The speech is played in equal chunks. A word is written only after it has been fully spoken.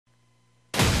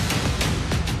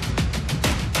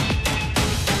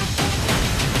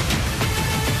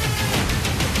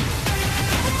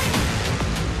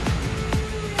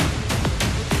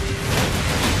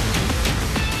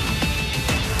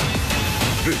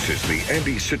This is the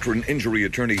Andy Citron Injury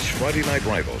Attorneys Friday Night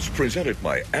Rivals, presented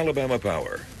by Alabama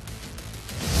Power.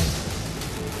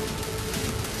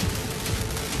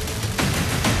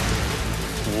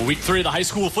 Week 3 of the high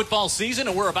school football season,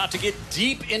 and we're about to get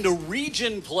deep into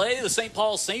region play. The St.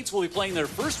 Paul Saints will be playing their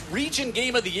first region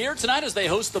game of the year tonight as they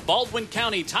host the Baldwin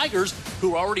County Tigers,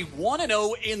 who are already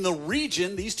 1-0 in the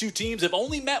region. These two teams have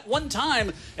only met one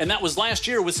time, and that was last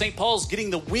year with St. Paul's getting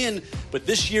the win. But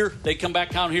this year, they come back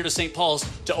down here to St. Paul's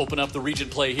to open up the region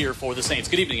play here for the Saints.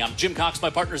 Good evening. I'm Jim Cox. My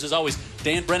partners, as always,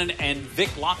 Dan Brennan and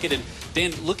Vic Lockett. And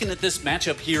Dan, looking at this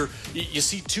matchup here, you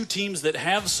see two teams that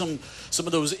have some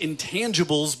of those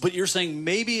intangibles, but you're saying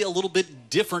maybe a little bit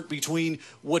different between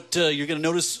what you're going to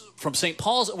notice from St.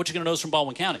 Paul's and what you're going to notice from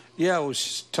Baldwin County. Yeah, I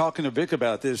was talking to Vic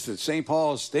about this, that St.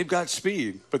 Paul's, they've got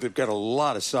speed, but they've got a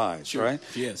lot of size, sure. Right?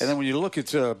 Yes. And then when you look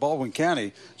at Baldwin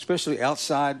County, especially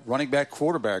outside running back,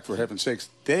 quarterback, for heaven's sakes,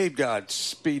 they've got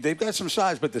speed. They've got some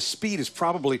size, but the speed is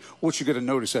probably what you're going to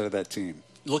notice out of that team.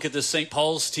 Look at this St.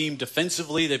 Paul's team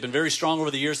defensively. They've been very strong over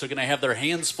the years. They're going to have their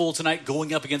hands full tonight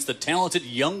going up against the talented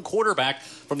young quarterback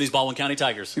from these Baldwin County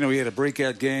Tigers. You know, he had a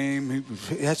breakout game.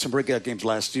 He had some breakout games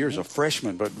last year as a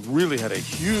freshman, but really had a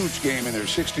huge game in their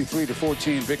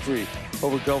 63-14 victory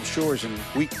over Gulf Shores in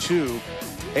week 2.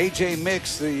 A.J.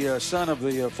 Mix, the son of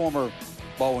the former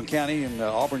Baldwin County and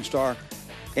Auburn star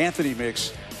Anthony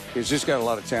Mix, he's just got a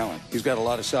lot of talent. He's got a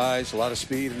lot of size, a lot of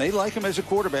speed, and they like him as a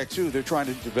quarterback, too. They're trying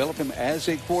to develop him as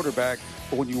a quarterback,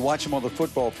 but when you watch him on the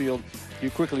football field, you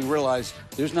quickly realize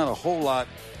there's not a whole lot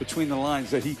between the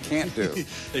lines that he can't do.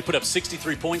 They put up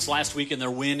 63 points last week in their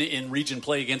win in region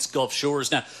play against Gulf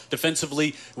Shores. Now,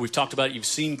 defensively, we've talked about it. You've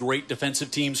seen great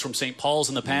defensive teams from St. Paul's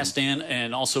in the past, Dan,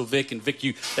 and also Vic. And Vic,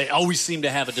 they always seem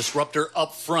to have a disruptor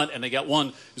up front, and they got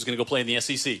one who's going to go play in the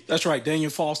SEC. That's right,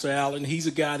 Daniel Foster Allen. He's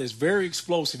a guy that's very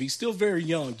explosive. He's still very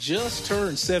young, just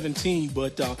turned 17,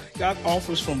 but got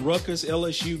offers from Rutgers,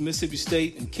 LSU, Mississippi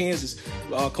State, and Kansas.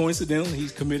 Coincidentally,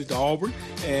 he's committed to Auburn,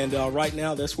 and right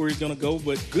now that's where he's going to go.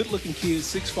 But good-looking kid,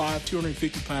 6'5",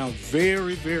 250 pounds,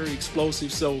 very, very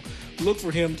explosive. So look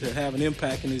for him to have an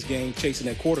impact in this game, chasing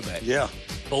that quarterback. Yeah.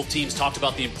 Both teams talked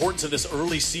about the importance of this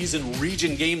early season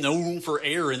region game. No room for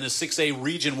error in this 6A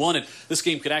Region 1. And this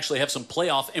game could actually have some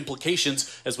playoff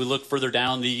implications as we look further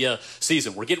down the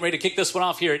season. We're getting ready to kick this one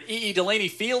off here at E.E. Delaney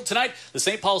Field tonight. The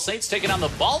St. Paul Saints taking on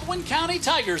the Baldwin County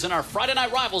Tigers in our Friday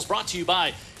Night Rivals, brought to you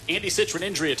by Andy Citron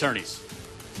Injury Attorneys.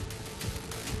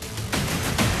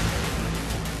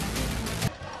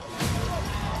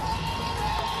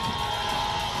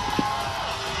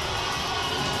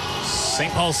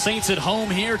 St. Paul Saints at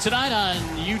home here tonight on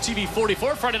UTV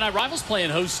 44. Friday Night Rivals playing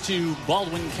host to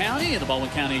Baldwin County and the Baldwin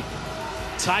County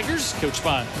Tigers, coached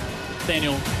by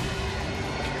Daniel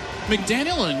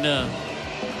McDaniel.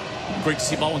 And great to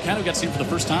see Baldwin County. We got to see him for the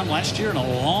first time last year in a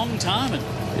long time. And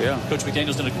yeah, Coach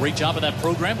McDaniel's done a great job of that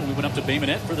program. And we went up to Bay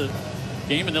Minette for the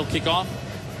game, and they'll kick off.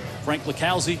 Frank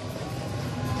Licalzi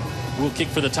will kick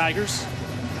for the Tigers.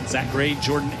 Zach Gray,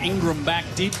 Jordan Ingram back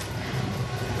deep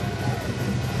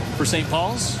for St.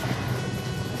 Paul's.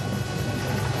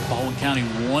 Baldwin County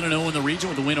 1-0 in the region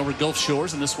with the win over Gulf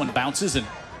Shores, and this one bounces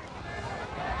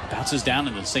down,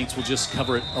 and the Saints will just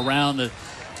cover it around the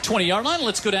 20-yard line.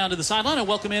 Let's go down to the sideline and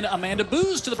welcome in Amanda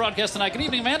Booz to the broadcast tonight. Good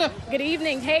evening, Amanda. Good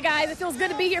evening. Hey, guys. It feels good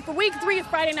to be here for week 3 of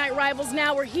Friday Night Rivals.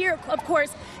 Now we're here, of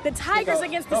course, the Tigers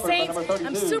against the Saints.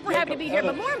 I'm super happy to be here,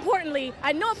 but more importantly,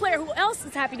 I know a player who else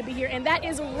is happy to be here, and that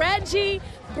is Reggie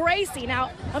Bracy.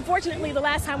 Now, unfortunately, the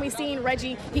last time we've seen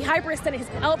Reggie, he hyperextended his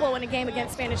elbow in a game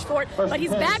against Spanish Fort, but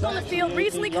he's back on the field,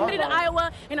 recently committed to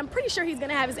Iowa, and I'm pretty sure he's going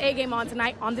to have his A game on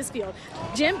tonight on this field.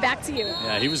 Jim, back to you.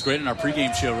 Yeah, he was great in our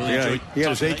pregame show. Really enjoyed he had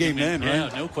his A game then, right? Yeah,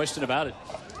 no question about it.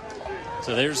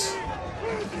 So there's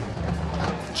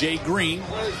Jay Green.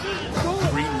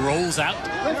 Green rolls out.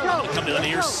 Come to the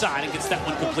near side and gets that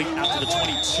one complete out to the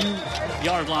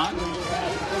 22-yard line.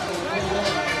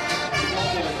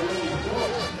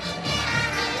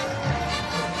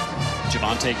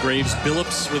 Javonte Graves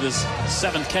Billups with his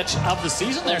 7th catch of the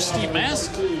season. There's Steve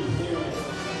Mask.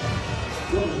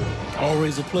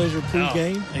 Always a pleasure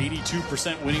pregame.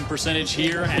 82% winning percentage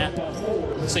here at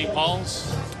St.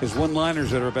 Paul's. His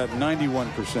one-liners that are about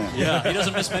 91%. Yeah, he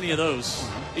doesn't miss many of those,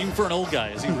 even for an old guy,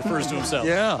 as he refers to himself.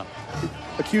 Yeah,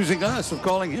 accusing us of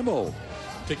calling him old.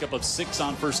 Pickup of 6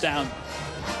 on first down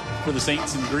for the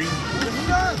Saints in green.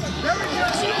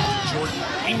 Jordan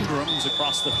Ingram's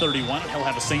across the 31. He'll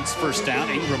have a Saints first down.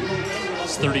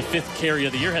 Ingram's 35th carry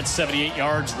of the year. Had 78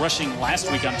 yards rushing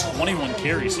last week on 21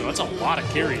 carries, so that's a lot of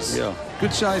carries. Yeah,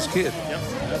 good-sized kid. Yep.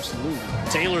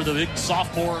 Absolutely. Taylor, the big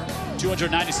sophomore,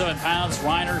 297 pounds.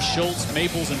 Reiner, Schultz,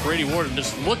 Maples, and Brady Warden.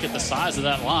 Just look at the size of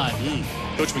that line.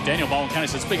 Coach McDaniel, Baldwin County,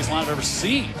 says it's the biggest line I've ever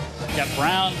seen. You got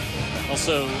Brown,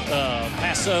 also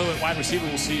Passo at wide receiver.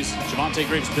 We'll see Javonte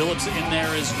Graves-Billups in there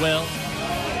as well.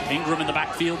 Ingram in the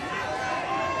backfield.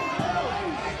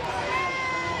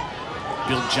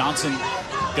 Bill Johnson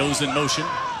goes in motion.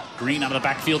 Green out of the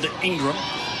backfield to Ingram.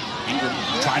 Ingram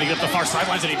trying to get up the far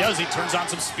sidelines, and he does. He turns on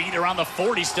some speed around the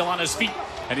 40, still on his feet.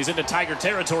 And he's into Tiger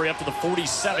territory up to the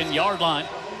 47-yard line.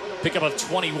 Pickup of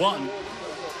 21.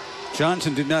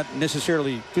 Johnson did not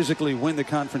necessarily physically win the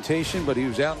confrontation, but he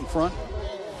was out in front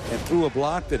and threw a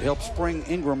block that helped spring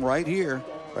Ingram right here,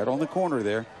 right on the corner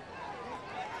there.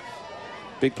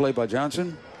 Big play by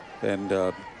Johnson,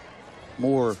 and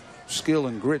more skill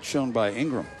and grit shown by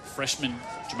Ingram. Freshman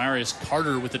Jamarius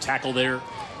Carter with the tackle there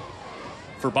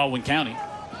for Baldwin County.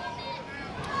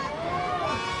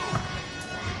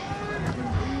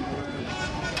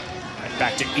 Right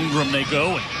back to Ingram they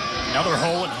go, and another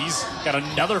hole, and he's got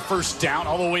another first down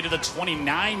all the way to the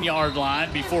 29-yard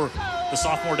line before the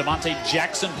sophomore Devontae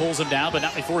Jackson pulls him down, but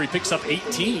not before he picks up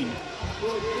 18.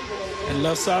 And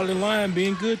left side of the line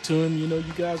being good to him. You know,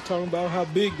 you guys talking about how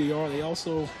big they are. They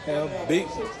also have big,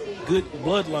 good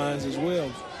bloodlines as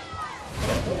well.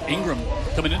 Ingram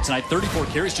coming in tonight, 34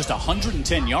 carries, just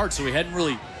 110 yards, so he hadn't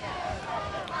really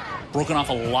broken off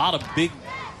a lot of big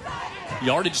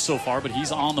yardage so far, but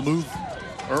he's on the move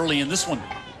early in this one.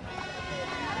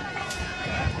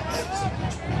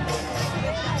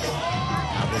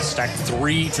 Now they'll stack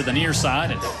 3 to the near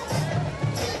side, and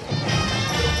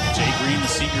Jay Green, the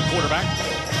senior quarterback.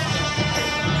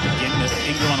 Again,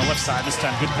 Ingram on the left side, this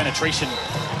time good penetration.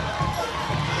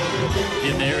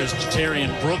 In there is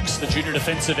Jatarian Brooks, the junior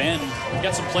defensive end. We've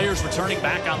got some players returning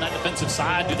back on that defensive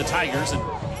side to the Tigers, and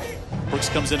Brooks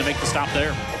comes in to make the stop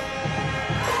there.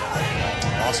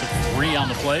 Loss of 3 on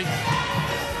the play.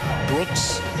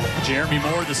 Brooks, Jeremy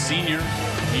Moore, the senior.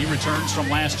 He returns from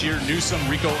last year. Newsom,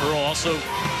 Rico Earl, also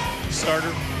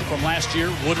starter from last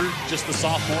year. Woodard, just the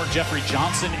sophomore. Jeffrey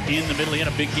Johnson in the middle. He had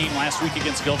a big game last week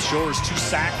against Gulf Shores. 2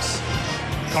 sacks.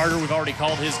 Carter, we've already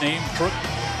called his name. Crook,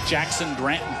 Jackson,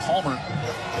 Grant, and Palmer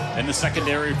in the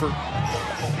secondary for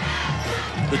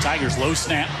the Tigers. Low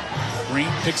snap.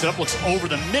 Green picks it up, looks over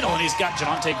the middle, and he's got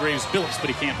Javonte Graves-Billups, but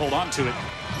he can't hold on to it.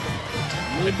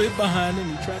 A little bit behind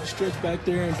him. He tried to stretch back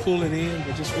there and pull it in,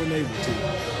 but just wasn't able to.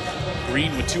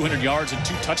 Green with 200 yards and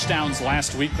 2 touchdowns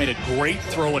last week. Made a great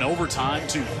throw in overtime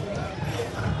to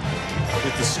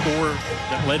get the score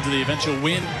that led to the eventual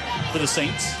win for the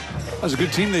Saints. That was a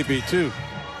good team they beat, too.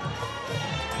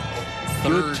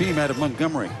 Good team out of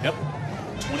Montgomery. Yep.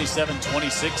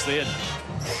 27-26. They had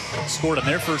scored on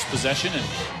their first possession, and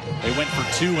they went for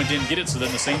 2 and didn't get it. So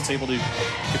then the Saints able to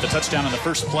get the touchdown on the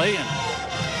first play, and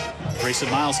Grayson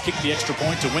Miles kicked the extra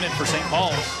point to win it for St.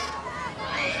 Paul's.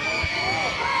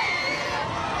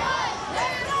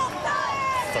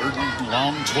 Third and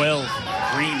long 12.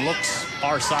 Green looks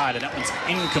far side, and that one's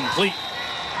incomplete.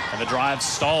 And the drive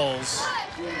stalls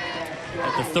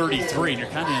at the 33, and you're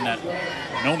kind of in that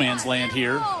no man's land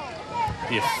here.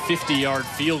 Be a 50-yard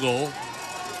field goal.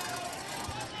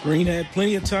 Green had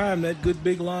plenty of time. That good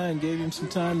big line gave him some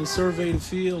time to survey the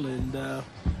field, and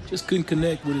just couldn't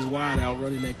connect with his wide out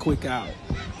running that quick out.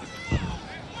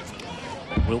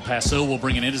 Will Passo will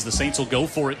bring it in as the Saints will go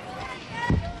for it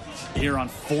here on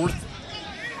 4th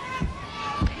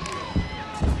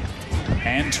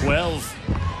and 12.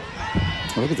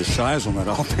 Look at the size on that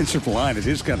offensive line. It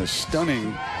is kind of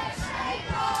stunning.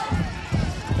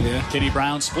 Yeah. Kenny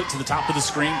Brown split to the top of the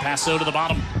screen. Passo to the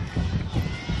bottom.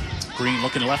 Green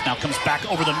looking left now, comes back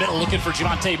over the middle looking for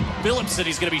Javonte Billups, and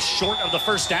he's going to be short of the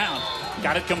first down.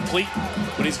 Got it complete,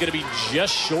 but he's going to be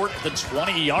just short of the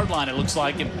 20-yard line, it looks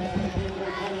like. And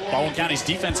Baldwin County's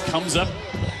defense comes up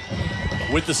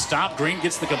with the stop. Green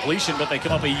gets the completion, but they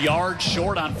come up a yard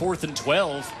short on 4th and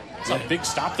 12. It's a big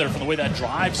stop there from the way that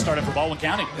drive started for Baldwin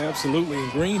County. Absolutely,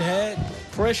 and Green had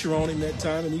pressure on him that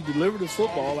time, and he delivered the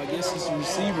football. I guess his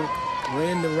receiver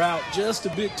ran the route just a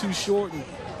bit too short, and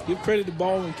give credit to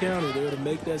Baldwin County there to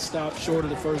make that stop short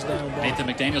of the first down ball. Nathan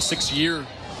McDaniel, 6th year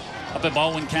up at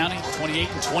Baldwin County,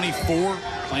 28-24,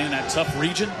 playing in that tough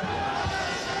region.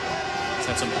 He's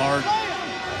had some hard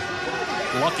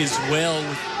luck as well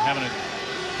with having a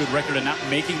good record and not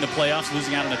making the playoffs,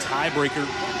 losing out in a tiebreaker.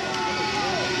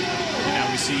 And now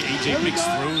we see A.J. Mix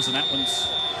throws, and that one's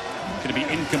going to be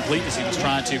incomplete as he was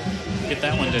trying to get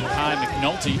that one to Kai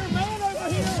McNulty.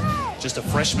 Just a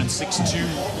freshman,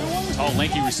 6'2", tall,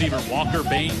 lanky receiver. Walker,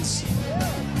 Baines,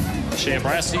 Shea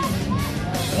Brassi,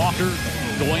 Walker,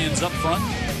 Goyens up front.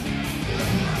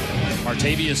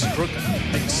 Martavius Crook,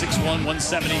 6'1",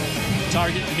 170.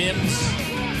 Target Mims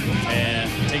and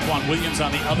Taquan Williams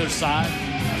on the other side.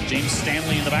 James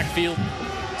Stanley in the backfield.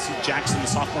 See Jackson, the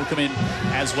sophomore, come in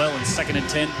as well in 2nd and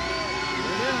 10.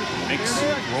 Mix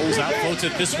rolls out, floats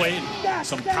it this way, and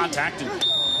some contact, and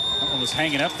that one was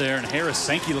hanging up there, and Harris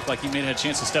Sankey looked like he may have had a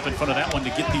chance to step in front of that one to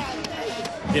get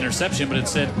the interception, but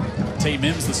instead Tay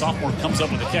Mims, the sophomore, comes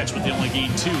up with a catch, but they only gain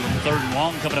 2, and 3rd and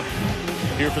long coming up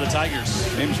here for the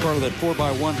Tigers. Mims part of that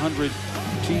 4x100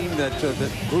 team, that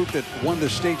group that won the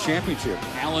state championship.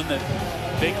 Allen, that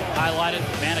big highlighted,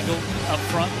 Manigault up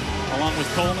front, along with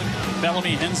Coleman,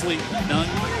 Bellamy, Hensley, Nunn,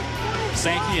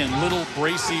 Sankey, and Little,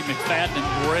 Bracey, McFadden,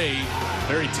 and Gray.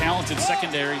 Very talented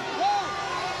secondary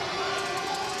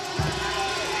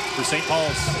for St.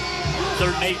 Paul's.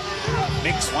 3rd and 8.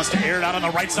 Mix wants to air it out on the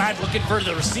right side, looking for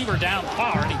the receiver down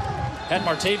far. And he had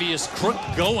Martavius Crook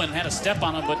going, had a step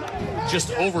on him, but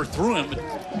just overthrew him.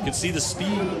 You can see the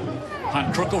speed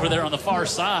on Crook over there on the far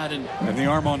side. And the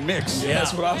arm on Mix. Yeah,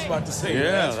 that's what I was about to say.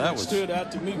 Yeah, that was stood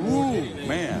out to me. Ooh,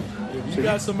 man. If you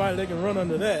got somebody that can run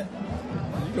under that,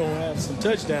 you're going to have some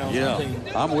touchdowns. Yeah, I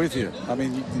think. I'm with you. I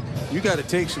mean, you got to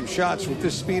take some shots with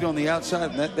this speed on the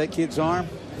outside and that kid's arm.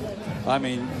 I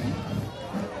mean,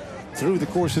 through the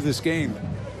course of this game,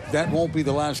 that won't be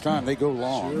the last time they go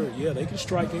long. Sure, yeah, they can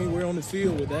strike anywhere on the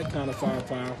field with that kind of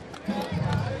firepower.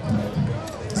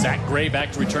 Zach Gray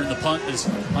back to return the punt as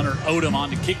Hunter Odom on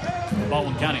to kick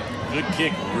Baldwin County. Good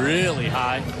kick, really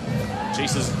high.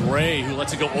 Chases Gray, who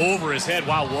lets it go over his head.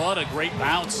 Wow, what a great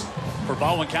bounce for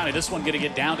Baldwin County. This one going to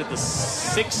get down to the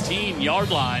 16-yard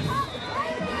line.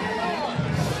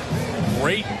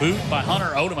 Great boot by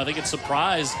Hunter Odom. I think it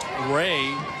surprised Gray.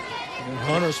 And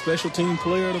Hunter, special team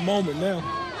player of the moment now.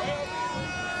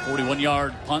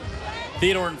 41-yard punt.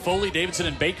 Theodore and Foley, Davidson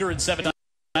and Baker in 7-9,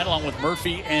 along with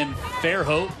Murphy and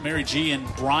Fairhope, Mary G. and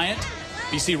Bryant.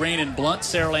 BC Rain and Blunt,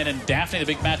 Saraland and Daphne, the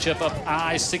big matchup up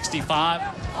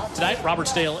I-65. Tonight,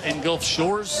 Robertsdale and Gulf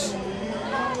Shores.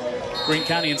 Greene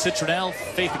County and Citronelle.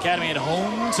 Faith Academy at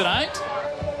home tonight.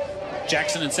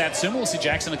 Jackson and Satsuma. We'll see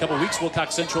Jackson in a couple of weeks.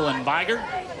 Wilcox Central and Viger.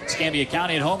 Escambia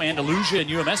County at home. Andalusia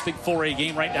and UMS. Big 4A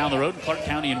game right down the road. Clark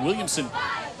County and Williamson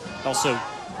also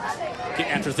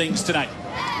getting after things tonight.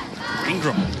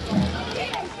 Ingram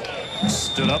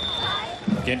stood up.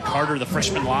 Again, Carter, the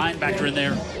freshman linebacker in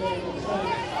there,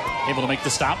 able to make the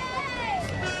stop.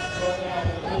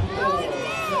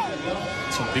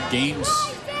 Some big games.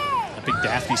 A big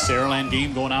Daphne Saraland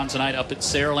game going on tonight up at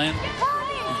Saraland.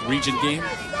 Region game.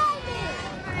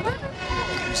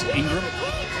 There's Ingram,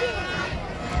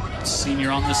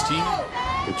 senior on this team.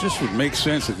 It just would make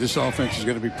sense that this offense is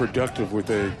going to be productive with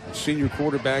a senior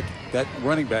quarterback, that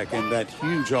running back, and that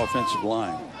huge offensive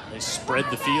line. They spread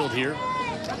the field here.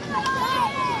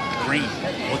 Green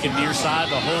looking near side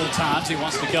the whole time, so he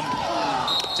wants to come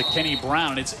to Kenny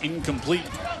Brown, and it's incomplete.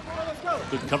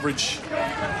 Good coverage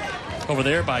over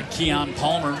there by Keon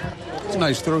Palmer. It's a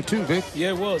nice throw too, Vic. Yeah,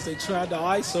 it was. They tried to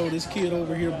ISO this kid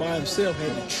over here by himself,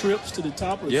 had the trips to the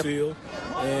top of the field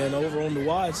and over on the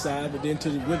wide side, but then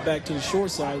went back to the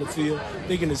short side of the field,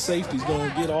 thinking the safety's going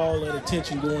to get all that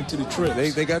attention going to the trips.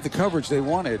 They got the coverage they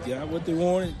wanted. Yeah, what they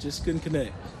wanted, just couldn't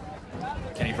connect.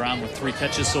 Kenny Brown with 3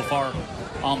 catches so far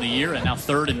on the year, and now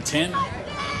 3rd and 10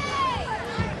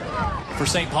 for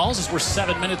St. Paul's as we're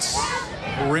 7 minutes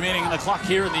remaining in the clock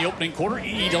here in the opening quarter.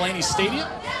 E. Delaney Stadium.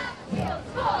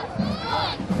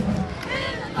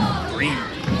 Green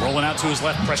rolling out to his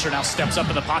left. Pressure now steps up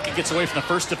in the pocket, gets away from the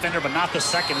first defender, but not the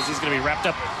second, as he's going to be wrapped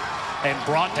up and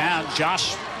brought down.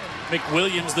 Josh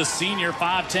McWilliams, the senior,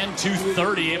 5'10",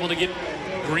 230, able to get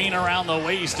Green around the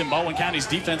waist, and Baldwin County's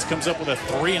defense comes up with a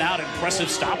 3-and-out impressive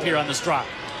stop here on this drive.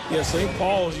 Yeah, St.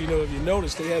 Paul's, you know, if you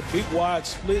notice, they had big wide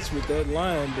splits with that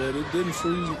line, but it didn't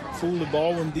fool the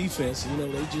Baldwin defense. You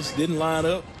know, they just didn't line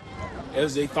up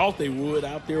as they thought they would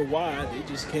out there wide. They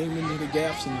just came into the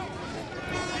gaps and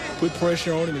put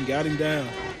pressure on him and got him down.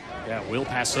 Yeah, Will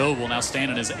Passeau will now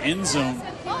stand in his end zone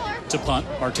to punt.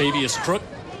 Martavius Crook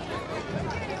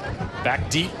back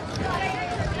deep.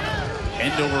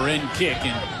 End over end kick,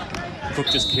 and Crook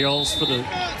just kills for the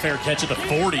fair catch at the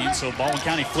 40, and so Baldwin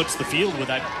County flips the field with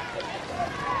that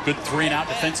good 3-and-out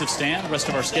defensive stand. The rest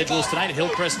of our schedules tonight: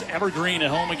 Hillcrest Evergreen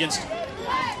at home against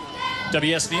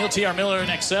W.S. Neal, T.R. Miller and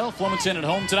Excel. Flemington at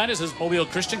home tonight is Mobile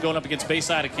Christian going up against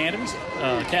Bayside Academy.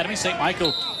 St.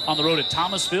 Michael on the road at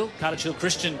Thomasville. Cottage Hill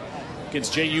Christian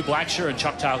against J.U. Blackshear, and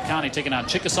Choctaw County taking on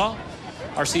Chickasaw.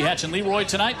 R.C. Hatch and Leroy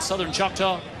tonight. Southern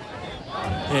Choctaw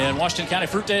and Washington County,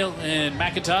 Fruitdale and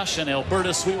McIntosh, and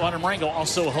Alberta Sweetwater Marengo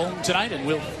also home tonight, and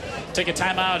we'll Take a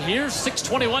timeout here.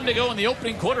 6:21 to go in the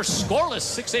opening quarter. Scoreless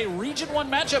 6A Region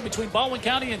 1 matchup between Baldwin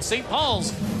County and St.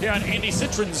 Paul's here on Andy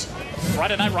Citron's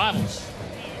Friday Night Rivals.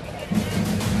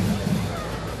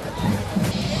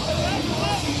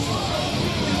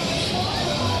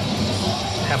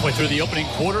 Halfway through the opening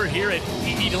quarter here at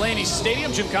Delaney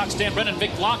Stadium. Jim Cox, Dan Brennan,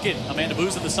 Vic Lockett, Amanda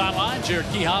Booz at the sideline, Jared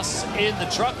Kihas in the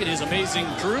truck and his amazing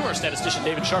crew. Our statistician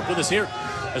David Sharp with us here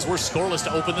as we're scoreless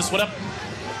to open this one up.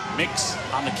 Mix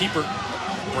on the keeper,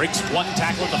 breaks one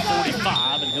tackle at the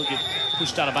 45, and he'll get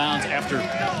pushed out of bounds after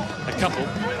a couple.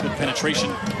 Good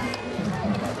penetration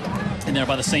in there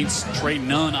by the Saints. Trey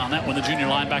Nunn on that one, the junior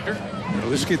linebacker. Well,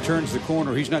 this kid turns the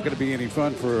corner. He's not going to be any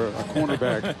fun for a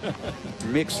cornerback.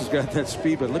 Mix has got that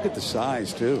speed, but look at the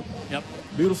size, too. Yep.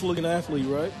 Beautiful looking athlete,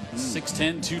 right?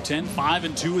 6'10", 210,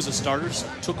 5-2 as a starter.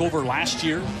 Took over last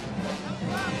year.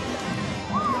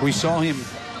 We saw him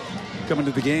coming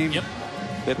to the game. Yep.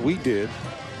 That we did.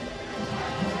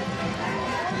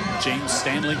 James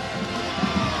Stanley.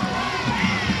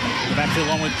 The backfield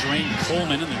along with Drain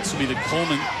Coleman, and this will be the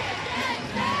Coleman,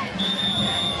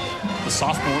 the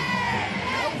sophomore.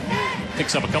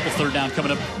 Picks up a couple third down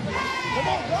coming up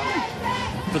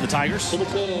for the Tigers.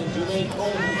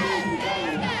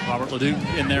 Robert Ledoux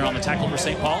in there on the tackle for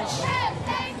St. Paul's.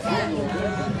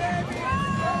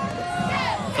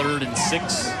 3rd and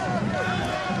 6.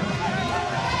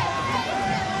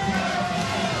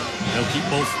 They'll keep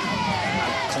both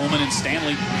Coleman and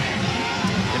Stanley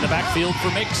in the backfield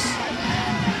for Mix.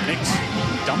 Mix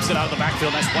dumps it out of the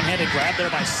backfield. Nice one-handed grab there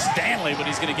by Stanley, but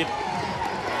he's going to get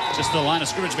just the line of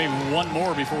scrimmage, maybe one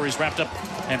more before he's wrapped up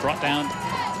and brought down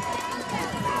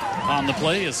on the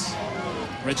play. Is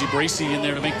Reggie Bracey in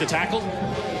there to make the tackle.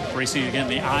 Bracey, again,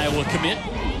 the Iowa commit.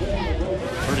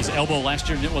 Hurt his elbow last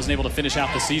year and wasn't able to finish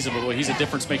out the season, but boy, he's a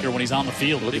difference maker when he's on the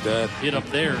field. Look at that. Hit up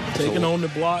there. Taking on the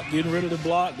block, getting rid of the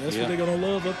block. That's what they're going to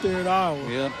love up there at Iowa.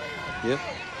 Yeah. Yep.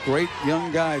 Great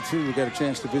young guy, too. We got a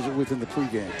chance to visit with in the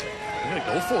pregame. They're going to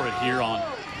go for it here on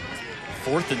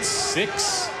 4th and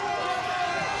 6.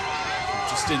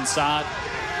 Just inside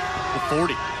the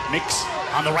 40. Mix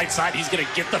on the right side. He's going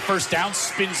to get the first down,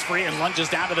 spins free, and lunges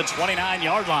down to the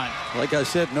 29-yard line. Like I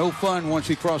said, no fun once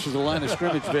he crosses the line of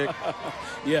scrimmage, Vic.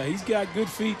 Yeah, he's got good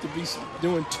feet to be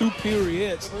doing 2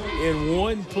 pirouettes in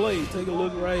one play. Take a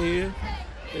look right here.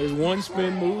 There's one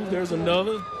spin move. There's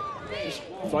another. Just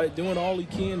doing all he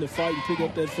can to fight and pick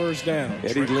up that first down.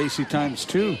 Eddie Lacy times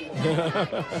 2.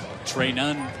 Trey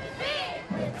Nunn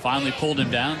finally pulled him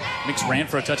down. Mix ran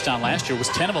for a touchdown last year. Was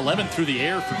 10 of 11 through the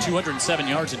air for 207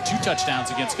 yards and 2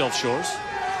 touchdowns against Gulf Shores.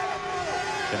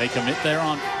 And they convert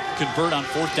on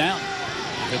 4th down.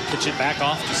 They'll pitch it back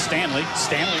off to Stanley.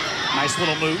 Stanley, nice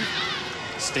little move.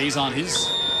 Stays on his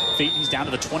feet. He's down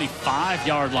to the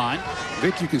 25-yard line.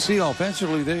 Vic, you can see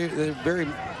offensively they're very,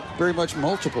 very much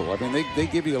multiple. I mean, they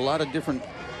give you a lot of different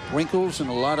wrinkles and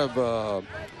a lot of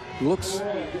looks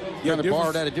kind of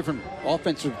borrowed out of different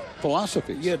offensive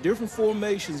philosophies. Yeah, different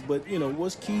formations, but, you know,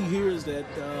 what's key here is that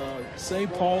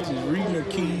St. Paul's is reading their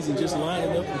keys and just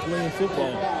lining up and playing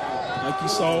football. Like you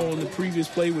saw on the previous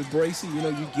play with Bracey, you know,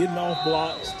 you're getting off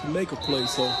blocks to make a play,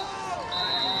 so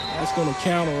that's going to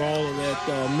counter all of that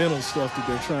mental stuff that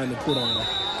they're trying to put on them.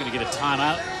 Going to get a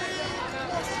timeout.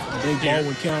 I think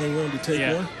Baldwin County wanted to take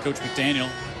one. Coach McDaniel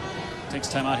takes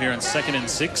timeout here on 2nd and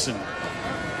 6, and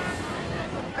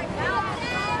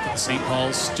St.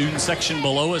 Paul's student section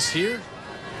below us here.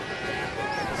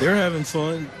 They're having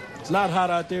fun. It's not hot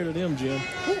out there to them, Jim.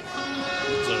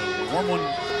 It's a warm one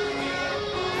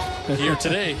here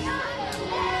today.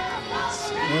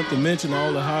 Not to mention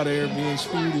all the hot air being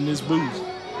spewed in this booth.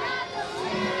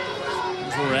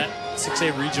 We're at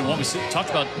 6A Region 1. We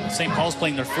talked about St. Paul's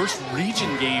playing their first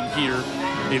region game here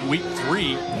in week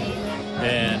 3.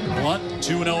 And Blunt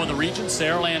 2-0 in the region.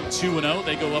 Saraland 2-0.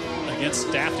 They go up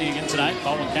against Daphne again tonight.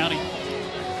 Baldwin County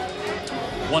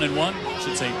 1-1.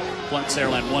 Should say Blunt,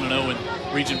 Saraland 1-0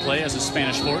 in region play as a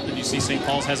Spanish Fort. Then you see St.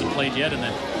 Paul's hasn't played yet, and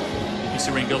then you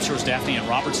see Rain Gulf Shores, Daphne, and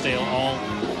Robertsdale all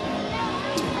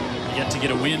yet to get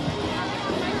a win.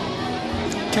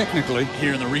 Technically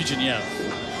here in the region, yeah.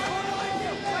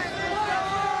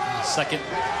 Second,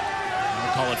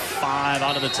 we'll call it 5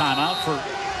 out of the timeout for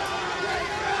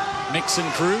Mix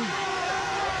and crew.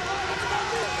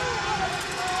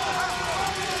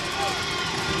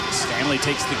 Stanley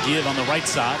takes the give on the right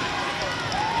side.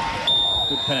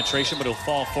 Good penetration, but he'll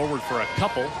fall forward for a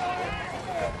couple.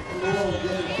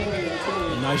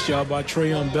 Nice job by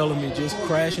Trayon Bellamy, just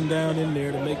crashing down in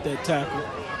there to make that tackle.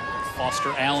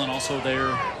 Foster Allen also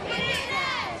there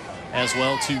as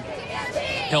well to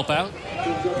help out.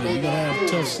 You're going to have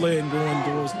tough sledding going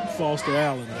towards Foster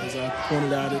Allen. As I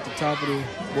pointed out at the top of the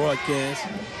broadcast,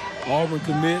 Auburn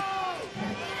commit,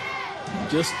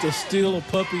 just still a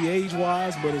puppy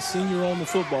age-wise, but a senior on the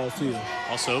football field.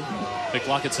 Also, Vic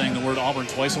Lockett saying the word Auburn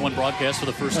twice in one broadcast for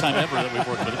the first time ever that we've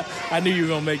worked with it. I knew you were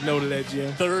going to make note of that,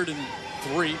 Jim. 3rd and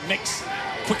 3. Mix.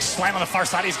 Quick slam on the far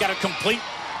side. He's got it complete.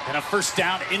 And a first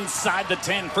down inside the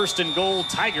 10. 1st and goal,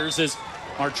 Tigers, as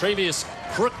Martravius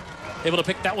Crook able to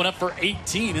pick that one up for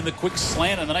 18 in the quick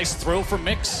slant and the nice throw for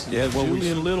Mix. Yeah, well,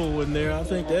 Julian Little in there. I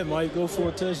think that might go for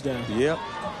a touchdown. Yep.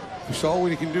 We saw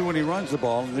what he can do when he runs the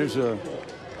ball, and there's a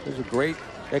great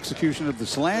execution of the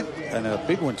slant and a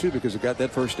big one too because it got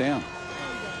that first down.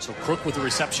 So Crook with the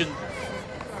reception,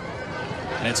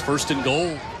 and it's 1st and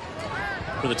goal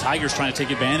for the Tigers, trying to take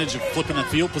advantage of flipping the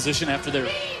field position after their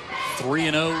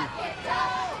 3-0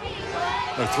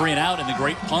 or 3 and out in the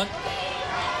great punt.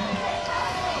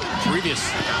 Previous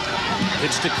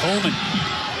pitch to Coleman.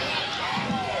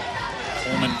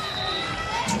 Coleman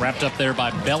is wrapped up there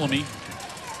by Bellamy.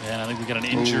 And I think we got an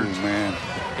injured. Ooh, man.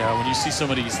 Yeah, when you see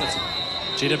some of these, that's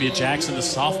J.W. Jackson, the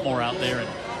sophomore out there, and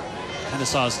kind of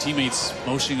saw his teammates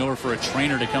motioning over for a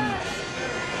trainer to come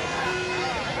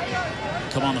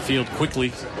on the field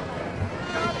quickly.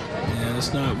 Yeah,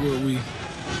 that's not what we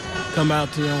come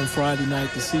out to on Friday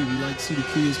night to see. We like to see the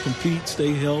kids compete,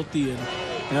 stay healthy, and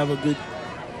have a good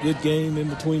game in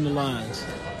between the lines.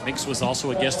 Mix was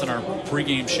also a guest on our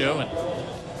pregame show, and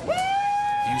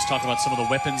he was talking about some of the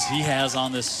weapons he has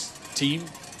on this team,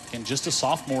 and just a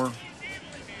sophomore.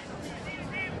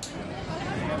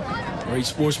 Great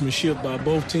sportsmanship by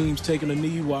both teams, taking a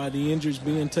knee while the injury's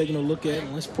being taken a look at.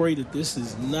 And let's pray that this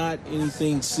is not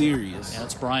anything serious. Yeah,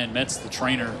 that's Brian Metz, the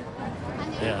trainer.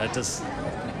 Yeah, that just.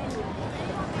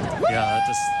 Yeah, that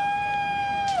just.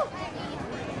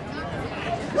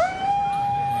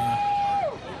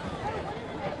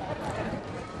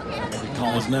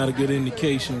 It's not a good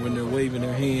indication when they're waving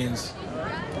their hands.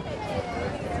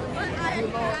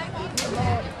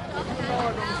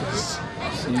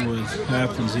 See what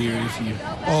happens here if you.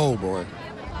 Oh boy,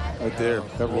 right there,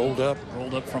 that rolled up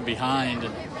from behind.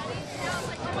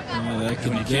 And that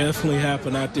can definitely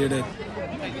happen out there. That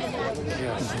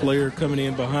player coming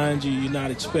in behind you, you're not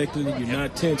expecting it, you're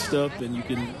not tensed up, and you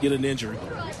can get an injury.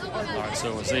 All right,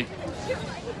 so as they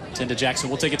tend to Jackson,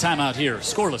 we'll take a timeout here.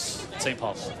 Scoreless, St.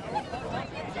 Paul's.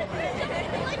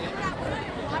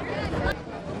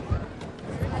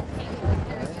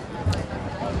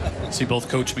 See both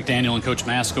Coach McDaniel and Coach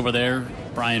Mask over there.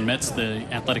 Brian Metz, the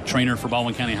athletic trainer for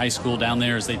Baldwin County High School, down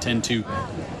there as they tend to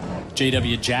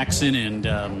J.W. Jackson, and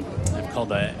they've called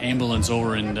the ambulance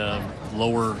over, and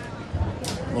lower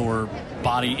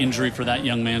body injury for that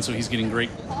young man, so he's getting great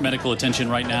medical attention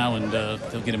right now, and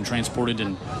they'll get him transported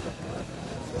and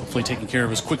hopefully taken care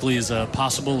of as quickly as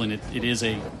possible. And it is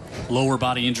a lower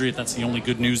body injury. If that's the only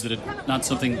good news, that it's not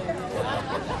something.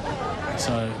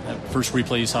 So that first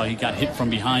replay you saw, he got hit from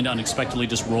behind unexpectedly,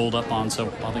 just rolled up on. So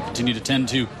while they continue to tend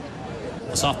to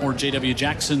the sophomore J.W.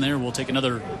 Jackson there, we'll take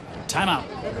another timeout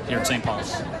here at St.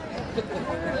 Paul's.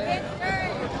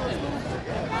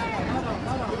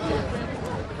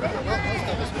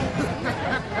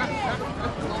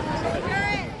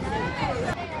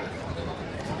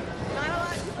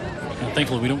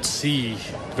 Thankfully, we don't see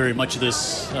very much of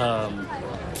this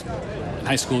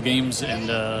high school games, and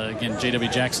again, J.W.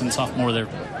 Jackson, sophomore, they're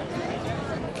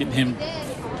getting him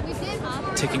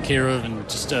taken care of, and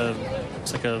just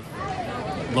it's like a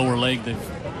lower leg.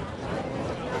 They've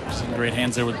just in great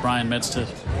hands there with Brian Metz to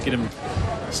get him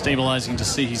stabilizing. To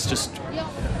see he's just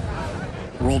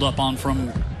rolled up on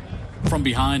from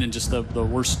behind, and just the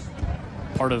worst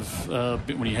part of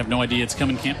when you have no idea it's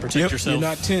coming, can't protect yourself. You're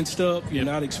not tensed up, you're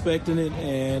not expecting it,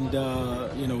 and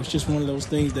it's just one of those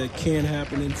things that can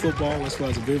happen in football. That's why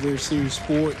it's a very, very serious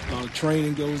sport. A lot of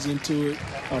training goes into it.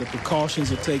 A lot of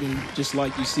precautions are taken, just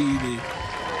like you see the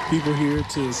people here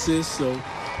to assist. So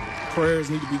prayers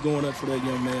need to be going up for that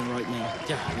young man right now.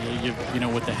 Yeah, you know,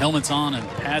 with the helmets on and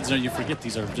pads, you forget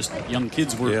these are just young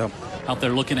kids we're out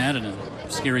there looking at, and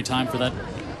a scary time for that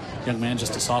young man,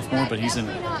 just a sophomore, but he's in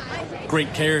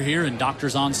great care here, and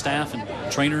doctors on staff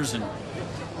and trainers and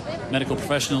medical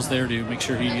professionals there to make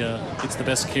sure he gets the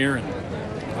best care, and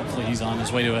hopefully he's on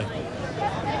his way to a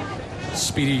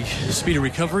speedy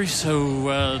recovery.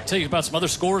 So tell you about some other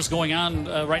scores going on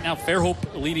right now.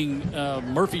 Fairhope leading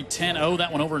Murphy 10-0.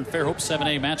 That one over in Fairhope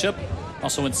 7A matchup.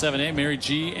 Also in 7A, Mary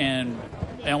G and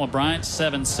Alma Bryant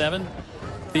 7-7.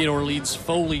 Theodore leads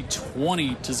Foley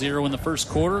 20-0 in the first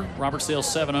quarter. Robertsdale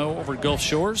 7-0 over Gulf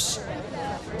Shores.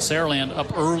 Saraland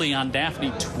up early on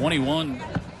Daphne 21-0.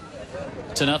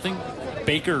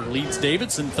 Baker leads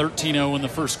Davidson 13-0 in the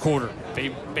first quarter.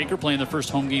 Baker playing the first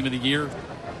home game of the year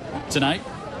tonight.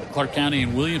 Clark County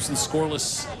and Williamson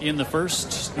scoreless in the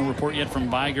first. No report yet from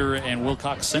Viger and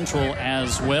Wilcox Central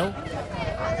as well.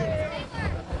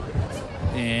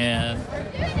 And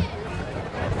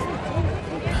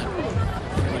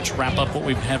pretty much wrap up what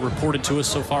we've had reported to us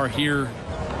so far here.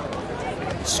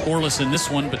 Scoreless in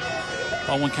this one, but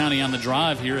Baldwin County on the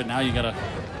drive here, and now you gotta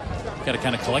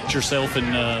kind of collect yourself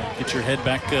and get your head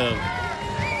back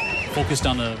focused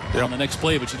on the next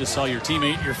play. But you just saw your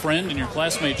teammate, your friend, and your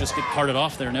classmate just get carted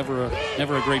off there. Never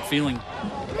a great feeling.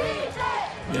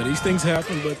 Yeah, these things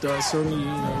happen, but certainly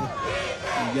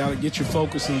you got to get your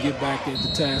focus and get back at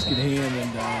the task at hand.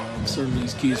 And certainly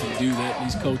these kids will do that.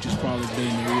 These coaches probably been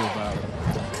in their ear about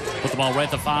it. Put the ball right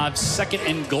at the 5. Second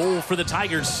and goal for the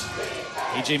Tigers.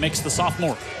 A.J. Mix, the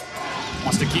sophomore,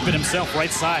 wants to keep it himself. Right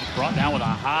side, brought down with a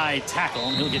high tackle,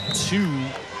 and he'll get 2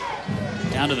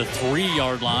 down to the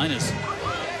 3-yard line as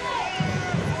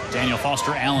Daniel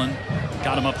Foster Allen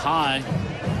got him up high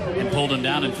and pulled him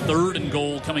down. And 3rd and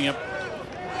goal coming up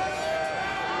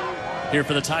here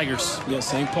for the Tigers. Yeah,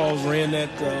 St. Paul's ran that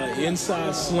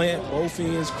inside slant, both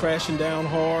ends crashing down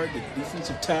hard. The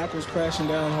defensive tackles crashing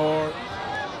down hard.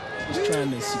 Just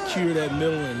trying to secure that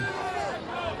middle and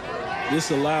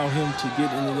disallow him to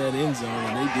get into that end zone,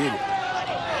 and they did it.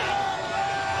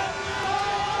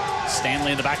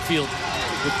 Stanley in the backfield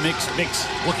with Mix. Mix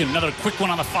looking, another quick one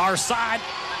on the far side.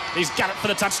 He's got it for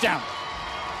the touchdown.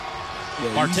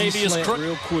 Yeah, Martavius Crook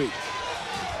real quick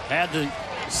had the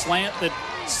slant that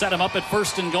set him up at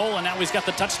 1st and goal, and now he's got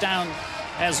the touchdown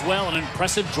as well. An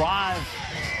impressive drive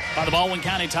by the Baldwin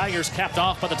County Tigers, capped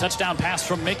off by the touchdown pass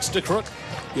from Mix to Crook.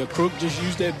 Yeah, Crook just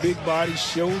used that big body,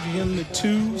 showed him the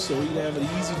 2, so he'd have an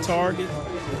easy target.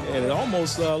 And it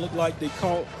almost looked like they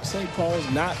caught St. Paul's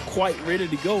not quite ready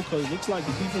to go, because it looks like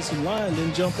the defensive line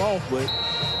didn't jump off. But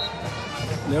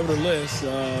nevertheless,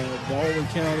 Baldwin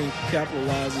County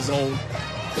capitalizes on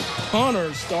the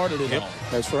punter started it all.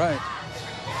 That's right.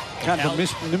 Kind of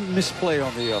a misplay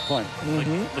on the punt.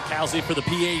 Mm-hmm. The Calzy for the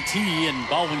PAT, and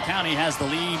Baldwin County has the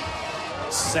lead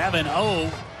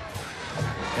 7-0.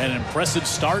 An impressive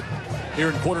start here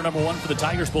in quarter number 1 for the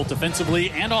Tigers, both defensively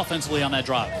and offensively on that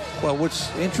drive. Well, what's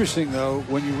interesting, though,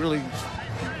 when you really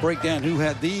break down who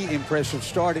had the impressive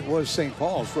start, it was St.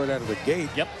 Paul's right out of the gate.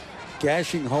 Yep.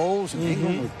 Gashing holes, and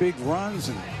Ingram with big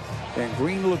runs, and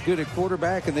Green looked good at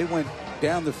quarterback, and they went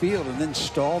down the field and then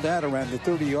stalled out around the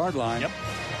 30-yard line. Yep.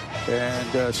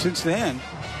 And since then,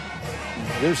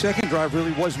 their second drive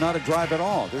really was not a drive at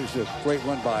all. There's a great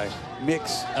run by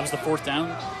Mix. That was the 4th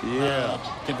down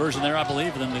conversion there, I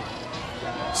believe. And then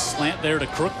the slant there to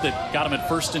Crook that got him at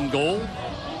 1st and goal.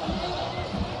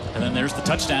 And then there's the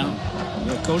touchdown.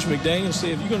 Yeah, Coach McDaniel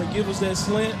said, if you're going to give us that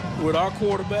slant with our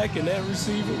quarterback and that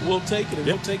receiver, we'll take it. And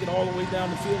we'll take it all the way down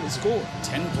the field and score.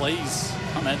 10 plays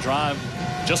on that drive.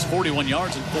 Just 41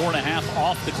 yards and 4.5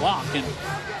 off the clock. And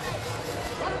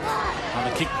on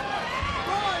the kick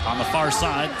on the far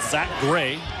side, Zach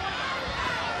Gray.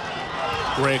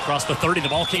 Gray across the 30. The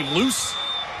ball came loose.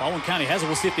 Baldwin County has it.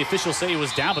 We'll see if the officials say he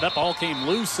was down, but that ball came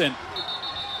loose, and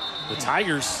the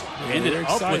Tigers ended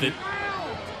up with it.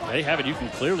 They have it. You can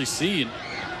clearly see, and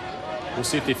we'll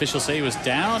see if the officials say he was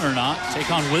down or not.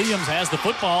 Taquan Williams has the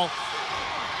football,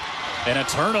 and a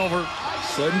turnover.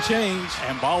 Sudden change.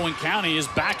 And Baldwin County is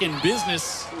back in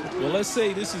business. Well, let's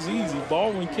say this is easy.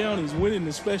 Baldwin County is winning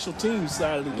the special teams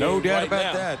side of the game. No doubt right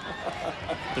about now. that.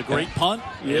 The great punt.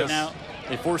 Yes. And now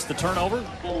they forced the turnover.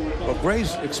 Well,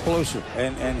 Gray's explosive,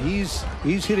 and he's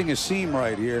hitting a seam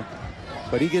right here,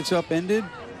 but he gets upended.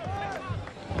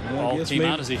 Ball came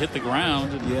out as he hit the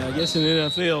ground. Yeah, I guess in the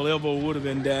NFL, elbow would have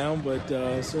been down, but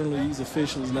certainly these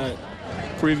officials not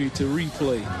privy to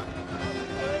replay.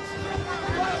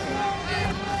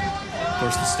 Of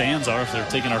course, the stands are if they're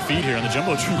taking our feed here on the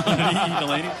Jumbotron,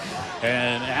 Delaney.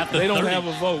 And at the they don't 30, have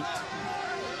a vote.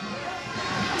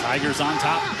 Tigers on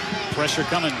top. Pressure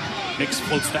coming. Mix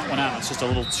floats that one out. It's just a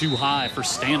little too high for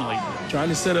Stanley. Trying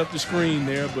to set up the screen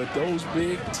there, but those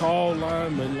big, tall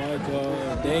linemen like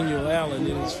Daniel Allen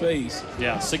in his face.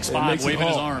 Yeah, 6'5", waving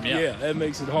his arm. Yeah, that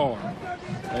makes it hard.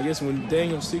 I guess when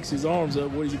Daniel sticks his arms up,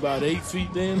 what is he, about 8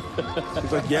 feet then?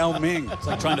 It's like Yao Ming. It's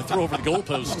like trying to throw over the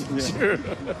goalpost. Sure.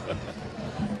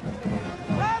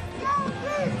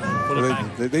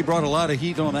 They brought a lot of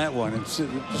heat on that one. And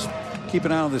just keep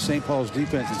an eye on the St. Paul's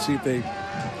defense and see if they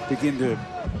begin to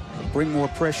bring more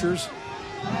pressures.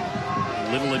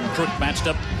 Little and Crook matched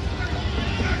up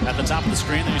at the top of the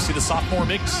screen. Then you see the sophomore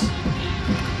Mix.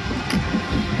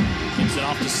 Keeps it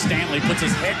off to Stanley, puts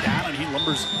his head down, and he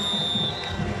lumbers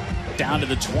down to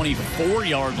the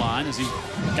 24-yard line as he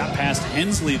got past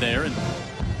Hensley there and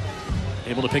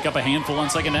able to pick up a handful on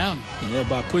second down. Yeah,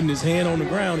 by putting his hand on the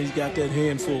ground, he's got that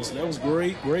handful. So that was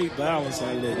great balance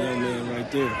out of that young man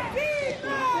right there.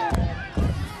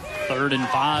 3rd and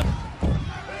 5.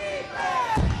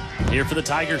 Here for the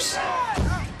Tigers.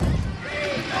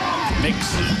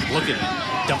 Mix, looking,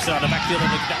 dumps it out of the backfield, and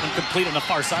that one complete on the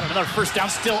far side. Another first down,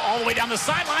 still all the way down the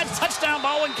sidelines. Touchdown,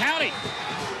 Baldwin County.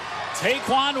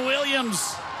 Taquan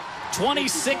Williams,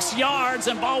 26 yards,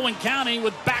 and Baldwin County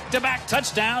with back-to-back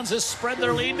touchdowns has spread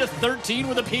their lead to 13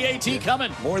 with a PAT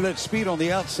coming. More of that speed on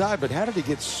the outside, but how did he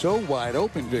get so wide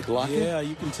open, Vic Lockett? Yeah,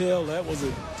 you can tell that was a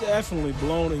definitely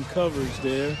blown in coverage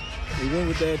there. He went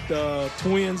with that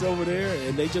twins over there,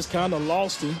 and they just kind of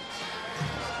lost him.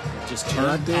 Just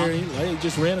turned there. He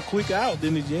just ran a quick out,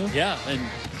 didn't he, Jim? Yeah, and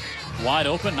wide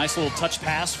open. Nice little touch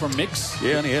pass from Mix.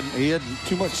 Yeah, and he had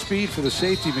too much speed for the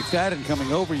safety. McFadden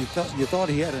coming over. You thought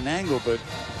he had an angle, but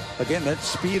again, that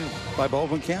speed by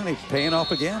Baldwin County paying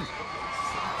off again.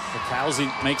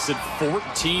 Cowsey makes it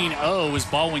 14-0 as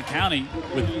Baldwin County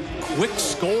with quick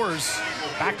scores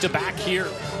back-to-back here.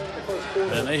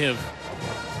 And they have,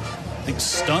 I think,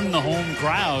 stunned the home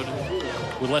crowd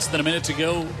with less than a minute to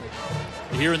go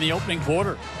here in the opening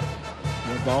quarter.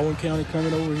 Well, Baldwin County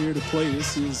coming over here to play.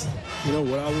 This is,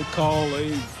 what I would call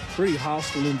a pretty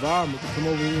hostile environment to come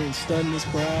over here and stun this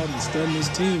crowd and stun this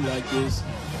team like this.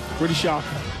 Pretty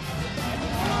shocking.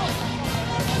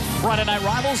 Friday Night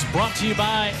Rivals brought to you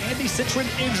by Andy Citron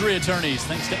Injury Attorneys.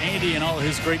 Thanks to Andy and all of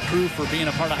his great crew for being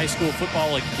a part of high school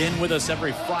football again with us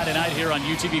every Friday night here on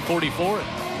UTV 44. It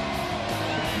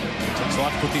takes a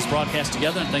lot to put these broadcasts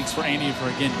together, and thanks for Andy for,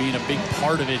 again, being a big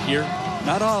part of it here.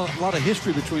 Not a lot of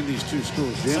history between these two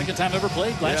schools, Jim. Second time ever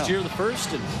played. Last year, the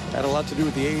first. And had a lot to do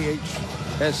with the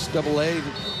AHSAA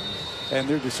and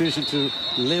their decision to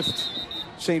lift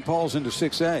St. Paul's into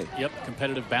 6A. Yep,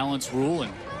 competitive balance rule,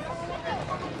 and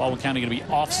Baldwin County going to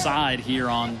be offside here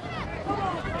on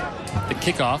the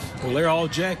kickoff. Well, they're all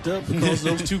jacked up because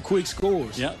of those two quick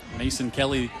scores. Yep, Mason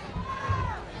Kelly,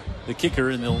 the kicker,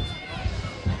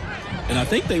 and I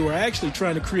think they were actually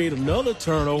trying to create another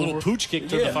turnover. A little pooch kick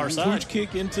to the far side. Pooch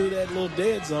kick into that little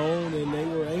dead zone, and they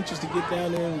were anxious to get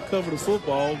down there and recover the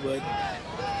football, but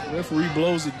the referee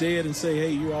blows it dead and say,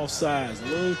 hey, you're offsides. A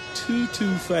little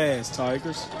too fast,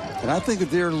 Tigers. And I think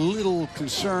that they're a little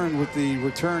concerned with the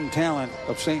return talent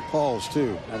of St. Paul's,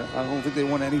 too. I don't think they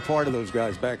want any part of those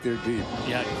guys back there deep.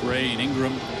 Yeah, Gray and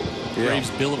Ingram. Graves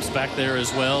Billups back there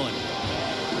as well. And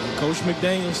Coach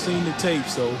McDaniel's seen the tape,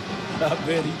 so I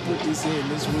bet he put this in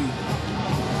this week.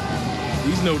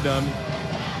 He's no dummy.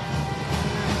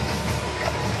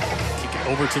 Kick it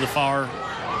over to the far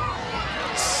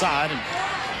side and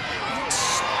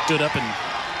stood up and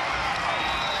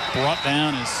brought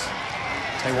down as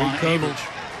Taiwan Abel. Good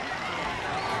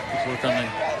work on the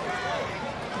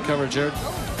coverage there.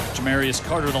 Jamarius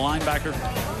Carter, the linebacker,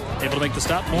 able to make the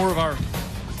stop. More of our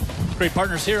great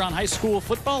partners here on high school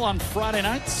football on Friday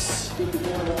nights.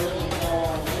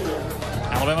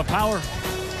 Alabama Power.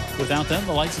 Without them,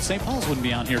 the lights at St. Paul's wouldn't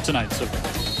be on here tonight. So,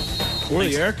 or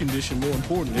the air conditioning, more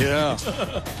important. Yeah.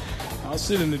 I'll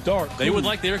sit in the dark. They would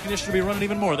like the air conditioner to be running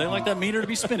even more. They like that meter to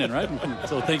be spinning, right?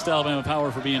 So thanks to Alabama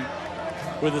Power for being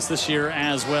with us this year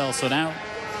as well. So now,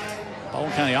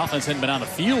 Baldwin County offense hadn't been on the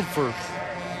field for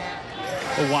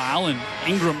a while, and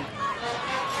Ingram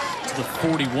to the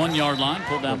 41-yard line,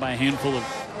 pulled down by a handful of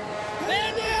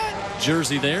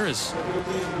jersey there.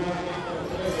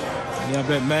 Yeah, I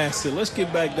bet Max said, let's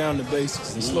get back down to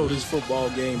basics and slow this football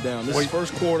game down. This is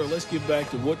first quarter. Let's get back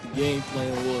to what the game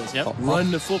plan was. Yep.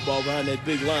 Run the football behind that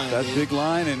big line. That big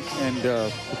line, and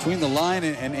between the line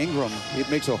and Ingram, it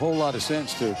makes a whole lot of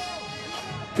sense to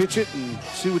pitch it and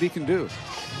see what he can do.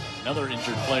 Another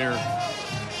injured player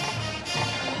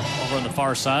over on the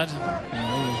far side.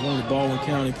 One of the Baldwin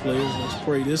County players. Let's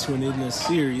pray this one isn't as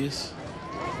serious.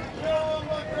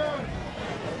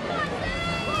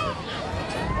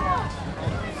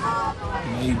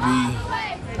 Maybe the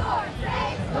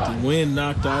wind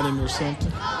knocked out him or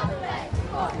something.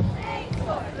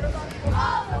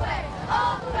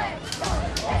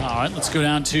 All right, let's go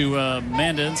down to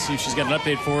Amanda and see if she's got an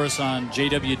update for us on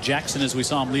J.W. Jackson as we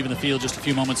saw him leaving the field just a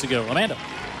few moments ago. Amanda.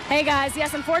 Hey, guys.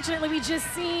 Yes, unfortunately, we just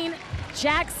seen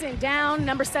Jackson down,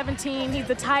 number 17. He's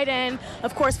the tight end,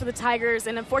 of course, for the Tigers.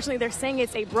 And unfortunately, they're saying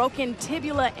it's a broken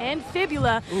tibula and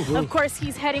fibula. Ooh. Of course,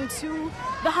 he's heading to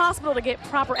the hospital to get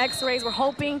proper x-rays. We're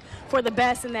hoping for the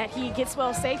best and that he gets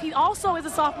well safe. He also is a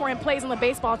sophomore and plays on the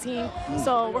baseball team.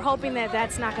 So we're hoping that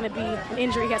that's not going to be an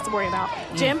injury he has to worry about.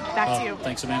 Jim, back to you.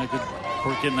 Thanks, Amanda. Good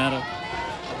work getting that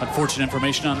unfortunate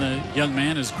information on the young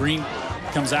man as Green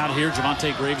comes out here.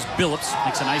 Javante Graves-Billups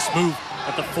makes a nice move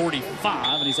at the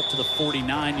 45, and he's up to the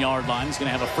 49-yard line. He's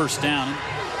going to have a first down, and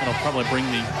that'll probably bring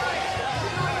the...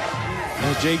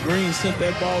 Jay Green sent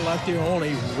that ball out there on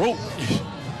a rope.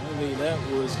 I mean, that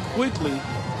was quickly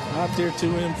out there to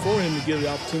him for him to get the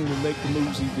opportunity to make the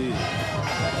moves he did.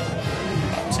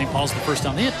 St. Paul's the first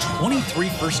down. They had 23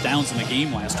 first downs in the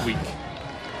game last week.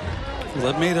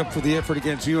 Well, that made up for the effort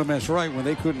against UMS Wright when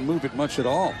they couldn't move it much at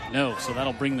all. No, so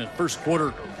that'll bring the first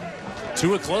quarter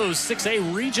to a close.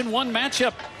 6A Region 1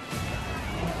 matchup.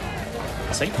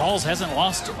 St. Paul's hasn't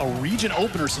lost a region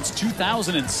opener since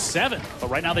 2007. But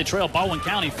right now they trail Baldwin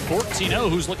County 14-0,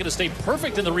 who's looking to stay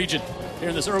perfect in the region here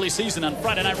in this early season on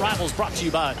Friday Night Rivals, brought to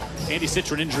you by Andy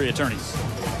Citron Injury Attorneys.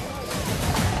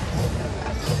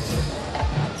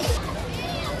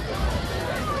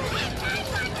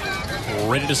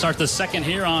 Ready to start the second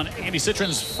here on Andy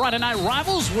Citron's Friday Night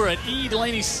Rivals. We're at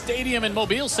Delaney Stadium in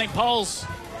Mobile. St. Paul's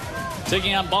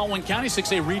taking on Baldwin County,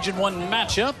 6A Region 1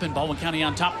 matchup, and Baldwin County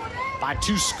on top by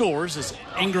 2 scores as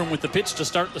Ingram with the pitch to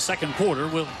start the second quarter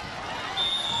will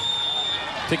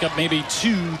pick up maybe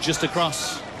 2 just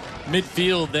across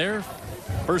midfield there.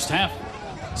 First half,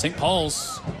 St.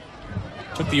 Paul's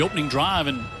took the opening drive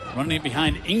and running it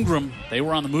behind Ingram. They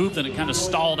were on the move, then it kind of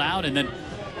stalled out, and then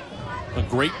a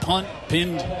great punt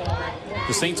pinned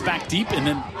the Saints back deep, and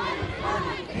then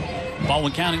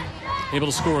Baldwin County able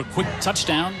to score a quick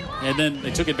touchdown, and then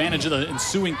they took advantage of the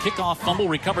ensuing kickoff fumble,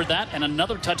 recovered that, and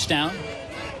another touchdown.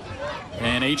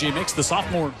 And A.J. Mix, the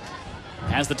sophomore,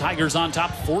 has the Tigers on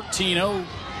top 14-0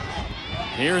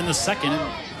 here in the second.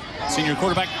 And senior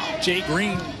quarterback Jay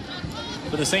Green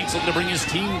for the Saints looking to bring his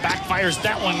team back, fires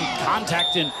that one,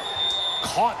 contact and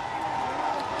caught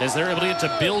as they're able to get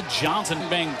to Bill Johnson.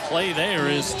 Bang play there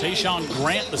is Tayshawn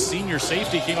Grant, the senior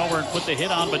safety, came over and put the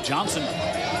hit on, but Johnson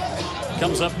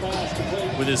comes up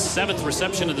with his 7th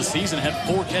reception of the season, had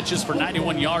 4 catches for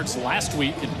 91 yards last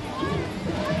week. And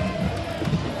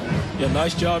yeah,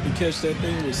 nice job to catch that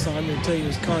thing with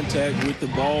simultaneous contact with the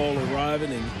ball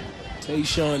arriving, and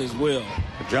Tayshawn as well.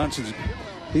 But Johnson's,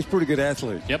 he's a pretty good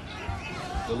athlete. Yep.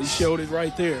 Well, he showed it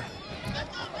right there.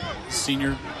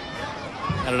 Senior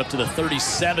had it up to the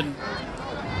 37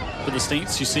 for the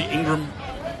Saints. You see Ingram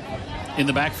in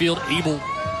the backfield. Abel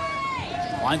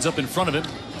lines up in front of him,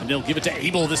 and they'll give it to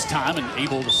Abel this time, and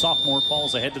Abel, the sophomore,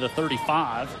 falls ahead to the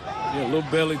 35. Yeah, a little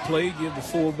belly play, give the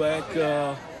fullback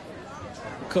a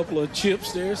couple of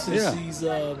chips there since he's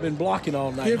been blocking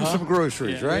all night. Give him some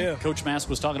groceries, right? Yeah. Coach Mask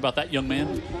was talking about that young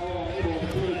man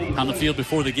on the field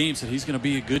before the game, said he's going to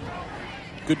be a good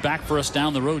back for us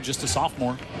down the road, just a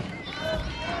sophomore.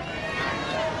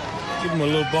 Give him a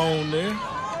little bone there.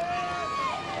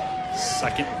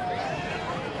 2nd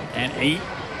and 8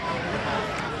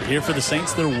 here for the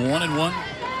Saints. They're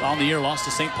 1-1 on the year. Lost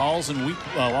to St. Paul's and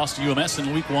lost to UMS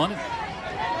in week 1.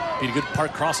 Beat a good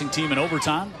Park Crossing team in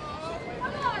overtime.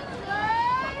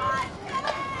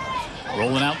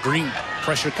 Rolling out Green,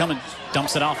 pressure coming,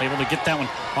 dumps it off, able to get that one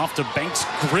off to Banks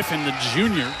Griffin, the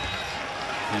junior,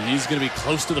 and he's going to be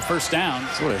close to the first down.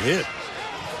 What a hit.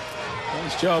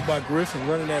 Nice job by Griffin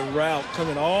running that route,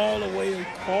 coming all the way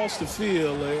across the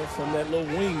field there from that little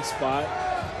wing spot.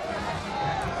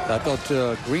 I thought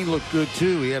Green looked good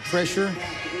too. He had pressure,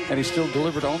 and he still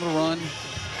delivered on the run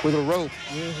with a rope.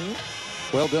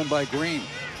 Well done by Green.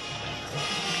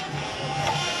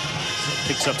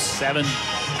 Picks up 7.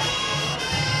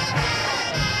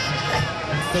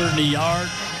 30 yard.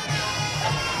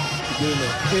 Doing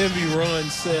a heavy run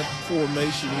set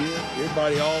formation here.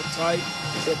 Everybody all tight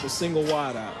except a single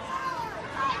wide out.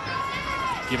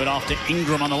 Give it off to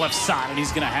Ingram on the left side, and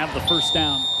he's going to have the first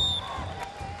down.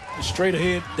 Straight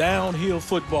ahead downhill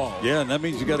football. Yeah, and that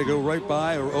means you got to go right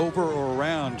by or over or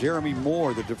around Jeremy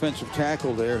Moore, the defensive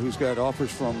tackle there, who's got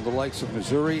offers from the likes of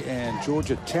Missouri and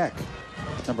Georgia Tech.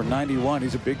 Number 91,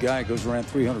 he's a big guy, goes around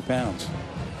 300 pounds.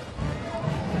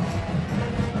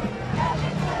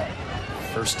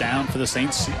 First down for the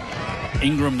Saints.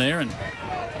 Ingram there, and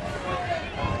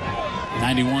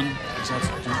 91.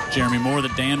 That's Jeremy Moore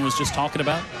that Dan was just talking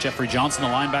about. Jeffrey Johnson, the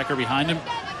linebacker behind him.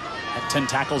 Had 10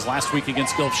 tackles last week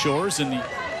against Gulf Shores in the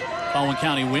Baldwin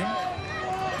County win.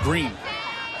 Green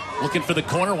looking for the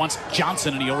corner, wants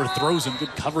Johnson, and he overthrows him.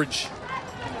 Good coverage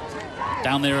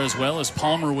down there as well, as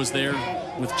Palmer was there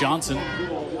with Johnson.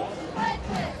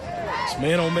 It's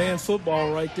man-on-man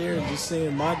football right there, and just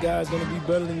saying my guy's going to be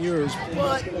better than yours,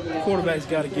 but the quarterback's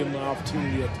got to give him an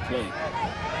opportunity at the plate.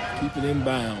 Keep it in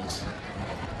bounds.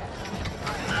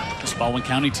 This Baldwin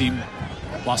County team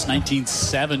lost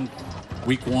 19-7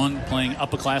 week 1, playing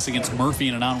upper class against Murphy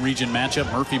in a non-region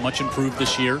matchup. Murphy much improved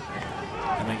this year,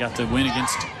 and they got the win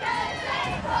against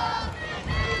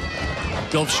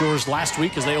Gulf Shores last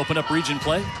week as they opened up region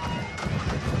play.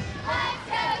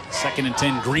 2nd and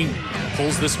 10. Green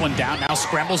pulls this one down. Now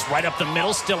scrambles right up the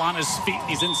middle. Still on his feet.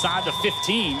 He's inside the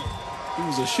 15. He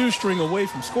was a shoestring away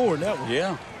from scoring that one.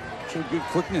 Yeah. Showed good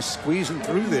quickness squeezing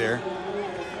through there.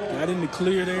 Got in the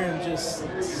clear there, and just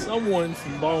someone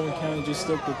from Baldwin County just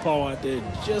stuck the paw out there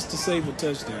just to save a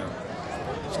touchdown.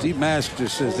 Steve Mask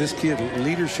just says this kid,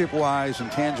 leadership-wise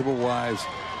and tangible-wise,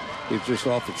 is just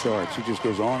off the charts. He just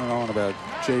goes on and on about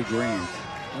Jay Green.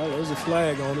 Well, there's a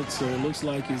flag on it, so it looks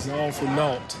like it's all for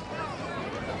naught.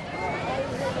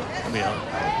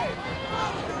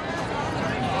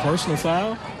 Personal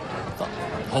foul?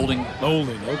 Holding.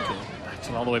 Okay.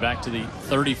 So all the way back to the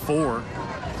 34.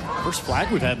 First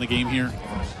flag we've had in the game here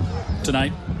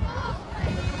tonight.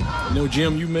 You know,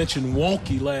 Jim, you mentioned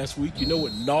wonky last week. You know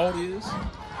what naught is?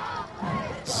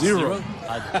 Zero.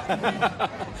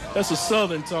 That's a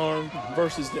southern term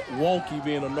versus wonky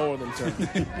being a northern term.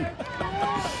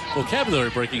 Vocabulary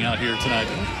breaking out here tonight.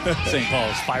 St.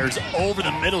 Paul's fires over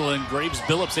the middle, and Graves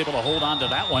Billups able to hold on to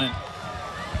that one.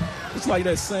 It's like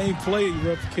that same play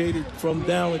replicated from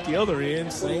down at the other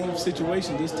end. Same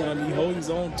situation. This time he holds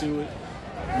on to it,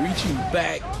 reaching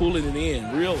back, pulling it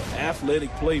in. Real athletic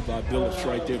play by Billups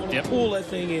right there. Yep. Pull that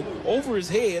thing in over his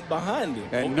head behind him.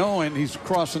 And knowing he's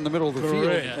crossing the middle of the field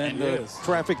and yes.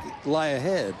 traffic lie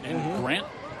ahead. And Grant,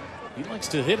 he likes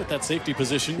to hit at that safety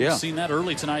position. Yeah. We've seen that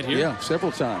early tonight here. Yeah,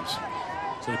 several times.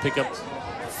 So they pick up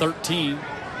 13.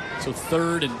 So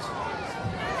 3rd and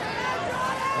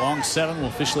long 7. We'll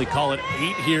officially call it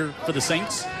 8 here for the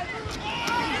Saints.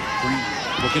 Green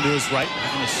looking to his right.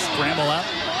 Going to scramble out.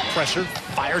 Pressure.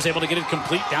 Fires able to get it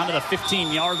complete down to the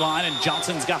 15-yard line, and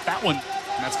Johnson's got that one.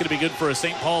 And that's going to be good for a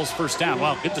St. Paul's first down.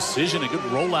 Wow, good decision. A good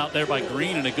rollout there by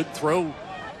Green, and a good throw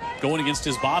going against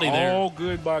his body there. All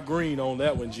good by Green on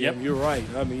that one, Jim. Yep. You're right.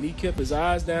 I mean, he kept his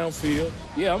eyes downfield.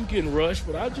 Yeah, I'm getting rushed,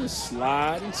 but I just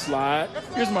slide and slide.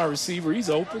 Here's my receiver.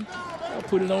 He's open. I'll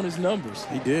put it on his numbers.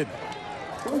 He did.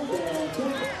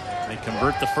 They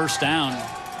convert the first down.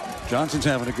 Johnson's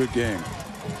having a good game.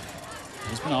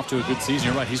 He's been off to a good season.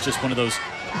 You're right. He's just one of those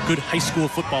good high school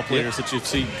football players that you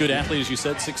see. Good athlete, as you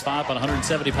said, 6'5", about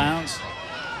 170 pounds.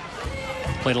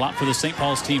 Played a lot for the St.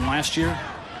 Paul's team last year.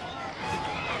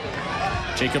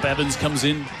 Jacob Evans comes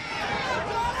in.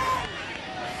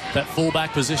 That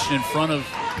fullback position in front of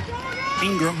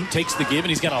Ingram, who takes the give, and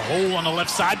he's got a hole on the left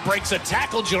side, breaks a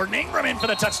tackle. Jordan Ingram in for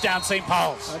the touchdown, St.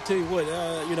 Paul's. I tell you what,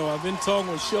 I've been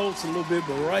talking with Schultz a little bit,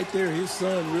 but right there, his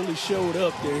son really showed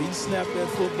up there. He snapped that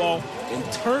football and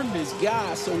turned his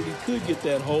guy so that he could get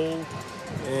that hole,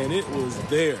 and it was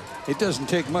there. It doesn't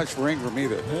take much for Ingram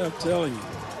either. Yeah, I'm telling you.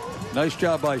 Nice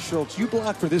job by Schultz. You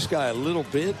block for this guy a little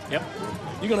bit. Yep.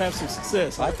 You're going to have some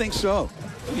success. I think so.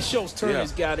 Look at Schultz turn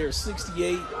his guy there,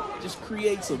 68, just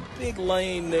creates a big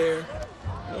lane there.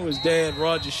 I know his dad,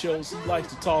 Roger Schultz, he likes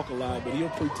to talk a lot, but he'll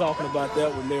be talking about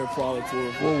that one there probably for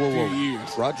a few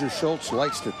years. Roger Schultz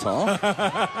likes to talk.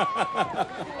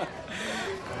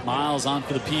 Miles on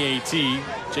for the PAT.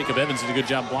 Jacob Evans did a good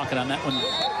job blocking on that one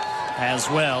as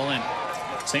well. And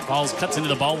St. Paul's cuts into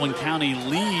the Baldwin County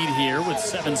lead here with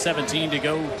 7:17 to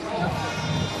go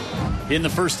in the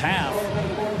first half.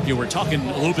 You were talking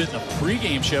a little bit in the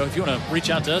pregame show. If you want to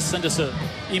reach out to us, send us an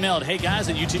email at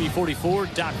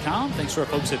heyguys@utv44.com. Thanks to our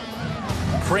folks at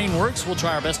Crane Works. We'll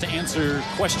try our best to answer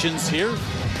questions here.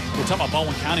 We're talking about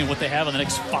Baldwin County and what they have in the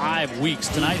next 5 weeks.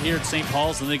 Tonight here at St.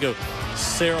 Paul's, and they go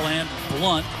Saraland,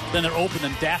 Blunt, then they're open,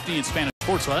 then Daphne and Spanish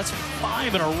Fort. So that's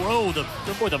 5 in a row. The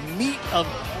meat of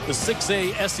the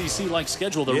 6A SEC-like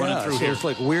schedule they're running through here. It's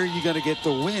like, where are you going to get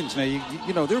the wins? Now,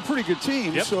 you know, they're a pretty good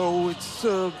team, so it's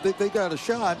they got a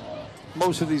shot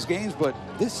most of these games, but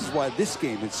this is why this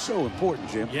game is so important,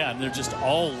 Jim. Yeah, and they're just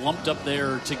all lumped up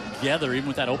there together, even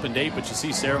with that open date. But you see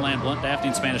Saraland, Blunt, Daphne,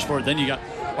 and Spanish Fort. Then you got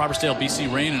Robertsdale, BC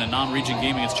Rain in a non-region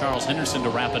game against Charles Henderson to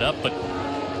wrap it up. But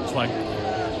that's why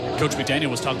Coach McDaniel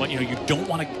was talking about, you don't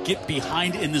want to get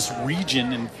behind in this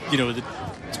region, and, it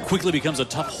quickly becomes a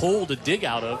tough hole to dig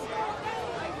out of.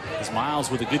 As Miles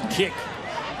with a good kick.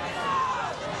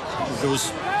 It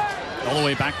goes all the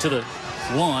way back to the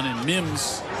 1, and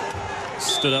Mims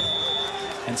stood up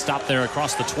and stopped there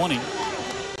across the 20.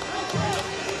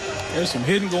 There's some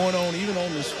hitting going on even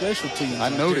on the special teams. I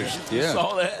noticed, You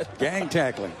saw that. Gang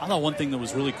tackling. I thought one thing that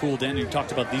was really cool, Dan, you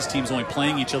talked about these teams only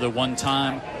playing each other one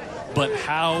time, but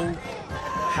how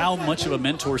much of a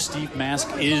mentor Steve Mask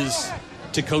is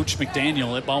to Coach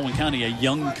McDaniel at Baldwin County, a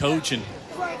young coach, and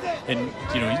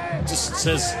he just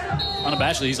says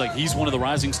unabashedly, he's one of the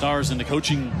rising stars in the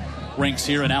coaching ranks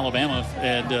here in Alabama,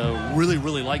 and really,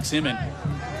 really likes him. And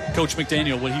Coach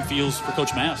McDaniel what he feels for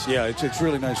Coach Mass. Yeah, it's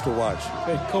really nice to watch.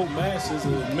 Hey, Coach Mass is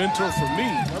a mentor for me.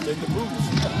 I'm in the booth.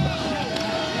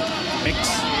 Mix.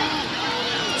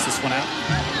 Gets this one out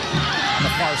on the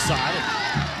far side.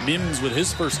 And Mims with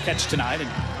his first catch tonight and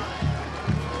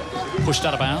pushed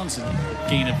out of bounds and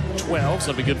gain of 12.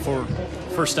 So that'll be good for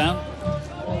first down.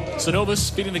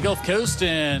 Synovus feeding the Gulf Coast,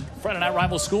 and Friday Night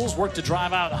Rival schools work to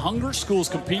drive out hunger. Schools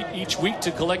compete each week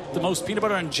to collect the most peanut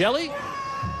butter and jelly.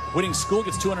 Winning school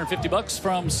gets $250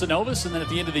 from Synovus, and then at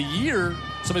the end of the year,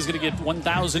 somebody's going to get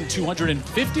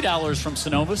 $1,250 from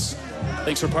Synovus.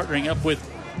 Thanks for partnering up with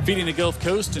Feeding the Gulf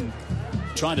Coast and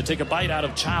trying to take a bite out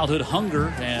of childhood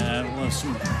hunger. And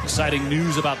some exciting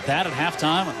news about that at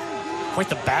halftime. Quite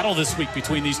the battle this week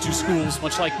between these two schools,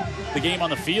 much like the game on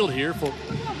the field here for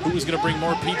who was going to bring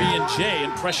more PB&J,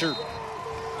 and pressure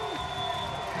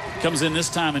comes in this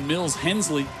time, and Mills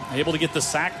Hensley able to get the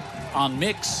sack on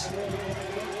Mix. A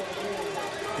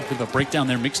bit of a breakdown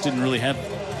there. Mix didn't really have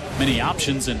many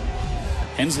options, and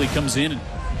Hensley comes in.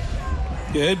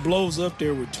 Yeah, it blows up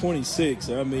there with 26.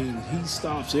 I mean, he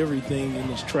stops everything in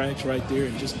his tracks right there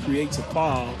and just creates a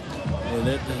pile. And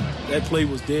that play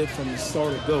was dead from the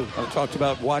start of go. I talked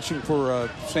about watching for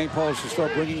St. Paul's to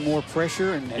start bringing more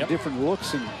pressure and different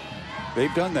looks, and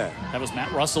they've done that. That was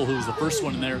Matt Russell, who was the first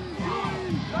one in there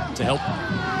to help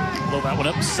blow that one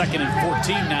up. 2nd and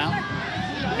 14 now.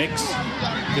 Mix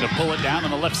going to pull it down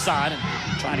on the left side and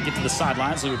trying to get to the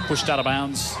sideline, so he pushed out of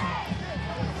bounds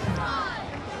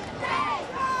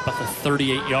about the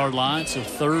 38-yard line. So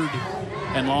 3rd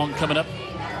and long coming up.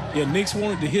 Yeah, Nix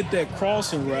wanted to hit that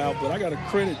crossing route, but I got to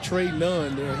credit Trey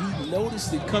Nunn there. He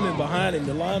noticed it coming behind him,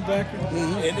 the linebacker,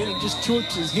 and then he just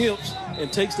twitches his hips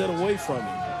and takes that away from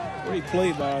him. Great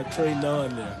play by Trey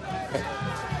Nunn there.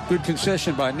 Good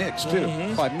concession by Nix, too.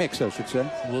 By Mix, I should say.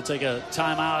 We'll take a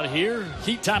timeout here.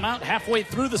 Heat timeout halfway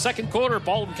through the second quarter.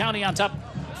 Baldwin County on top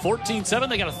 14-7.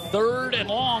 They got a 3rd and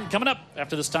long coming up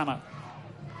after this timeout.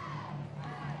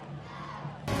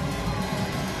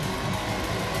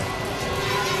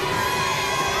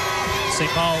 St.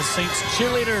 Paul's Saints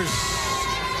cheerleaders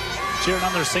cheering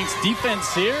on their Saints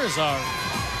defense here as our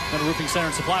Metal Roofing Center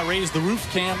and Supply raise the roof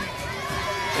cam.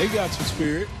 They got some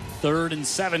spirit. 3rd and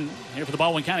 7 here for the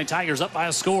Baldwin County Tigers, up by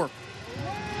a score.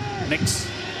 Mix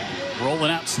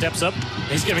rolling out, steps up.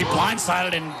 He's going to be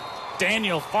blindsided, and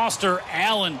Daniel Foster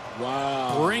Allen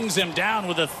brings him down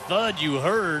with a thud you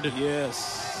heard.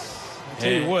 Yes. I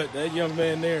tell you what, that young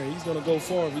man there, he's going to go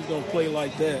far if he's going to play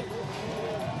like that.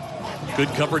 Good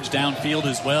coverage downfield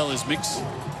as well, as Mix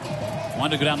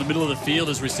wanted to go down the middle of the field.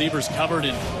 His receivers covered,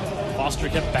 and Foster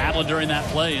kept battling during that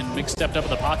play, and Mix stepped up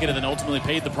in the pocket and then ultimately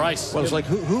paid the price. Well, it's like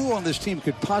who on this team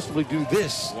could possibly do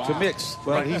this to Mix?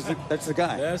 Well, that's the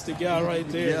guy. That's the guy right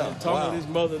there. Yeah. I'm talking to his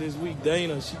mother this week,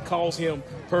 Dana. She calls him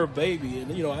her baby.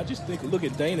 And, you know, I just look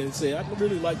at Dana and say, I'd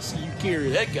really like to see you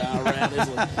carry that guy around as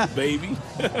a baby.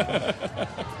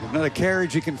 Not a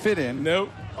carriage you can fit in. Nope.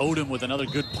 Odom with another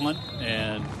good punt,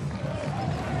 and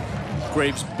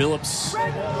Graves Billups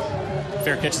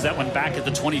fair catches that one back at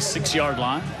the 26-yard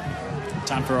line.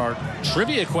 Time for our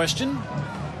trivia question.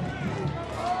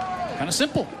 Kind of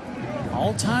simple.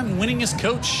 All-time winningest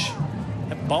coach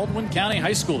at Baldwin County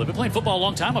High School. They've been playing football a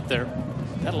long time up there.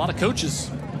 Had a lot of coaches.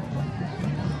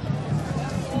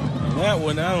 That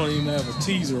one, I don't even have a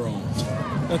teaser on.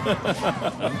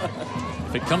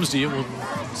 If it comes to you, we'll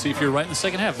see if you're right in the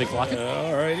second half, Vic Lockett.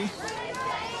 All righty.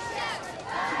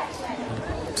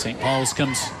 St. Paul's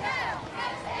comes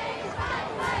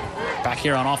back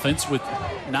here on offense with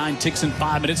 9 ticks and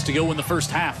 5 minutes to go in the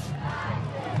first half.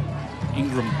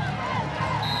 Ingram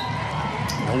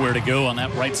nowhere to go on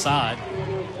that right side.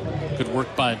 Good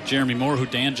work by Jeremy Moore, who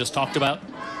Dan just talked about.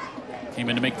 Came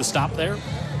in to make the stop there.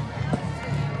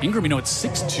 Ingram, you know, it's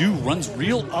 6'2", runs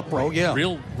real upright. Oh, yeah.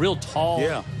 Real tall.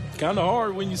 Yeah. Kind of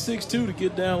hard when you're 6'2" to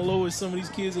get down low as some of these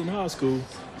kids in high school.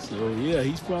 So, yeah,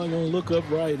 he's probably going to look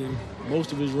upright in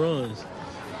most of his runs.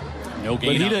 No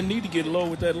gain. But he doesn't need to get low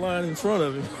with that line in front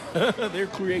of him. They're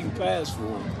creating pass for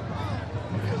him.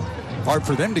 Hard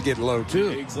for them to get low, too.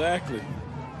 Exactly.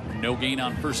 No gain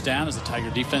on first down as the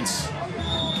Tiger defense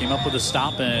came up with a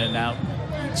stop, and now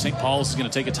St. Paul's is going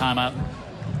to take a timeout.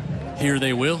 Here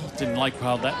they will. Didn't like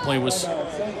how that play was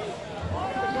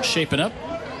shaping up.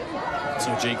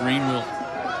 So Jay Green will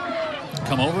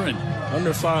come over, and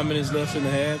under 5 minutes left in the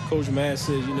half. Coach Matt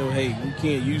says, you know, hey, we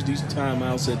can't use these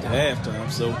timeouts at the halftime,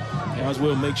 so might as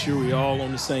well make sure we're all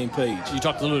on the same page. You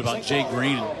talked a little bit about Jay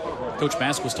Green, and Coach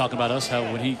Mask was talking about us, how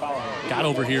when he got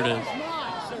over here to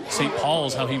St.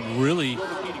 Paul's, how he really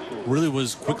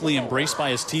was quickly embraced by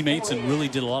his teammates and really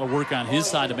did a lot of work on his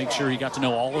side to make sure he got to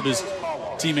know all of his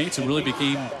teammates and really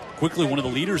became quickly one of the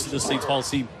leaders of this St. Paul's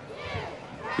team.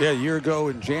 Yeah, a year ago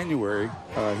in January,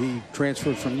 he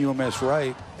transferred from UMS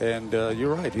Wright, and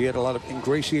you're right, he had a lot of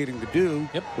ingratiating to do,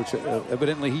 which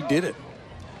evidently he did it.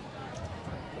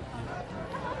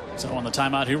 So on the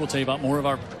timeout here, we'll tell you about more of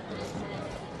our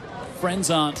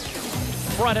friends on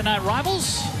Friday Night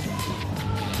Rivals.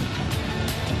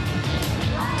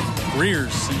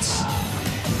 Greers since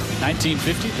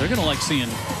 1950. They're going to like seeing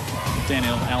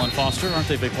Daniel Allen Foster, aren't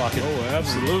they, Big Pocket? Oh,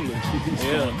 absolutely.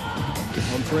 Yeah.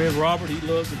 My friend Robert, he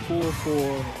loves to pour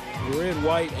for red,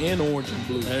 white, and orange and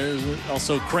blue. There's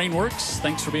also Crane Works.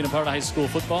 Thanks for being a part of high school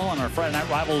football on our Friday Night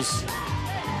Rivals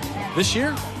this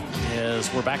year,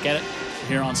 as we're back at it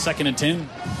here on 2nd and 10.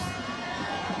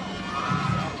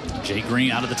 Jay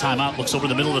Green out of the timeout, looks over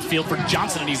the middle of the field for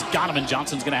Johnson, and he's got him, and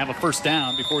Johnson's going to have a first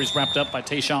down before he's wrapped up by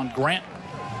Tayshawn Grant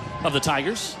of the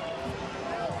Tigers.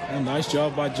 A nice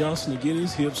job by Johnson to get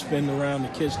his hips spinning around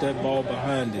and catch that ball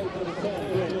behind him.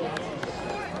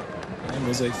 It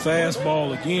was a fast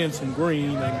ball again from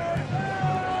Green,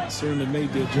 and certainly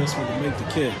made the adjustment to make the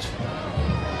catch.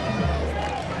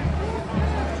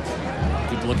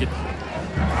 Good look at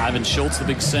Ivan Schultz, the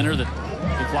big center that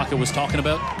Big Locker was talking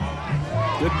about.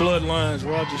 Good bloodlines,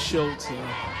 Roger Schultz,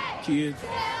 kid.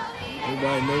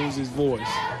 Everybody knows his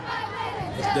voice.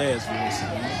 His dad's voice.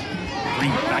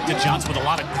 Green back to Johnson with a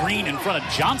lot of green in front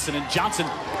of Johnson, and Johnson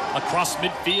across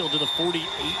midfield to the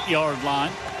 48-yard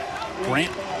line.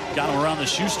 Grant got him around the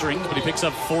shoestrings, but he picks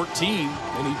up 14.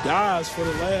 And he dives for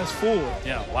the last 4.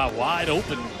 Yeah, wow, wide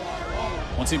open.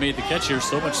 Once he made the catch here,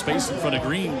 so much space in front of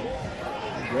Green.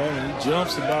 Well, he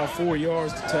jumps about 4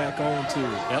 yards to tack on to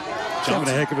it. Yep. He's having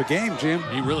a heck of a game, Jim.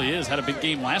 He really is. Had a big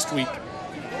game last week.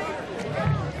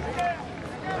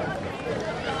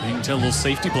 You can tell a little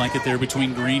safety blanket there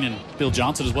between Green and Bill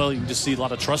Johnson as well. You can just see a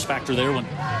lot of trust factor there. When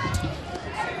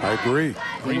I agree.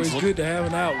 It's good to have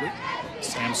an outlet.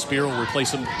 Sam Spear will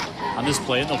replace him on this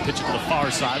play, and they'll pitch it to the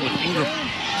far side with Ingram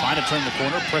trying to turn the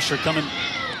corner. Pressure coming.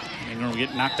 Ingram will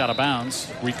get knocked out of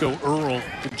bounds. Rico Earl,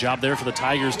 good job there for the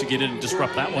Tigers to get in and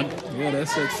disrupt that one. Yeah,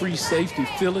 that's that free safety,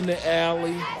 filling the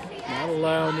alley, not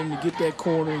allowing them to get that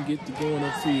corner and get to going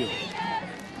upfield.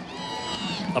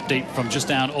 Update from just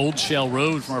down Old Shell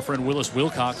Road from our friend Willis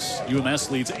Wilcox.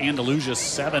 UMS leads Andalusia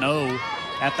 7-0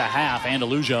 at the half.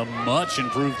 Andalusia, much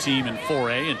improved team in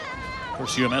 4A. And of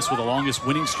course, UMS with the longest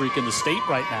winning streak in the state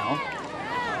right now.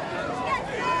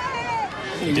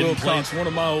 Wilcox, one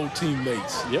of my old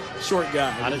teammates. Yep. Short guy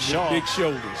Out with at Shaw. big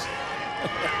shoulders.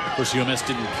 Of course, UMS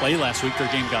didn't play last week. Their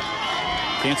game got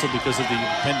canceled because of the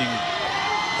pending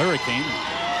hurricane.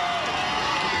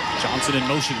 Johnson in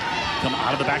motion. Come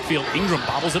out of the backfield. Ingram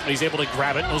bobbles it, but he's able to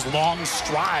grab it. Those long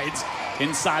strides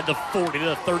inside the 40 to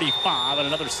the 35, and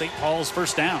another St. Paul's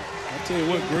first down. I tell you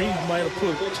what, Green might have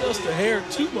put just a hair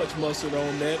too much mustard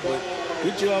on that, but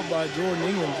good job by Jordan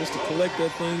Ingram just to collect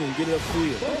that thing and get it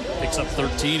upfield. Picks up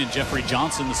 13, and Jeffrey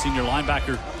Johnson, the senior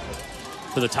linebacker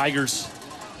for the Tigers,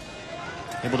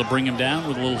 able to bring him down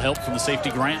with a little help from the safety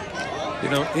Grant. You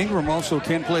know, Ingram also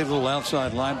can play a little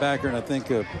outside linebacker, and I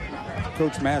think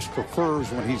Coach Mash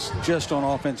prefers when he's just on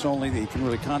offense only, that he can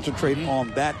really concentrate on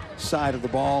that side of the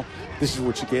ball. This is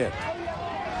what you get.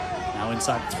 Now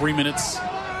inside 3 minutes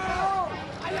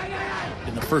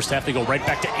in the first half, they go right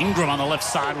back to Ingram on the left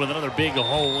side with another big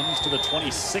hole. He's to the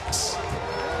 26.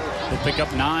 They'll pick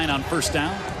up 9 on first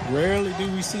down. Rarely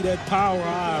do we see that power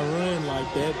eye run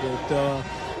like that, but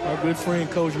our good friend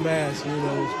Coach Mass, you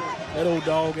know, that old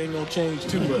dog ain't gonna change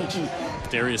too much.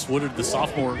 Darius Woodard, the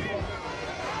sophomore,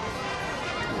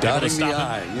 Dotting the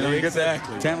I. You know, you get that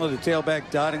Exactly. talented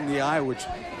tailback dotting the I, which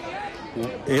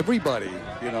everybody,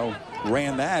 you know,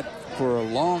 ran that for a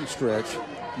long stretch.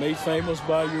 Made famous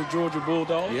by your Georgia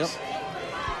Bulldogs. Yep.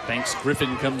 Banks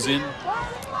Griffin comes in,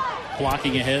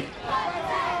 blocking ahead.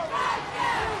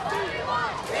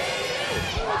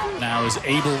 Now as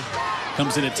Abel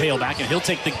comes in at tailback, and he'll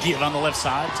take the give on the left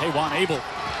side. Taywan Abel.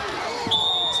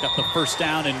 He's got the first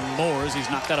down and more as he's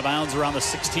knocked out of bounds around the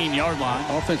 16-yard line.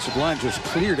 Offensive line just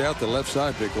cleared out the left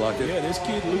side, Big Lockett. Yeah, this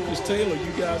kid Lucas Taylor,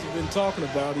 you guys have been talking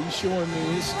about, he's showing me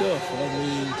his stuff. I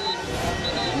mean,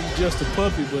 he's just a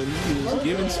puppy, but he is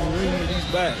giving some room to these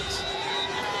backs.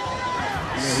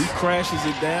 You know, he crashes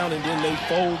it down, and then they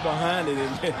fold behind it,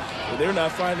 and they're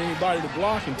not finding anybody to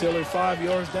block until they're 5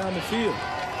 yards down the field.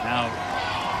 Now,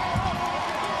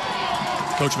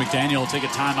 Coach McDaniel will take a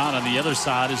timeout on the other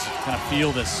side as kind of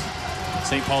feel this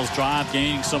St. Paul's drive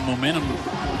gaining some momentum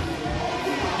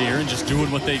here and just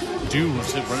doing what they do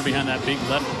running behind that big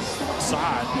left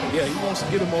side. Yeah, he wants to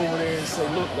get him over there and say,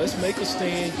 look, let's make a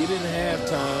stand, get into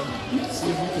halftime, see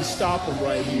if we can stop them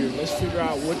right here. Let's figure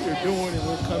out what they're doing, and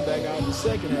we'll come back out in the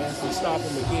second half and stop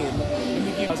them again. Let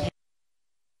me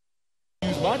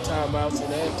use my timeouts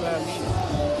in halftime meeting.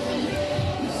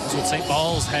 That's what St.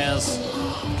 Paul's has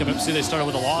come up. See, they started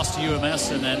with a loss to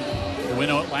UMS, and then the win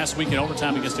last week in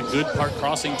overtime against a good Park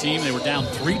Crossing team. They were down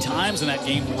 3 times in that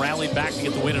game, rallied back to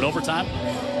get the win in overtime.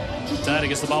 Tonight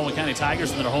against the Baldwin County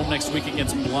Tigers, and they're home next week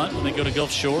against Blunt, and they go to Gulf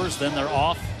Shores. Then they're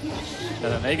off, and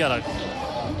then they got a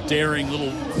daring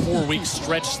little 4-week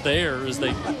stretch there as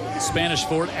they Spanish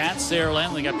Fort at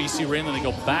Saraland. They got BC Rain, then they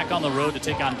go back on the road to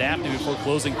take on Daphne before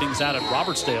closing things out at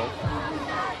Robertsdale.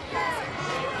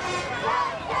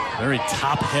 Very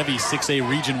top-heavy 6A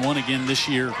Region 1 again this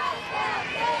year.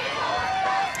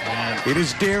 And it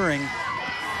is daring.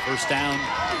 First down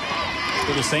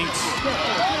for the Saints.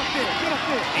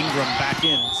 Ingram back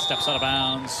in, steps out of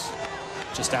bounds,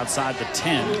 just outside the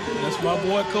 10. That's my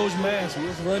boy, Coach Mass.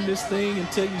 We'll run this thing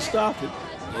until you stop it.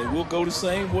 And we'll go the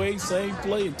same way, same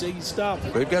play until you stop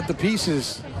it. They've got the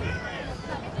pieces.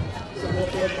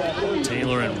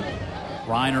 Taylor and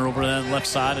Reiner over that left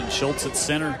side, and Schultz at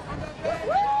center.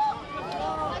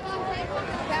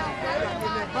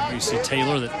 You see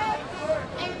Taylor that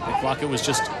Lockett was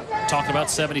just talking about,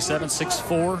 77,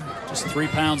 6'4", just 3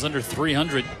 pounds under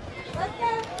 300.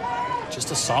 Just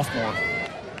a sophomore.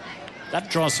 That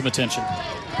draws some attention.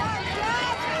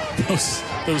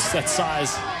 That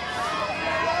size.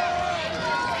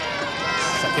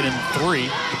 2nd and 3.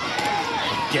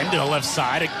 Again to the left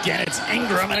side. Again it's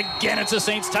Ingram, and again it's a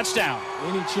Saints touchdown.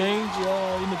 Any change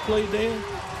in the play, Dan?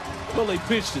 Well, they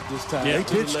pitched it this time. Yeah, they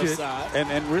pitched the left it, side.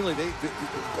 and really they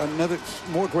another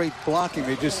more great blocking.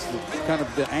 They just kind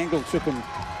of the angle took them.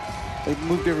 They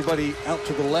moved everybody out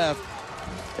to the left,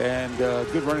 and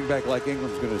good running back like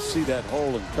Ingram's going to see that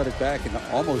hole and cut it back and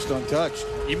almost untouched.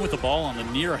 Even with the ball on the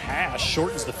near hash,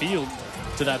 shortens the field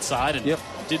to that side, and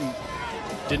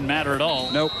didn't matter at all.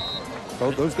 Nope.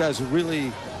 Oh, those guys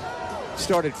really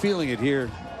started feeling it here.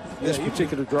 This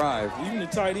particular drive. Even the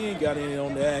tight end got in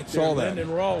on the act. Saw that.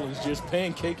 Landon Rawlins just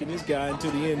pancaking this guy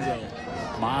into the end zone.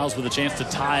 Miles with a chance to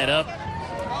tie it up.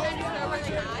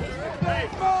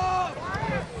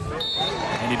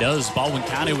 And he does. Baldwin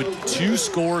County with 2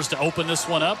 scores to open this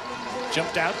one up.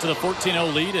 Jumped out to the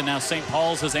 14-0 lead, and now St.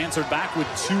 Paul's has answered back with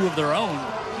 2 of their own.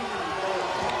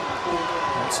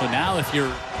 And so now if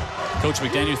you're Coach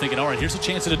McDaniel, you're thinking, all right, here's a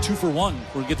chance at a 2-for-1.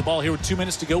 We'll get the ball here with 2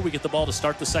 minutes to go. We get the ball to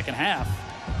start the second half.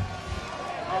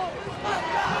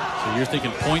 So you're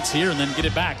thinking points here and then get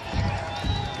it back.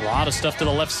 A lot of stuff to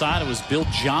the left side. It was Bill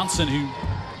Johnson who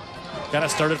got it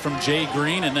started from Jay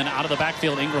Green, and then out of the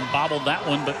backfield, Ingram bobbled that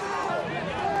one, but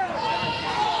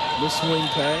the swing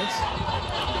pass.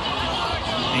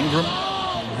 Ingram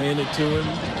hand it to him.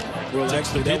 Well,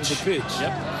 actually, that was the pitch.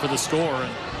 Yep, for the score.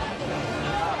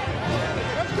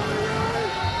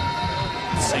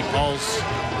 And St. Paul's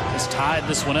has tied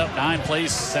this one up. 9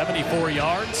 plays, 74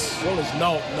 yards. Well, it's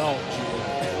no,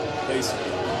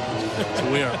 basically.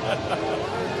 So we are.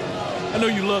 I know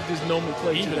you love this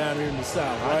nomenclature down here in the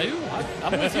South, right? I do.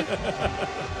 I'm with you.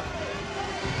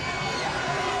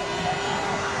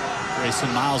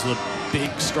 Grayson Miles with a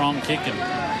big, strong kick, and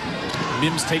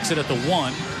Mims takes it at the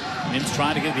 1. Mims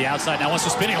trying to get to the outside. Now wants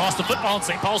to spin. He lost the football, and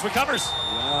St. Paul's recovers.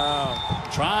 Wow.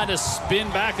 Trying to spin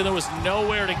back, and there was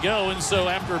nowhere to go. And so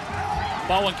after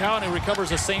Baldwin County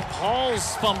recovers a St.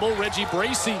 Paul's fumble, Reggie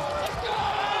Bracey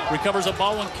recovers a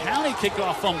Baldwin County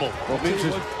kickoff fumble. Well, Mims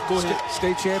is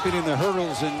state champion in the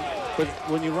hurdles, but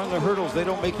when you run the hurdles, they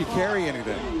don't make you carry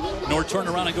anything. Nor turn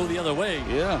around and go the other way.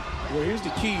 Yeah. Well, here's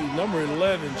the key. Number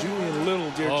 11, Julian Little,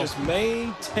 just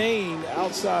maintained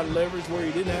outside leverage where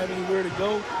he didn't have anywhere to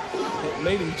go. It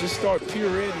made him just start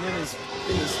pirouetting in his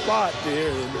spot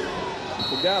there. And I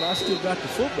forgot I still got the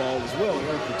football as well. I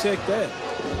got to protect that.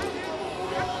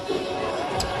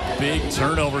 Big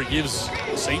turnover gives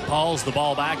St. Paul's the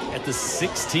ball back at the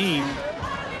 16.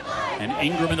 And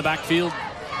Ingram in the backfield.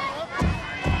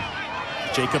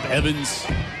 Jacob Evans.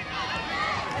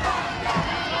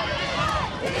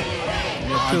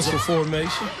 Pistol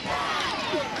formation.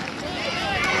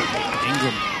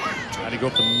 Ingram tried to go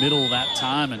up the middle that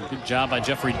time, and good job by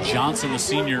Jeffrey Johnson, the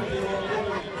senior,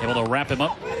 able to wrap him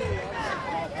up.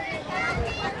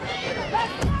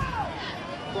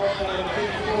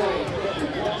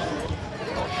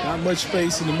 Not much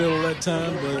space in the middle that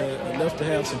time, but enough to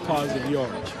have some positive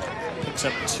yardage. Picks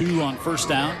up 2 on first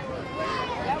down.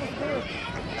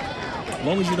 As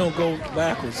long as you don't go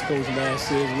backwards, Coach Mass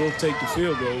says, we'll take the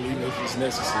field goal even if it's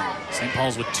necessary. St.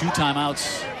 Paul's with 2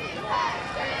 timeouts.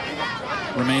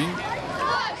 remaining.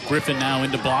 Griffin now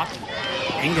into block.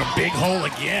 Ingram, big hole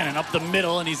again, and up the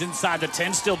middle, and he's inside the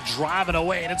 10, still driving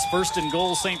away, and it's 1st and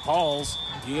goal, St. Paul's.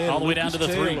 Yeah, all the way down to the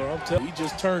 3. He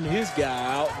just turned his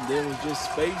guy out, and there was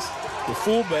just space. The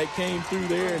fullback came through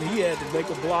there, and he had to make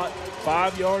a block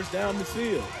 5 yards down the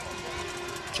field.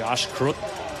 Josh Crook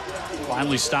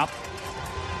finally stopped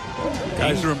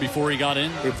Ingram before he got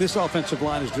in. If this offensive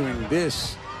line is doing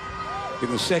this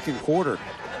in the second quarter,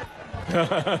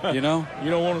 you know? You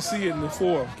don't want to see it in the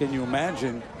 4th. Can you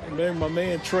imagine? Remember my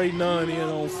man Trey Nunn in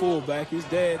on fullback. His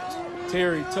dad,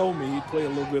 Terry, told me he'd play a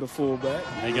little bit of fullback.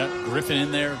 They got Griffin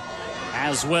in there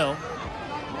as well.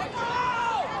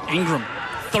 Ingram,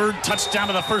 3rd touchdown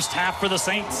of the first half for the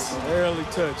Saints. Barely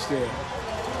touched there.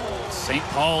 St.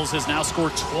 Paul's has now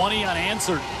scored 20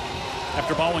 unanswered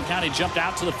after Baldwin County jumped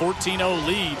out to the 14-0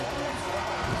 lead.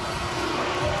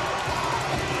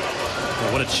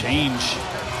 Boy, what a change.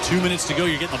 2 minutes to go,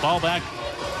 you're getting the ball back.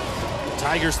 The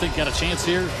Tigers think got a chance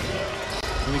here.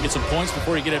 Maybe get some points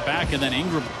before you get it back, and then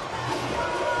Ingram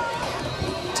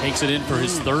takes it in for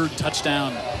his 3rd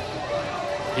touchdown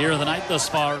here of the night thus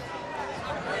far.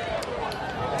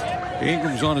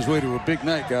 Ingram's on his way to a big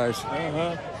night, guys.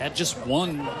 Had just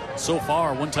one so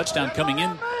far, 1 touchdown coming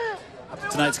in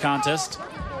tonight's contest.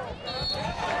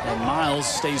 And Miles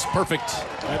stays perfect.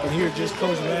 I can hear just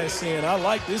Coach Matt saying, I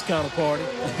like this kind of party.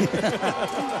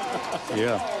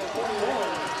 Yeah.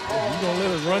 You're going to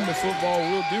let us run the football,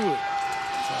 we'll do it.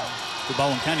 For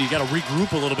Baldwin County, you got to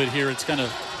regroup a little bit here. It's kind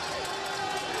of,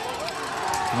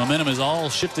 the momentum is all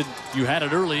shifted. You had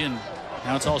it early, and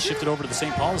now it's all shifted over to the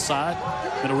St. Paul's side.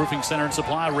 Middle Roofing Center and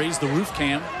Supply raised the roof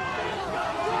cam.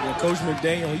 Yeah, Coach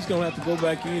McDaniel, he's going to have to go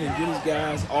back in and get his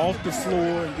guys off the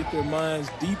floor and get their minds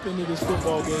deep into this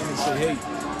football game and say, hey,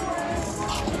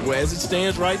 well, as it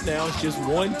stands right now, it's just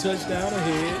 1 touchdown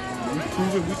ahead. We've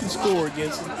proven we can score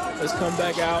against them. Let's come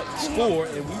back out, score,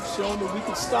 and we've shown that we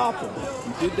can stop them.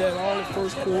 We did that all the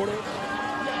first quarter.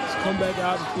 Let's come back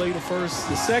out and play the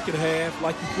second half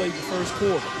like you played the first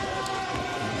quarter.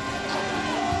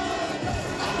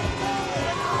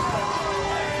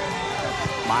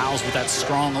 Miles with that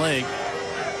strong leg.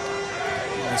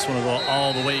 This one will go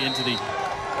all the way into the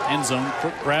end zone.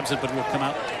 Crook grabs it, but will come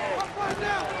out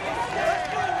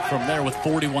from there with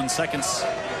 41 seconds.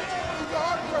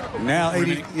 Now,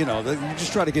 you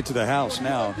just try to get to the house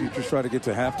now. You just try to get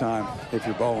to halftime if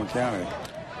you're Baldwin County.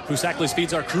 Fusackley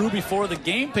speeds our crew before the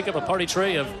game. Pick up a party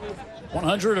tray of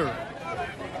 100 or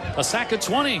a sack of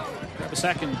 20. Grab a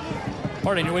sack and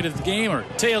party on your way to the game or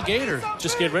tailgate or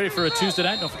just get ready for a Tuesday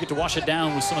night. Don't forget to wash it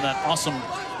down with some of that awesome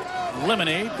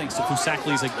lemonade. Thanks to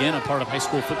Fusackley's, again, a part of high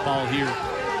school football here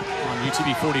on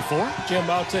UTV 44. Jim,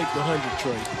 I'll take the 100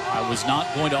 tray. I was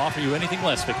not going to offer you anything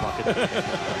less, Vic Lockett.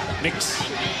 Mix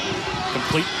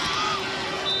complete.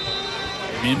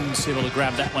 Mims able to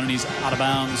grab that one, and he's out of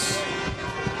bounds.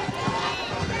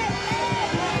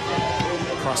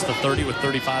 Across the 30 with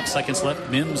 35 seconds left.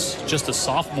 Mims, just a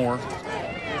sophomore.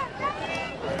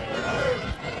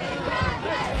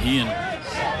 He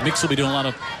and Mix will be doing a lot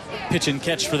of pitch and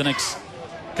catch for the next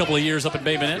couple of years up at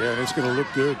Bay Minette. Yeah, and it's going to look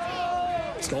good.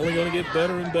 It's only going to get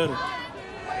better and better.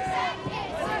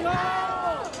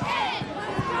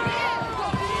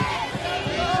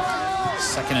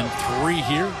 Second and 3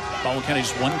 here. Baldwin County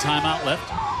just 1 timeout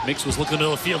left. Mix was looking to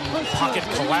the field. Pocket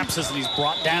collapses, and he's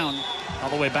brought down all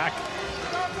the way back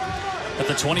at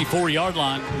the 24-yard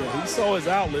line. Yeah, he saw his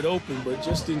outlet open, but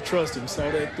just didn't trust him. Saw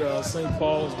that St.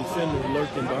 Paul's defender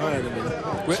lurking behind him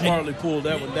and smartly pulled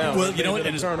that one down. Well, you know,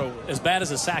 and as bad as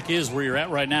a sack is where you're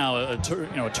at right now, a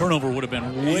turnover would have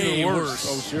been way worse.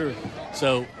 Oh, sure.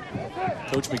 So,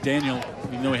 Coach McDaniel,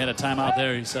 even though he had a timeout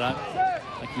there, he said,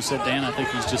 like you said, Dan, I think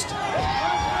he's just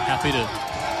happy to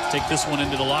take this one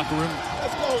into the locker room at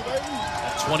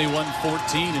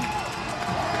 21-14 and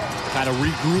kind of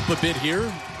regroup a bit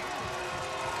here.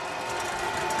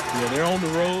 Yeah, they're on the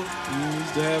road. He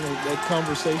needs to have that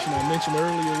conversation I mentioned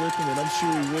earlier with him, and I'm sure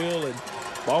he will. And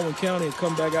Baldwin County will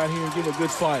come back out here and give a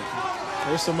good fight.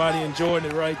 There's somebody enjoying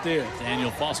it right there.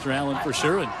 Daniel Foster Allen for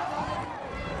sure. And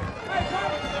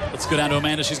let's go down to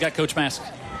Amanda. She's got Coach Mask.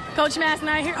 Coach Mass, and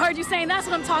I heard you saying that's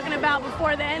what I'm talking about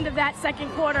before the end of that second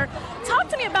quarter. Talk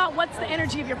to me about what's the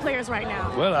energy of your players right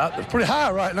now. Well, it's pretty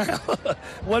high right now.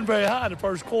 Wasn't very high in the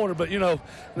first quarter, but, in a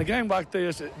game like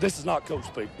this is not coach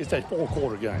speak. It's a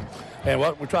 4-quarter game. And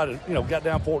what we tried to, got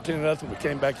down 14-0. We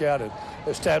came back out and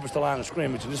established the line of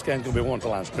scrimmage, and this game's going to be one for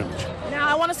line of scrimmage. Now,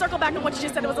 I want to circle back on what you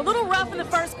just said. It was a little rough in the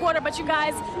first quarter, but you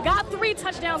guys got 3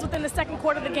 touchdowns within the second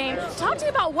quarter of the game. Talk to me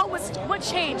about what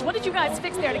changed. What did you guys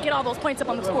fix there to get all those points up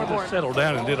on the scoreboard? Settled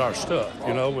down and did our stuff.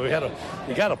 You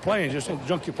got to play and just don't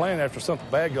junk your playing after something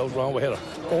bad goes wrong. We had a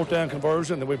 4th down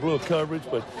conversion, and we blew a coverage,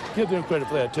 but give them credit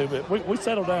for that too. But we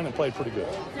settled down and played pretty good.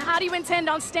 Now, how do you intend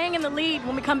on staying in the lead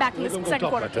when we come back from this second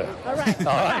quarter? About that. All right.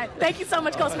 All right. Thank you so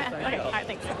much, Coach Matt. Okay. All right.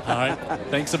 Thanks. All right.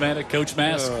 Thanks, Amanda. Coach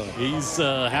Mask, he's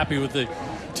happy with the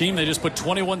team. They just put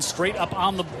 21 straight up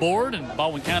on the board, and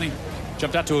Baldwin County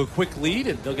jumped out to a quick lead,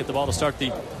 and they'll get the ball to start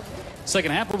the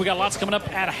second half. But we got lots coming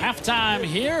up at halftime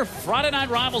here. Friday Night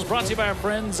Rivals brought to you by our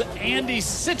friends Andy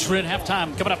Citron.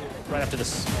 Halftime coming up right after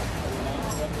this.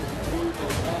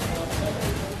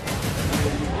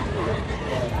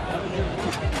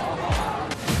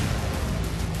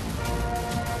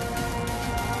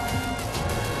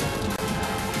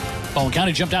 Baldwin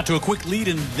County jumped out to a quick lead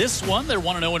in this one. They're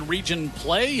 1-0 in region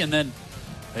play, and then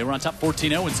they were on top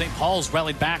 14-0, and St. Paul's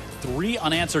rallied back 3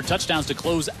 unanswered touchdowns to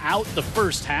close out the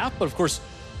first half. But, of course,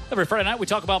 every Friday night we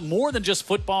talk about more than just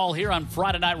football here on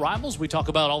Friday Night Rivals. We talk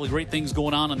about all the great things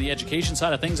going on the education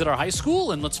side of things at our high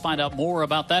school, and let's find out more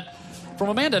about that from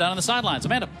Amanda down on the sidelines.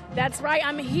 Amanda. That's right.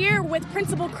 I'm here with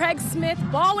Principal Craig Smith,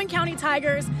 Baldwin County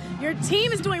Tigers. Your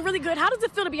team is doing really good. How does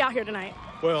it feel to be out here tonight?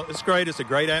 Well, it's great. It's a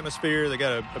great atmosphere. They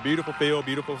got a beautiful field,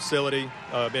 beautiful facility,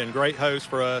 been great hosts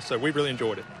for us, so we've really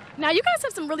enjoyed it. Now, you guys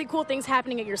have some really cool things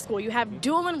happening at your school. You have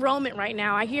dual enrollment right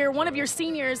now. I hear one of your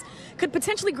seniors could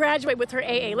potentially graduate with her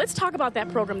AA. Let's talk about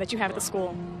that program that you have at the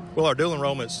school. Well, our dual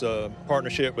enrollment's a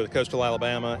partnership with Coastal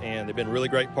Alabama, and they've been really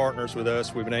great partners with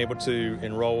us. We've been able to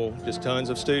enroll just tons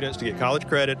of students to get college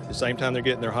credit at the same time they're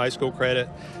getting their high school credit,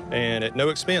 and at no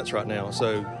expense right now.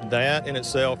 So that in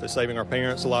itself is saving our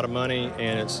parents a lot of money,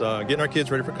 and it's getting our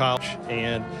kids ready for college,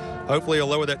 and hopefully it'll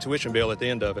lower that tuition bill at the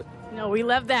end of it. No, we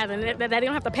love that, and that they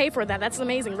don't have to pay for that. That's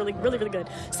amazing. Really, really, really good.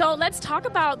 So let's talk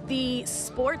about the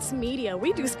sports media.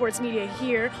 We do sports media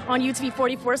here on UTV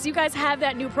 44, so you guys have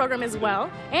that new program as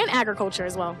well, and agriculture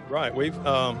as well. Right. We've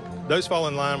those fall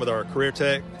in line with our career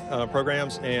tech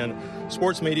programs, and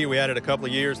sports media we added a couple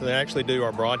of years, and they actually do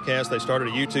our broadcast. They started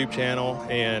a YouTube channel,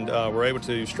 and we're able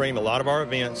to stream a lot of our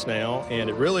events now, and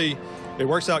it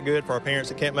works out good for our parents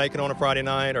that can't make it on a Friday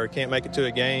night or can't make it to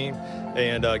a game,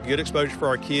 and good exposure for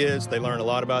our kids. They learn a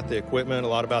lot about the equipment, a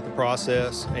lot about the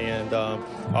process, and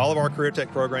all of our career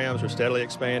tech programs are steadily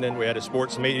expanding. We added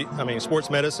sports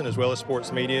medicine as well as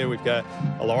sports media. We've got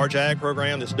a large ag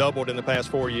program that's doubled in the past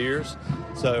 4 years.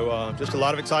 So just a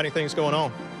lot of exciting things going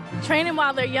on. Training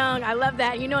while they're young. I love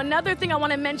that. You know, another thing I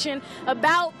want to mention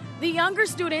about the younger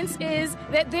students is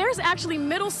that there's actually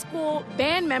middle school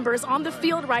band members on the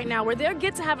field right now where they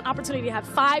get to have an opportunity to have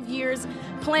 5 years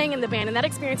playing in the band, and that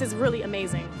experience is really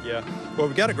amazing. Yeah. Well,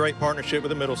 we've got a great partnership with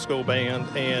the middle school band,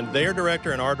 and their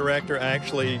director and our director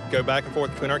actually go back and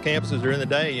forth between our campuses during the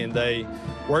day, and they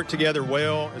work together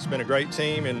well. It's been a great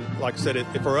team, and like I said,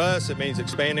 for us, it means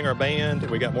expanding our band.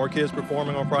 We got more kids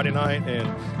performing on Friday night,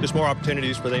 and just more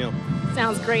opportunities for them.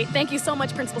 Sounds great. Thank you so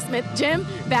much, Principal Smith. Jim,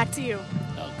 back to you.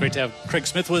 Great to have Craig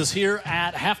Smith with us here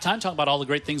at halftime, talking about all the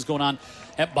great things going on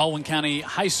at Baldwin County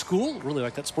High School. Really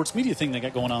like that sports media thing they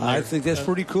got going on there. I think that's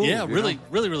pretty cool. Yeah, really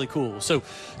cool. So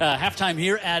halftime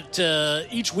here at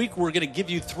each week, we're going to give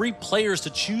you 3 players to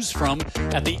choose from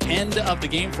at the end of the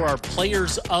game for our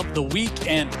Players of the Week.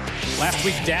 And last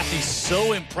week, Daphne's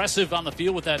so impressive on the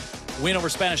field with that win over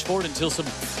Spanish Fort until forfeit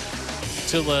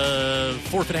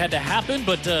had to happen.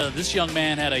 But this young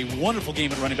man had a wonderful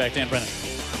game at running back, Dan Brennan.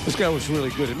 This guy was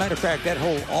really good. As a matter of fact, that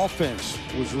whole offense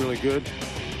was really good.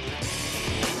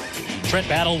 Trent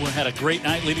Battle had a great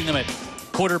night leading them at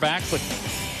quarterback, but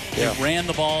they ran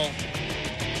the ball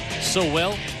so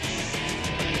well.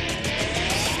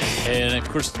 And, of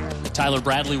course, Tyler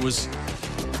Bradley was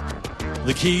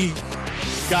the key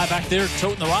guy back there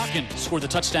toting the rock and scored the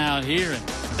touchdown here. And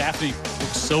Daphne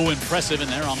looked so impressive, and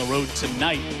they're on the road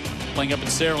tonight, playing up in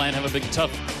Saraland, have a big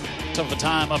tough of a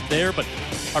time up there. But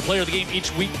our player of the game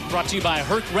each week brought to you by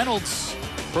Herc Reynolds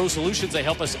Pro Solutions. They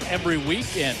help us every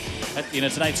week. And at the end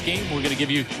of tonight's game, we're going to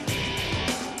give you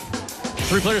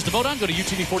 3 players to vote on. Go to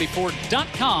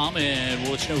UTV44.com, and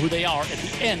we'll let you know who they are at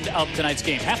the end of tonight's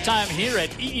game. Halftime here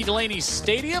at E.E. Delaney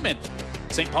Stadium, and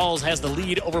St. Paul's has the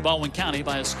lead over Baldwin County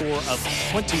by a score of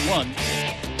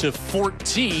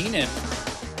 21-14. And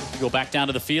go back down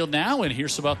to the field now and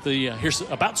here's about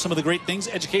some of the great things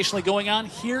educationally going on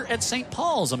here at St.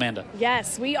 Paul's, Amanda.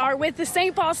 Yes, we are with the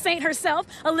St. Paul Saint herself,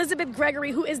 Elizabeth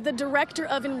Gregory, who is the director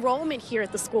of enrollment here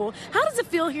at the school. How does it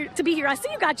feel here to be here? I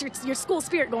see you got your school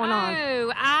spirit going on.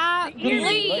 Oh, I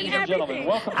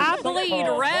bleed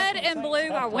red and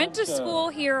blue. I went to school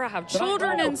here. I have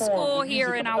children in school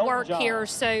here, and I work here.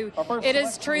 So it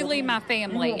is truly my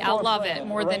family. I love it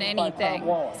more than anything.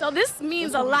 So this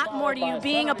means a lot more to you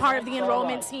being a part part of the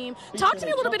enrollment team. Talk to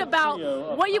me a little bit about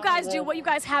what you guys do, what you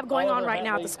guys have going on right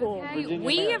now at the school.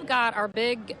 We have got our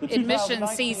big admission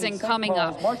season coming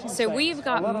up. So we've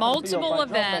got multiple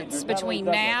events between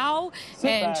now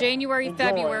and January,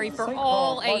 February for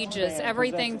all ages.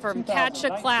 Everything from catch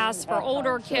a class for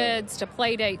older kids to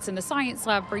play dates in the science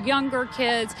lab for younger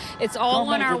kids. It's all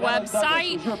on our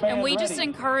website, and we just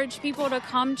encourage people to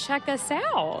come check us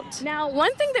out. Now,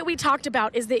 one thing that we talked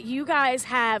about is that you guys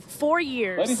have 4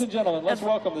 years. Ladies and gentlemen, let's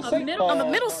welcome the St. Paul. On the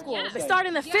middle school. Yes. They start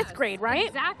in the 5th grade, right?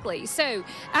 Exactly. So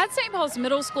at St. Paul's,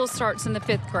 middle school starts in the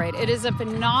 5th grade. It is a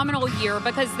phenomenal year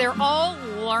because they're all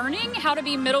learning how to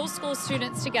be middle school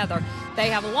students together. They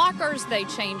have lockers, they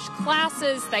change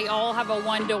classes, they all have a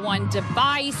one-to-one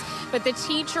device, but the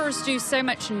teachers do so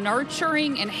much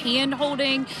nurturing and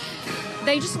hand-holding.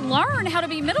 They just learn how to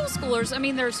be middle schoolers. I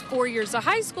mean, there's 4 years of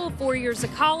high school, 4 years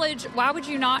of college. Why would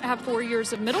you not have 4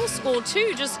 years of middle school,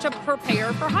 too, just to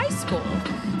prepare for high school?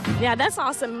 Yeah, that's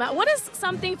awesome. What is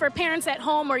something for parents at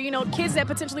home or, kids that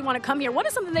potentially want to come here? What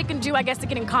is something they can do, I guess, to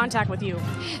get in contact with you?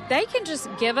 They can just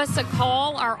give us a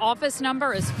call. Our office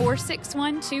number is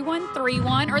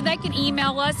 461-2131, or they can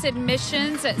email us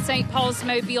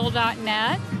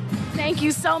admissions@stpaulsmobile.net. Thank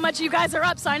you so much. You guys are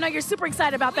up, so I know you're super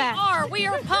excited about that. We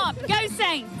are pumped. Go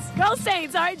Saints. Go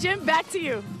Saints. All right, Jim, back to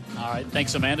you. All right,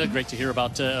 thanks, Amanda. Great to hear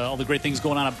about all the great things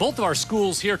going on at both of our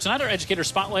schools here tonight. Our Educator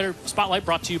Spotlight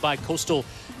brought to you by Coastal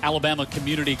Alabama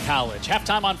Community College.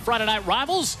 Halftime on Friday Night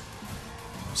Rivals.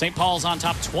 St. Paul's on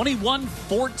top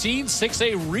 21-14,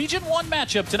 6A Region 1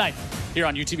 matchup tonight here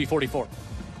on UTV 44.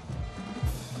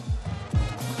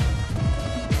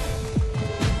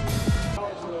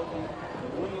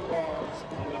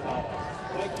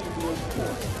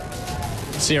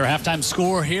 See our halftime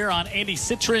score here on Andy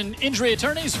Citron Injury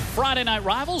Attorneys Friday Night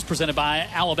Rivals presented by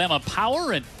Alabama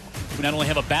Power. And we not only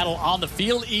have a battle on the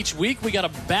field each week, we got a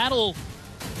battle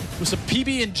with some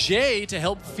PB&J to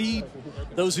help feed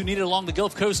those who need it along the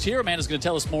Gulf Coast here. Amanda's going to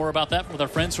tell us more about that with our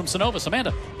friends from Synovus.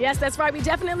 Amanda. Yes, that's right. We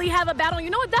definitely have a battle. You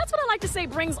know what? That's what I like to say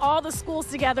brings all the schools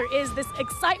together is this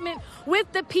excitement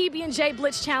with the PB&J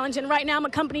Blitz Challenge. And right now I'm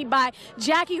accompanied by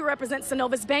Jackie, who represents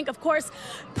Synovus Bank, of course,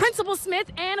 Principal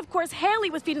Smith, and, of course, Haley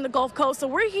with Feeding the Gulf Coast. So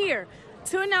we're here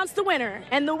to announce the winner.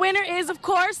 And the winner is, of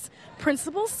course,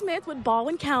 Principal Smith with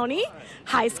Baldwin County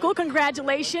High School.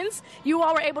 Congratulations. You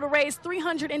all were able to raise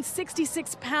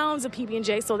 366 pounds of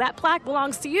PB&J, so that plaque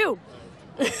belongs to you.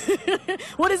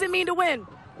 What does it mean to win?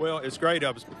 Well, it's great.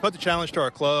 I put the challenge to our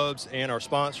clubs and our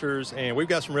sponsors, and we've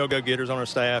got some real go-getters on our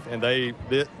staff, and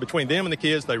between them and the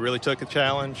kids, they really took the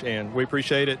challenge, and we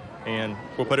appreciate it, and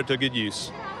we'll put it to good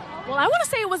use. Well, I want to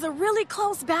say it was a really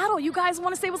close battle. You guys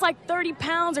want to say it was like 30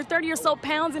 pounds or 30 or so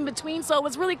pounds in between. So it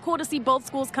was really cool to see both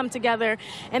schools come together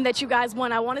and that you guys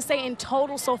won. I want to say in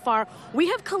total so far, we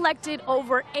have collected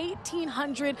over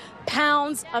 1,800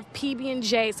 pounds of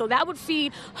PB&J. So that would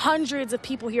feed hundreds of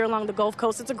people here along the Gulf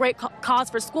Coast. It's a great cause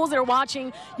for schools that are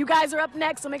watching. You guys are up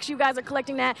next, so make sure you guys are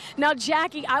collecting that. Now,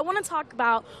 Jackie, I want to talk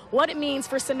about what it means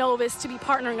for Synovus to be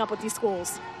partnering up with these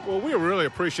schools. Well, we really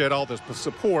appreciate all this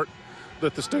support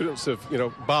that the students have,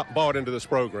 bought into this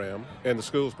program, and the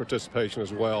school's participation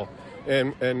as well.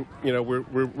 And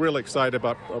we're really excited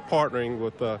about partnering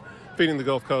with Feeding the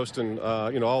Gulf Coast and,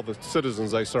 all the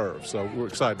citizens they serve. So we're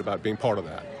excited about being part of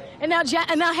that. And now,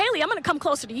 Haley, I'm going to come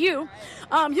closer to you.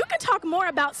 You can talk more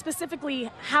about specifically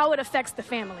how it affects the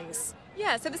families.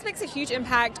 Yeah, so this makes a huge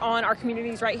impact on our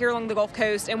communities right here along the Gulf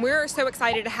Coast, and we're so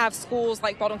excited to have schools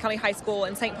like Baldwin County High School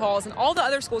and St. Paul's and all the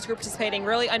other schools who are participating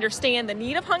really understand the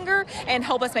need of hunger and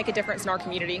help us make a difference in our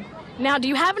community. Now, do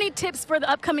you have any tips for the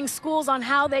upcoming schools on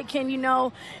how they can,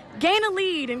 gain a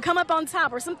lead and come up on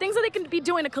top, or some things that they can be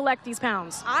doing to collect these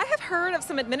pounds? I have heard of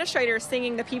some administrators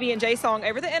singing the PB&J song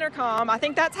over the intercom. I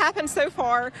think that's happened so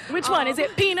far. Which one? Is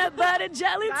it peanut butter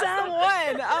jelly time?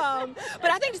 That's the one.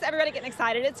 But I think just everybody getting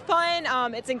excited. It's fun.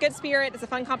 It's in good spirit. It's a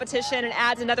fun competition and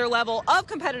adds another level of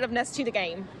competitiveness to the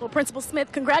game. Well, Principal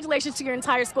Smith, congratulations to your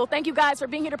entire school. Thank you guys for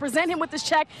being here to present him with this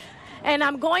check. And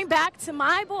I'm going back to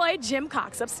my boy, Jim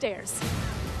Cox, upstairs.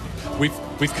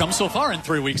 We've come so far in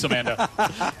 3 weeks, Amanda.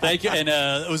 Thank you. And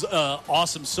it was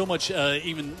awesome. So much,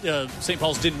 even St.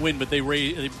 Paul's didn't win, but they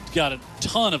got a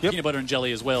ton of peanut butter and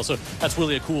jelly as well. So that's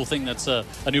really a cool thing. That's a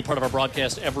new part of our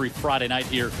broadcast every Friday night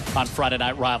here on Friday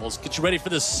Night Rivals. Get you ready for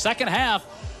the second half.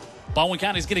 Baldwin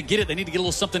County's going to get it. They need to get a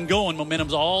little something going.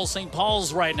 Momentum's all St.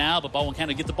 Paul's right now, but Baldwin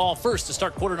County get the ball first to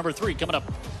start quarter number 3 coming up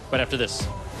right after this.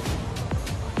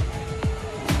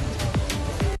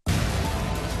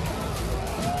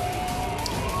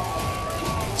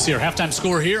 See our halftime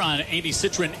score here on Andy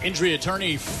Citron Injury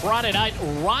Attorney Friday Night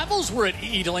Rivals. We're at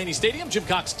E. Delaney Stadium. Jim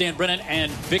Cox, Dan Brennan,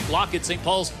 and Vic Lockett. St.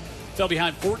 Paul's fell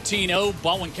behind 14-0.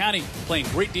 Baldwin County playing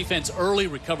great defense early,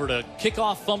 recovered a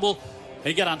kickoff fumble.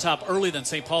 They got on top early, then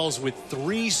St. Paul's with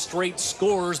 3 straight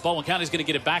scores. Baldwin County's going to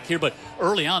get it back here, but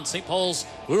early on, St. Paul's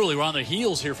literally were on their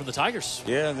heels here for the Tigers.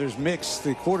 Yeah, and there's Mix,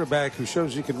 the quarterback, who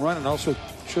shows he can run and also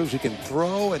shows he can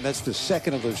throw, and that's the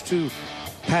second of those 2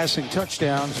 passing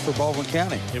touchdowns for Baldwin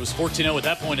County. It was 14-0 at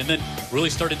that point, and then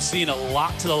really started seeing a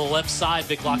lot to the left side,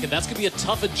 Vic Lockett. That's going to be a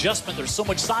tough adjustment. There's so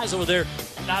much size over there.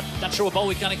 Not sure what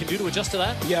Baldwin County can do to adjust to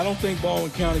that. Yeah, I don't think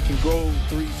Baldwin County can grow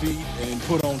 3 feet and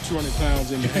put on 200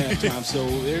 pounds in the halftime, so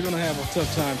they're going to have a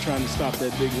tough time trying to stop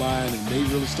that big line, and they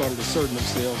really started asserting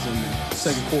themselves in the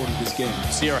second quarter of this game.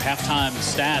 See our halftime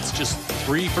stats, just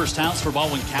 3 first downs for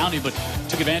Baldwin County, but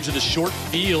took advantage of the short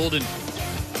field and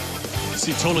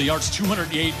see total yards,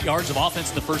 208 yards of offense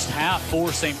in the first half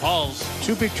for St. Paul's.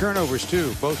 2 big turnovers,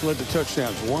 too. Both led to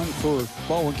touchdowns. One for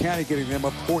Baldwin County, getting them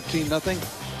up 14-0.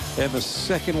 And the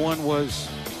second one was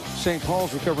St.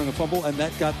 Paul's recovering a fumble, and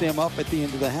that got them up at the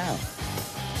end of the half.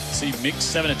 See Mix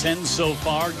 7 of 10 so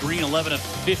far. Green 11 of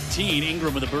 15.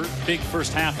 Ingram with a big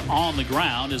first half on the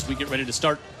ground as we get ready to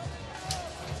start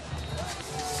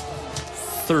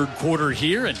third quarter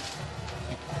here. And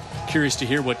curious to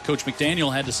hear what Coach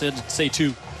McDaniel had to say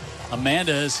to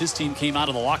Amanda as his team came out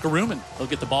of the locker room, and they'll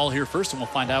get the ball here first, and we'll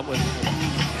find out what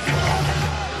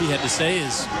he had to say.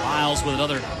 Is Miles with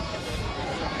another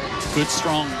good,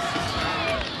 strong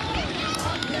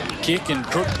kick, and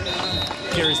Crook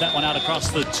carries that one out across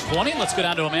the 20. Let's go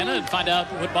down to Amanda and find out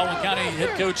what Baldwin County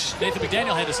head coach Nathan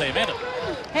McDaniel had to say. Amanda.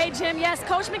 Hey, Jim, yes,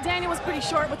 Coach McDaniel was pretty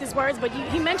short with his words, but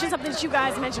he mentioned something that you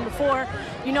guys mentioned before.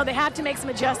 You know, they have to make some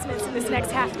adjustments in this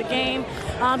next half of the game.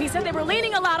 He said they were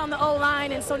leaning a lot on the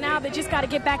O-line, and so now they just got to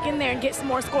get back in there and get some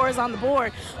more scores on the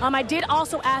board. I did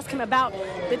also ask him about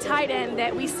the tight end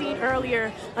that we seen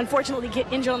earlier, unfortunately,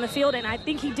 get injured on the field, and I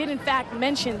think he did, in fact,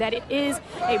 mention that it is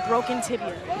a broken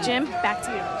tibia. Jim, back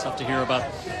to you. Tough to hear about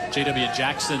J.W.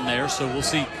 Jackson there, so we'll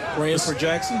see. Praying for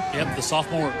Jackson? Yep, the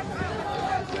sophomore.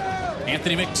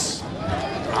 Anthony Mix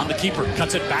on the keeper,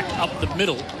 cuts it back up the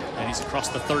middle, and he's across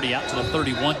the 30 out to the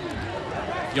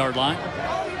 31-yard line.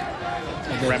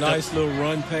 That nice little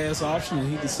run pass option, and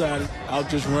he decided, I'll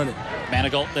just run it.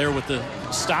 Manigault there with the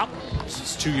stop. This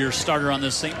is 2-year starter on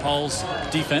this St. Paul's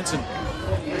defense. And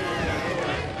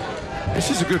this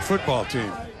is a good football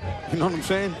team. You know what I'm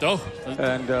saying? Oh,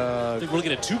 and I think we're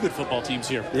looking at 2 good football teams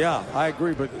here. Yeah, I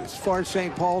agree. But as far as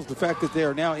St. Paul's, the fact that they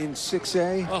are now in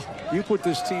 6A, you put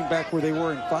this team back where they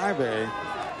were in 5A,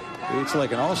 it's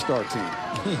like an all-star team.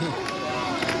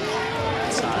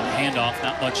 Handoff,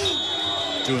 not much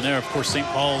doing there. Of course, St.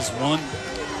 Paul's won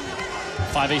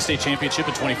 5A state championship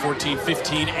in 2014,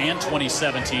 15, and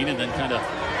 2017, and then kind of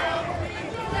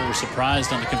they were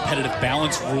surprised on the competitive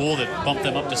balance rule that bumped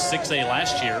them up to 6A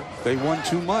last year. They won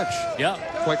too much. Yeah.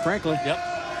 Quite frankly. Yep.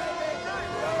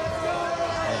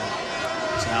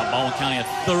 So now Baldwin County at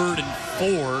 3rd and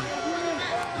 4.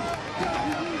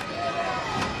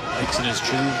 Mix and his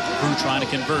crew trying to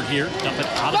convert here. Dump it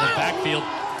out of the backfield.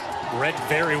 Read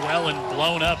very well and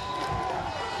blown up.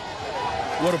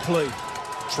 What a play.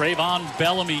 Trayvon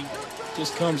Bellamy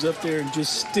just comes up there and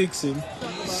just sticks him,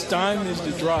 stymies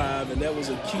the drive, and that was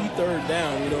a key 3rd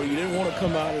down. You know, you didn't want to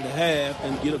come out of the half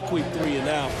and get a quick 3 and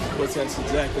out, but that's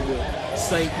exactly what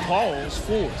St. Paul's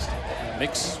forced.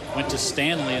 Mix went to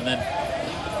Stanley, and then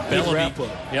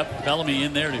Bellamy. Yep, Bellamy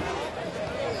in there to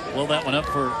blow that one up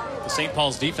for the St.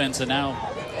 Paul's defense, and now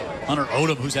Hunter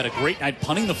Odom, who's had a great night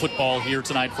punting the football here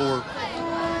tonight for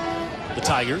the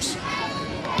Tigers.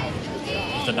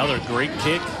 With another great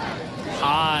kick.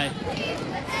 High.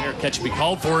 Fair catch to be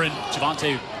called for, and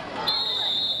Javante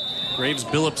Graves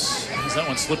Billups has that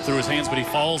one slipped through his hands, but he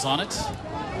falls on it.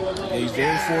 Yeah, he's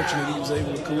very fortunate he was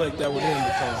able to collect that with him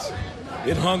because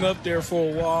it hung up there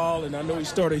for a while, and I know he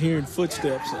started hearing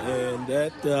footsteps, and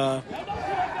that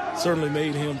certainly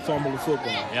made him fumble the football.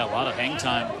 Yeah, a lot of hang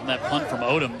time on that punt from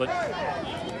Odom, but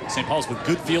St. Paul's with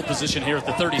good field position here at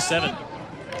the 37.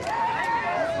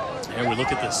 Here we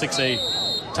look at the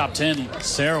 6A top 10.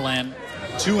 Saraland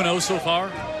 2-0 so far,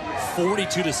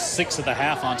 42-6 at the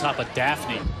half on top of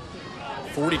Daphne.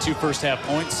 42 first half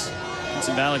points.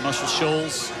 Hudson Valley, Muscle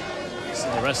Shoals, see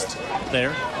the rest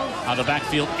there. Out of the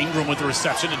backfield, Ingram with the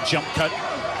reception, a jump cut,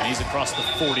 and he's across the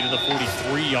 40 to the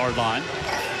 43-yard line.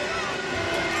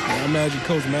 I imagine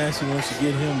Coach Massey wants to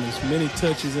get him as many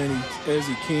touches as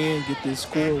he can, get this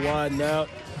score widened out,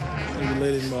 and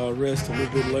let him rest a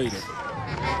little bit later.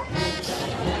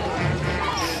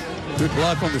 Good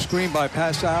block on the screen by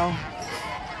Passau.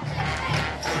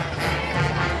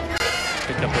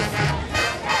 Picked up a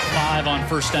 5 on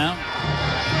first down.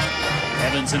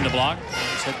 Evans in the block.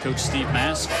 Here's head coach Steve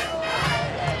Mask.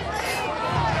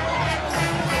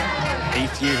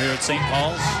 8th year here at St.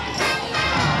 Paul's.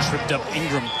 Tripped up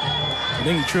Ingram. I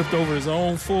think he tripped over his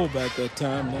own fullback that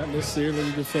time, not necessarily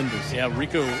the defenders. Yeah,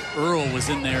 Rico Earl was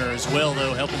in there as well,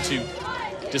 though, helping to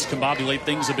discombobulate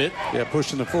things a bit. Yeah,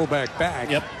 pushing the fullback back.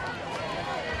 Yep.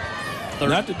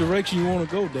 Not the direction you want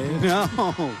to go, Dan. No.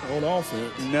 On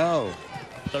offense. No.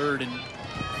 3rd and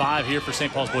 5 here for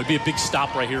St. Paul's. Boy, it'd be a big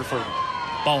stop right here for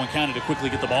Baldwin County to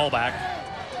quickly get the ball back.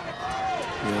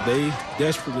 Yeah, they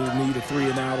desperately need a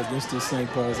 3 and out against this St.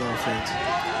 Paul's offense.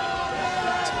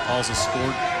 St. Paul's has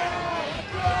scored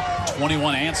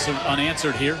 21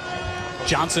 unanswered here.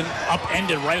 Johnson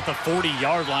upended right at the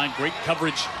 40-yard line. Great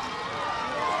coverage.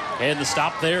 And the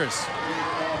stop there is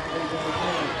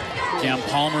Cam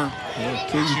Palmer. Yeah,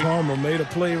 Keaton Palmer made a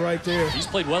play right there. He's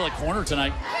played well at corner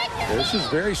tonight. This is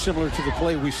very similar to the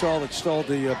play we saw that stalled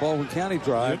the Baldwin County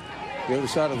drive. The other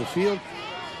side of the field.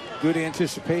 Good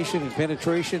anticipation and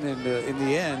penetration, and in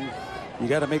the end, you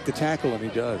got to make the tackle, and he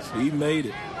does. He made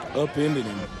it. Upended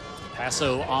him.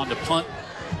 Paso on to punt.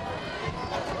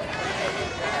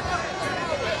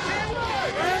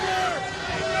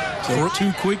 So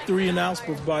 2 quick 3 and outs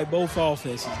by both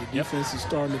offenses. The defense is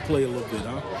starting to play a little bit,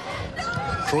 huh?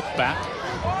 Crook back.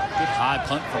 Good high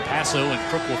punt from Paso, and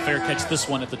Crook will fair catch this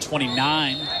one at the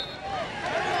 29. So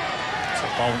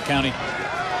Baldwin County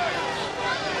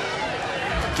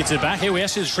gets it back. Hey, we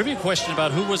asked you this trivia question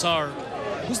about who's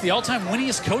the all-time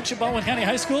winningest coach at Baldwin County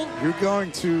High School? You're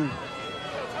going to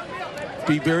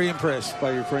be very impressed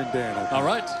by your friend Dan. All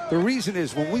right. The reason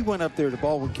is when we went up there to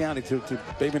Baldwin County to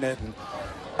Bay Minette, and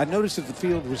I noticed that the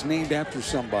field was named after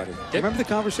somebody. Yep. Remember the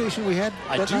conversation we had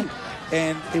that night?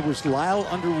 And it was Lyle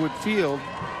Underwood Field,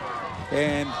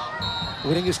 and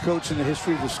winningest coach in the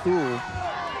history of the school.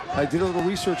 I did a little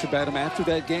research about him after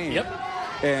that game. Yep.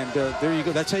 And there you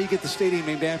go. That's how you get the stadium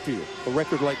named after you. A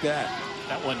record like that.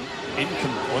 That one,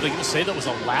 were they going to say that was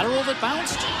a lateral that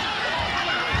bounced?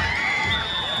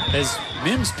 As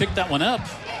Mims picked that one up.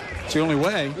 It's the only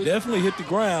way. Definitely hit the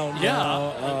ground.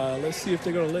 Yeah. Let's see if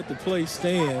they're going to let the play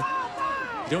stand.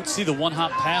 You don't see the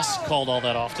one-hop pass called all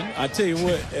that often. I tell you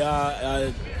what,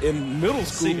 in middle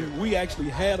school, we actually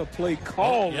had a play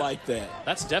called like that.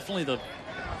 That's definitely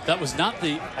that was not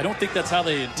I don't think that's how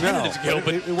they intended it to go.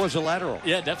 But it was a lateral.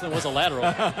 Yeah, it definitely was a lateral.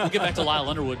 We'll get back to Lyle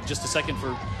Underwood in just a second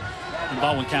in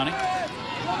Baldwin County.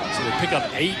 So they pick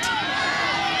up 8.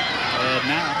 And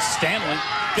now Stanley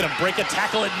going to break a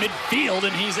tackle at midfield,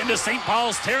 and he's into St.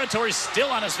 Paul's territory, still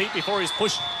on his feet before he's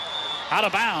pushed out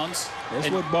of bounds. That's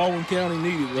what Baldwin County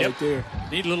needed right there.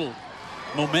 Need a little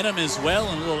momentum as well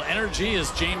and a little energy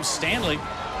as James Stanley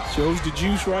shows the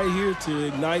juice right here to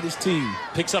ignite his team.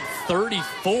 Picks up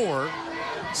 34,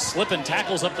 slipping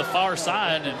tackles up the far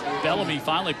side, and Bellamy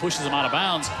finally pushes him out of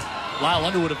bounds. Lyle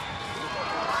Underwood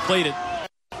played it,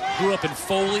 grew up in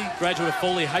Foley, graduate of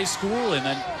Foley High School, and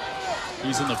then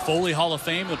he's in the Foley Hall of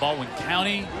Fame, the Baldwin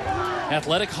County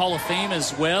Athletic Hall of Fame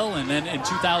as well. And then in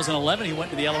 2011, he went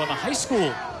to the Alabama High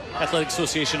School Athletic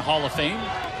Association Hall of Fame.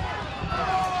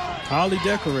 Highly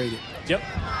decorated. Yep.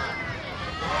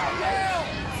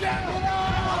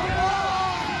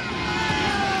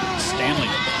 Stanley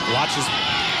watches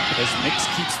as Mix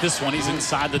keeps this one. He's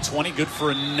inside the 20. Good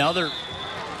for another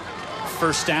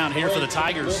first down here for the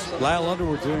Tigers. Lyle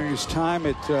Underwood during his time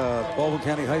at Baldwin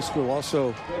County High School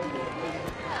also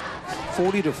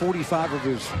 40 to 45 of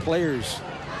his players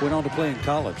went on to play in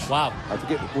college. Wow. I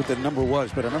forget what the number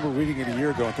was, but I remember reading it a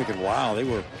year ago and thinking, wow, they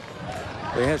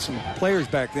had some players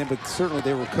back then, but certainly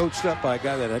they were coached up by a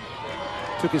guy that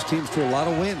took his teams to a lot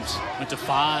of wins. Went to the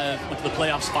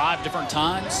playoffs 5 different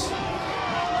times.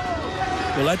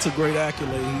 Well, that's a great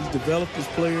accolade. He's developed his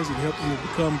players and helped them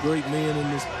become great men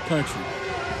in this country.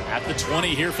 At the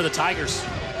 20 here for the Tigers.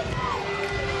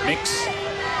 Mix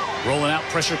rolling out,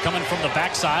 pressure coming from the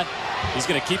backside. He's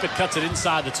going to keep it, cuts it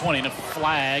inside the 20, and a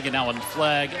flag, and now a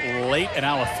flag late, and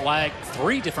now a flag.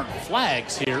 3 different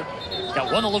flags here.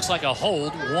 Got one that looks like a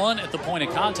hold, one at the point of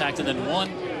contact, and then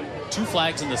 2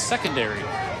 flags in the secondary.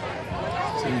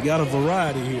 So you got a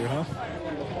variety here, huh?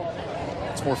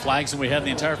 It's more flags than we had in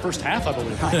the entire first half, I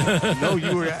believe. No,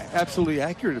 you were absolutely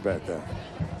accurate about that.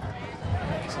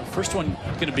 So the first one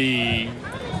going to be,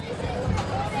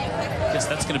 I guess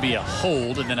that's going to be a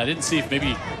hold, and then I didn't see if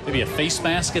maybe a face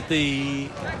mask at the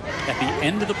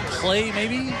end of the play,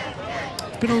 maybe.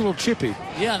 It's been a little chippy.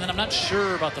 Yeah, and then I'm not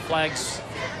sure about the flags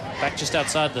back just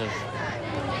outside the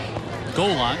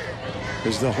goal line.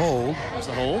 There's the hold. There's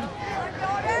the hold.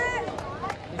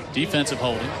 Defensive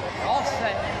holding. All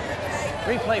set.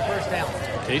 Replay first down.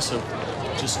 Okay, so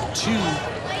just 2.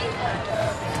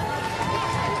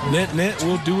 Net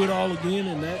will do it all again,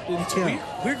 and that didn't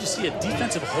count. Weird to see a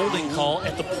defensive holding call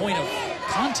at the point of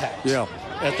contact. Yeah.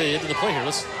 At the end of the play here.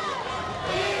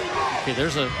 Okay,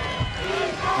 there's a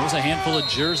handful of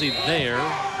jersey there.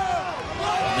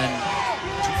 And then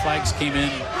 2 flags came in.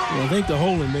 Well, I think the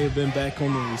holding may have been back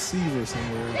on the receiver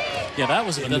somewhere. Yeah, that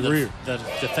was in the rear. The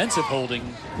defensive holding.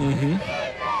 Mm-hmm.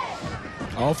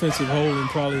 Offensive holding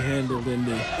probably handled in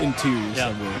the interior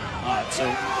somewhere. All right, so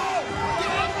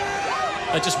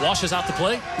that just washes out the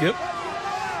play. Yep.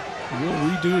 We'll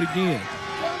redo it again.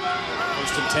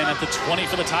 1st and 10 at the 20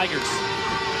 for the Tigers.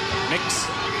 Mix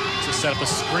to set up a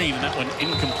screen, and that one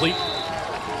incomplete.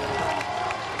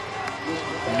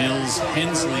 Mills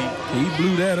Hensley. He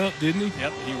blew that up, didn't he?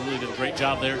 Yep, he really did a great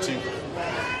job there to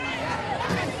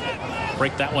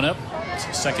break that one up.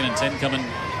 So 2nd and 10 coming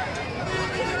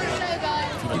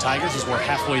for the Tigers as we're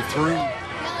halfway through.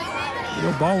 You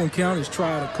know, Baldwin County's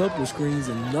tried a couple of screens,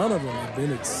 and none of them have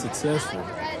been successful.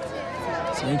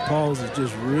 St. Paul's is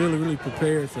just really, really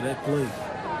prepared for that play.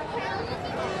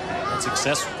 That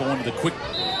success going to the quick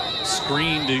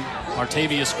screen to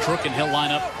Martavius Crook, and he'll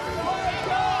line up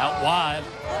out wide.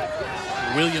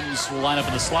 Williams will line up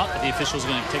in the slot, but the official's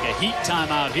going to take a heat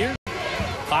timeout here.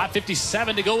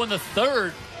 5:57 to go in the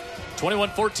third.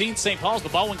 21-14 St. Paul's,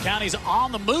 but Baldwin County's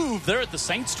on the move. They're at the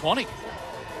Saints 20.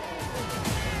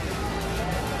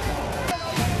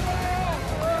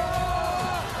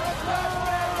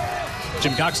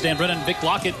 Jim Cox, Dan Brennan, Vic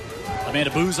Lockett, Amanda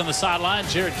Booz on the sideline,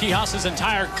 Jared Kehas's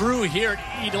entire crew here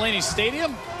at E. Delaney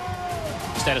Stadium.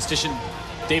 Statistician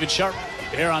David Sharp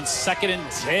here on 2nd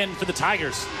and 10 for the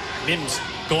Tigers. Mims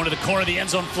going to the corner of the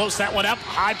end zone, floats that one up.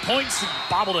 High points,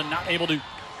 bobbled and not able to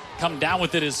come down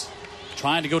with it, is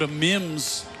trying to go to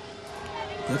Mims.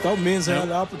 I thought Mims had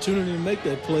the opportunity to make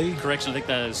that play. Correction, I think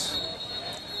that is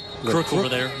Crook over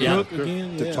there. Yeah. Crook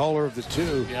again, the taller of the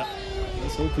two. Yeah.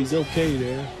 Let's hope he's okay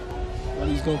there.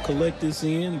 He's going to collect this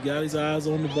in. He got his eyes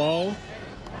on the ball.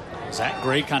 Zach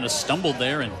Gray kind of stumbled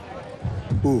there, and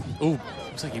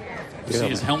looks like see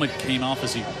his helmet came off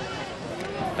as he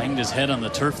banged his head on the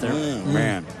turf there.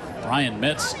 Man. Brian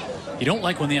Metz. You don't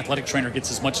like when the athletic trainer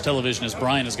gets as much television as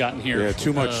Brian has gotten here. Yeah,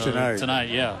 too much tonight. Tonight,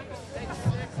 yeah.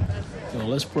 Well,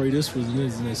 let's pray this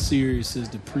wasn't as serious as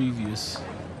the previous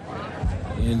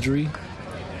injury.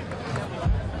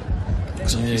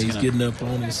 So he's getting up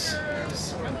on his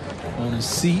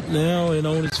seat now and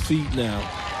on his feet now.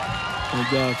 Thank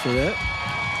God for that.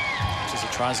 As he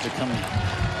tries to come.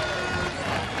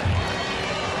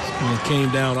 And it came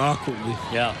down awkwardly.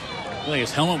 Yeah. I feel like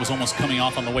his helmet was almost coming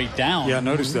off on the way down. Yeah, I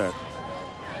noticed that.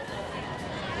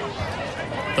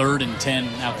 3rd and 10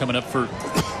 now coming up for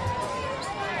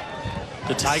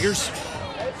the Tigers.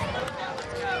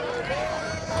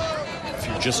 If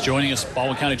you're just joining us,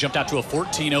 Baldwin County jumped out to a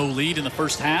 14-0 lead in the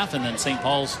first half, and then St.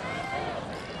 Paul's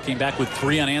came back with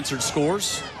 3 unanswered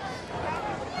scores.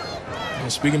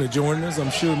 And speaking of joining us,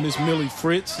 I'm sure Miss Millie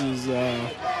Fritz is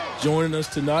joining us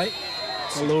tonight.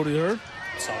 Hello to her.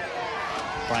 So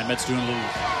Brian Metz doing a little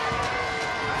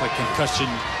like concussion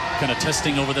kind of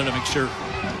testing over there to make sure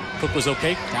Cook was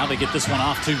okay. Now they get this one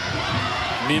off to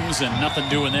Mims, and nothing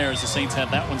doing there as the Saints have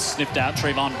that one sniffed out.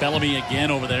 Trayvon Bellamy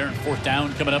again over there, and 4th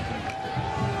down coming up.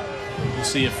 We'll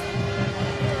see if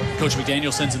Coach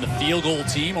McDaniel sends in the field goal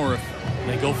team or if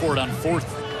they go for it on 4th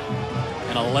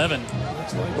and 11.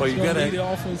 Well, you got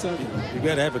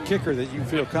to have a kicker that you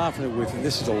feel confident with, and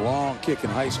this is a long kick in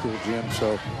high school, Jim.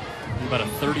 So about a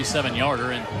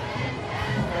 37-yarder, and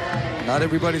not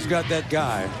everybody's got that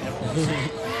guy.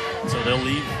 So they'll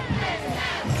leave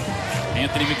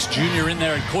Anthony Mix Jr. in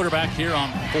there at quarterback here on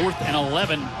 4th and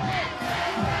 11.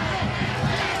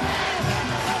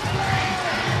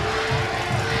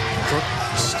 Crook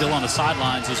still on the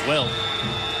sidelines as well.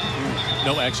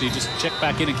 No, actually, just checked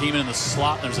back in and came in the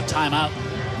slot. There's a timeout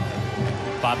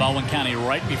by Baldwin County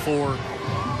right before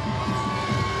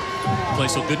play.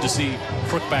 So good to see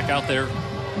Crook back out there.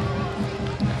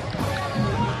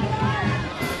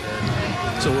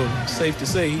 So safe to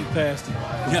say he passed the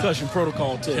concussion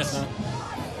protocol test. Yes. Huh?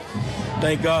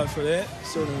 Thank God for that.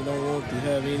 Certainly don't want to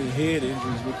have any head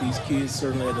injuries with these kids,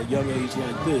 certainly at a young age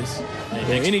like this, or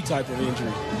any type of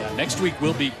injury. Yeah, next week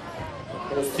will be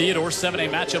Theodore 7A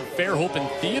matchup, Fairhope and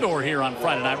Theodore here on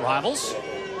Friday Night Rivals.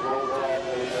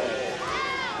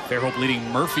 Fairhope leading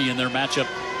Murphy in their matchup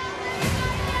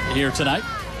here tonight.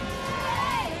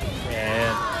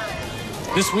 And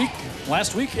this week,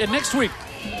 last week, and next week,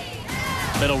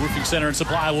 Metal Roofing Center and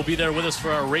Supply will be there with us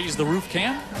for our Raise the Roof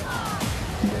Cam.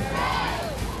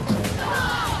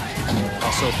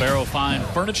 Also, Barrow Fine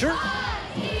Furniture.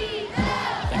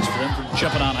 Thanks for them for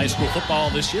jumping on high school football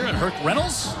this year. And Herc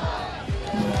Reynolds.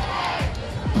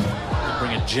 They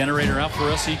bring a generator out for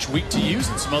us each week to use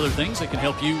and some other things that can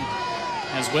help you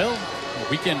as well. a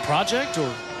weekend project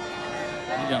or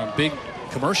on a big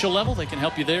commercial level, they can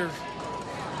help you there.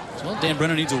 Well, Dan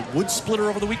Brenner needs a wood splitter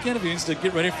over the weekend if he needs to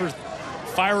get ready for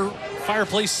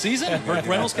fireplace season. Rick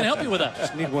Reynolds can help you with that.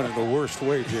 Just need one in the worst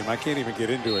way, Jim. I can't even get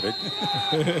into it.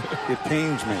 It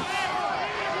pains me.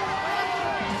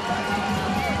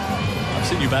 I'm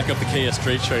seeing you back up the KS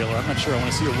trade trailer. I'm not sure I want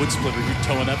to see a wood splitter. You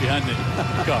towing that behind the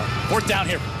car. Fourth down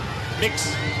here.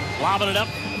 Mix lobbing it up.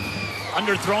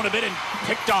 Underthrown a bit and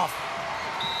picked off.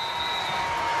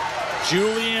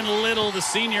 Julian Little, the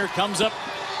senior, comes up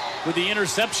with the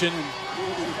interception.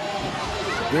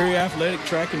 Very athletic,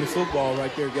 tracking the football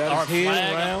right there. Got his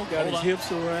head around, got his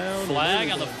hips around.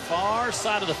 Flag on the far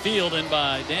side of the field, and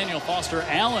by Daniel Foster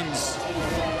Allen's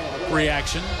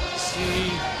reaction.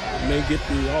 See, may get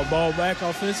the ball back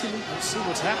offensively. Let's see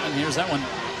what's happening. Here's that one.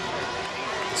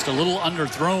 Just a little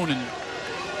underthrown, and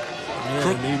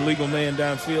the legal man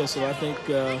downfield. So I think.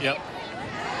 Yep.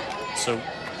 So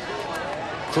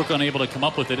Crook unable to come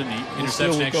up with it in the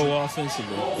interception. Still will go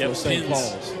offensively. Yep, St.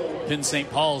 Paul's. Pin St.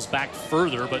 Paul's back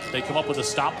further, but they come up with a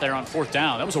stop there on fourth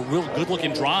down. That was a real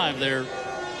good-looking drive there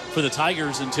for the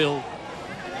Tigers until,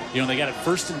 they got it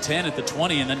 1st and 10 at the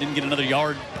 20 and then didn't get another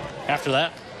yard after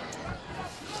that.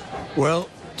 Well,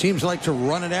 teams like to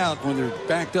run it out when they're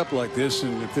backed up like this,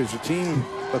 and if there's a team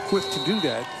equipped to do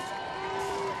that,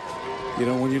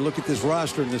 when you look at this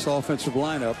roster and this offensive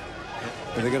lineup,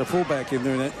 and they got a fullback in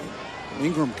there, that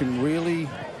Ingram can really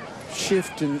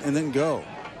shift and then go.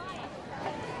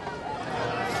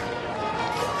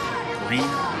 Green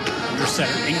under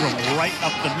center. Ingram right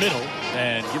up the middle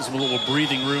and gives him a little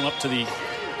breathing room up to the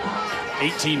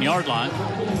 18-yard line.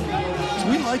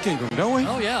 We like Ingram, don't we?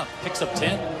 Oh, yeah. Picks up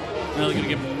 10. Now they're going to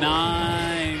give him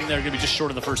 9. They're going to be just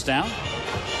short of the first down.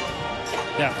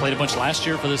 Yeah, played a bunch last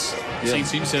year for this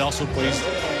Saints team. Said also plays.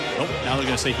 Nope. Now they're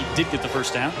going to say he did get the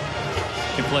first down.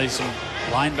 Can play some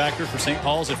linebacker for St.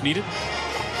 Paul's if needed.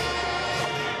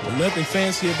 Well, nothing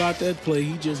fancy about that play.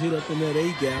 He just hit up in that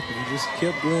A gap and he just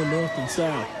kept going north and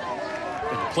south.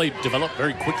 And the play developed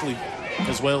very quickly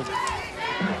as well.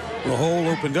 The hole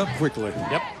opened up quickly.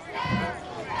 Yep.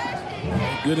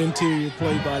 Good interior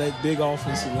play by that big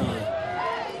offensive line.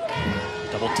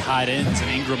 Double tight ends, and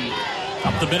Ingram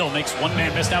up the middle makes one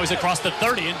man miss. Now he's across the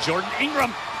 30, and Jordan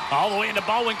Ingram all the way into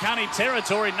Baldwin County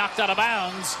territory, knocked out of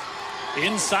bounds.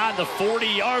 Inside the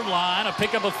 40-yard line, a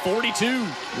pickup of 42.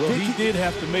 Well, he did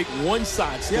have to make one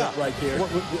sidestep right there.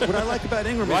 What I like about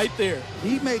Ingram right there,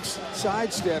 he makes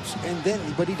side steps,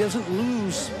 but he doesn't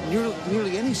lose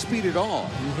nearly any speed at all.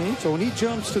 So when he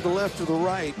jumps to the left or the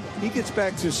right, he gets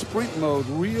back to sprint mode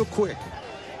real quick.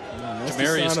 That's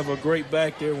the sign of a great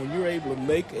back there. When you're able to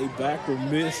make a backer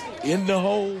miss in the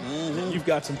hole, you've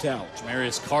got some talent.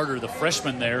 Jamarius Carter, the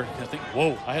freshman there, I think,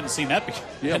 whoa, I hadn't seen that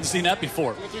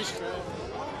before.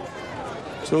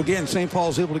 So again, St.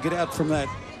 Paul's able to get out from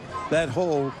that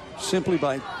hole simply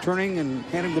by turning and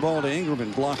handing the ball to Ingram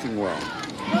and blocking well.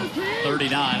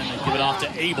 39, and they give it off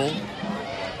to Abel.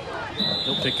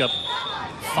 He'll pick up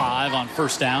 5 on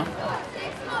first down.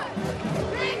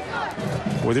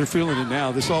 Well, they're feeling it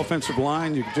now. This offensive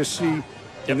line, you can just see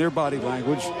in their body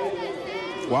language.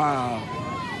 Wow.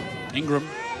 Ingram,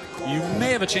 you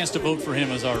may have a chance to vote for him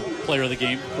as our player of the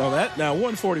game. Well, now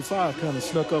 145 kind of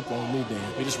snuck up on me, Dan.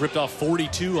 We just ripped off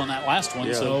 42 on that last one.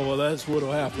 Yeah. So well, that's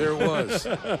what'll happen. There was.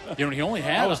 He only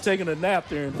had. I was taking a nap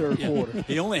there in third quarter.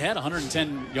 He only had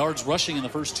 110 yards rushing in the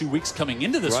first 2 weeks coming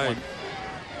into this one.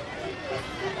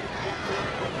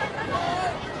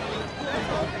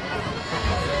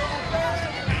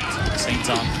 Saints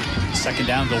on second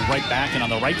down, go right back, and on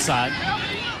the right side,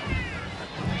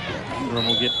 Ingram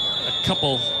will get a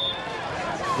couple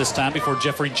this time before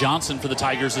Jeffrey Johnson for the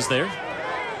Tigers is there.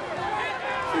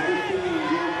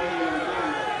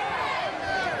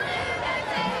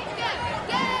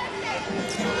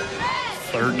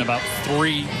 Third and about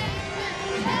 3.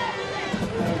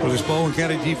 Well, this Baldwin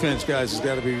County defense, guys, has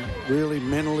got to be really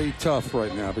mentally tough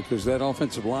right now because that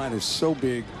offensive line is so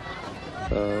big.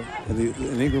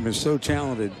 And Ingram is so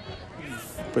talented,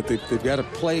 but they've got to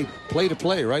play to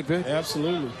play, right, Vic?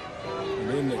 Absolutely.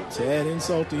 And then to add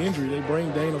insult to injury, they bring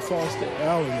Dana Foster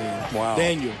Allen in. Wow.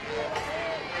 Daniel.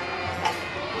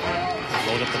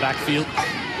 Load up the backfield.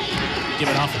 Give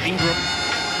it off to Ingram.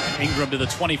 Ingram to the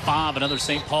 25, another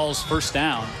St. Paul's first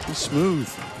down. He's smooth.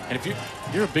 And if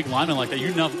you're a big lineman like that,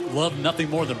 you love nothing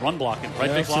more than run blocking, right?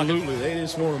 Absolutely. They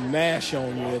just want to mash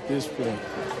on you at this point.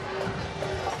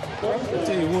 I'll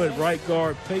tell you what, right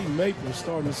guard Peyton Maple is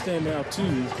starting to stand out too.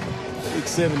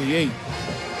 6'78".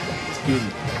 He's getting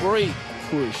great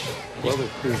push. Well,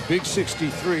 there's big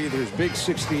 63, there's big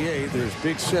 68, there's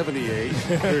big 78,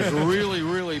 there's really,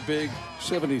 really big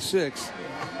 76.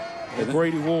 And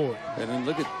Brady Ward. And then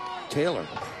look at Taylor.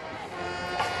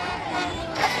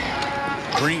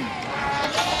 Green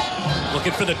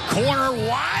looking for the corner,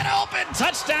 wide open,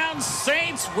 touchdown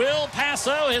Saints. Will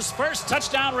Paso, his first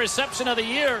touchdown reception of the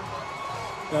year.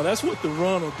 Now, that's what the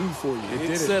run will do for you.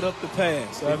 It set up the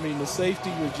pass. I mean, the safety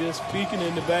was just peeking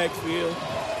in the backfield,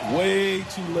 way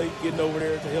too late getting over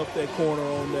there to help that corner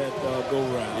on that go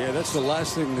route. Yeah, that's the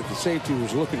last thing that the safety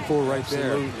was looking for right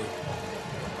there.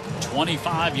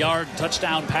 25-yard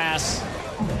touchdown pass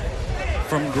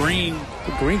from Green.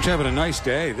 Green's having a nice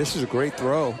day. This is a great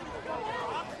throw.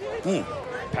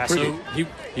 Paso,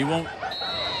 he won't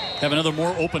have another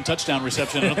more open touchdown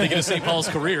reception, I don't think, in St. Paul's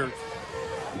career.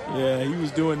 Yeah, he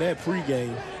was doing that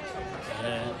pregame.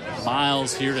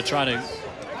 Miles here to try to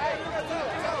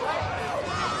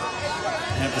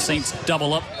have the Saints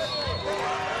double up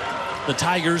the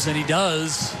Tigers, and he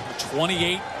does.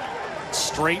 28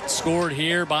 straight scored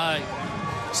here by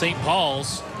St.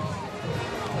 Paul's.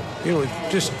 You know,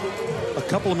 just a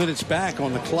couple of minutes back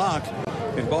on the clock,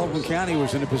 and Baldwin County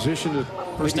was in a position to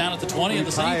first down at the 20 of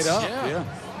the Saints. Tie it up.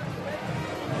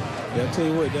 Yeah, I'll tell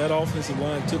you what, that offensive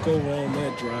line took over on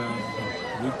that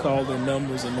drive. We called their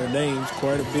numbers and their names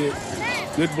quite a bit.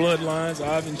 Good bloodlines.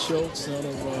 Ivan Schultz, son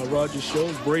of Roger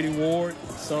Schultz. Brady Ward,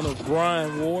 son of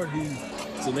Brian Ward, who's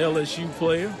an LSU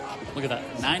player. Look at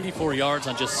that, 94 yards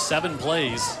on just 7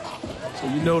 plays. So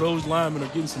you know those linemen are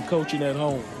getting some coaching at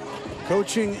home.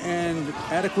 Coaching and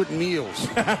adequate meals.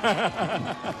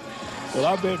 Well,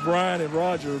 I bet Brian and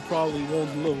Roger probably want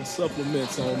a little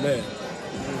supplements on that.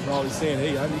 They're probably saying,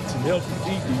 hey, I need some help to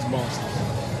feed these monsters.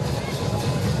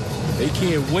 They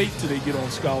can't wait till they get on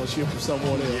scholarship for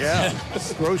someone else. Yeah,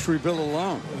 grocery bill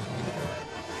alone.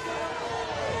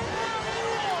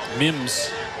 Mims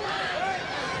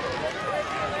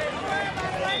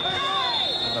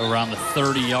around the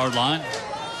 30-yard line.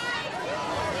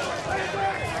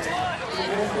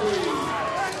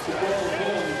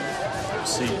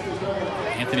 Let's see,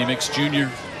 Anthony Mix Jr.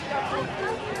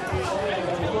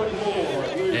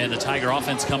 and the Tiger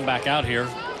offense come back out here.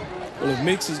 Well, if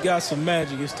Mix has got some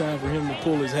magic, it's time for him to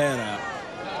pull his hat out.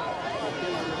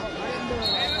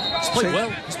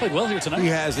 He's played well here tonight. He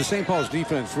has. The St. Paul's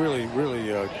defense really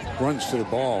runs to the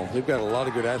ball. They've got a lot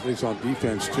of good athletes on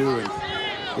defense, too. And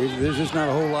there's just not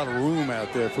a whole lot of room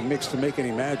out there for Mix to make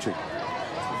any magic.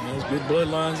 There's good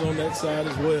bloodlines on that side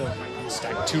as well.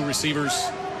 Stack 2 receivers.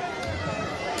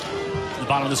 At the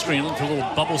bottom of the screen, looking for a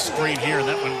little bubble screen here. And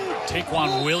that one,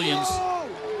 Taquan Williams,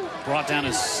 brought down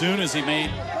as soon as he made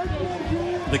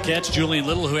the catch. Julian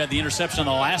Little, who had the interception on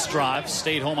the last drive,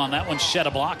 stayed home on that one, shed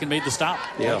a block, and made the stop.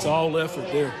 Yeah, it's all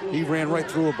effort there. He ran right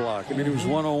through a block. I mean, he was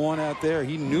one-on-one out there.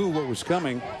 He knew what was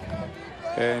coming,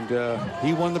 and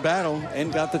he won the battle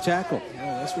and got the tackle.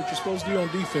 Yeah, that's what you're supposed to do on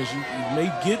defense. You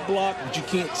may get blocked, but you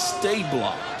can't stay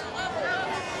blocked.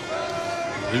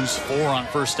 Lose 4 on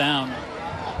first down.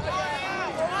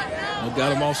 We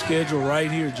got him off schedule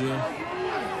right here, Jim.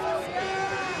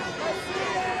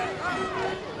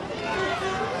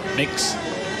 Mix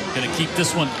going to keep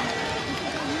this one.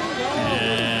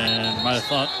 And might have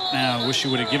thought, I wish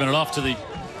you would have given it off to the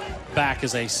back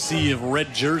as a sea of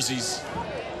red jerseys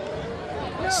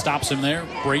stops him there.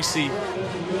 Bracy.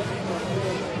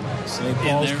 St.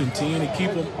 Paul's continue to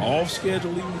keep him off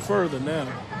schedule even further now.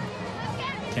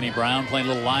 Kenny Brown playing a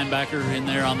little linebacker in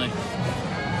there on the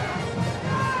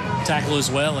tackle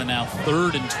as well. And now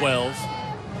 3rd and 12.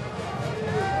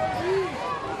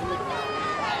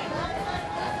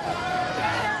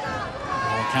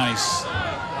 County's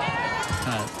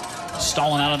kind of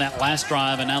stalling out on that last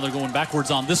drive, and now they're going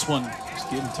backwards on this one. It's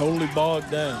getting totally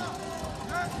bogged down.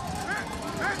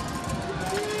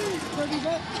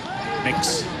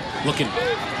 Mix looking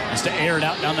as to air it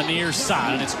out down the near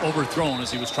side, and it's overthrown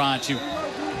as he was trying to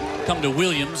come to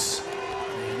Williams.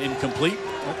 Incomplete.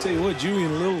 I'll tell you what,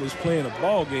 Julian Little is playing a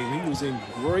ball game. He was in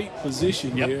great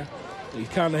position there. He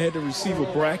kind of had the receiver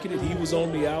bracketed. He was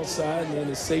on the outside, and then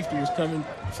his safety was coming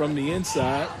from the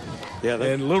inside. Yeah,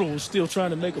 and Little was still trying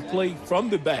to make a play from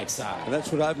the backside. And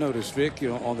that's what I've noticed, Vic. You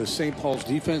know, on the St. Paul's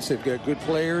defense, they've got good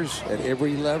players at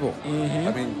every level.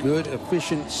 I mean, good,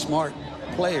 efficient, smart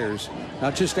players,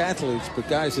 not just athletes, but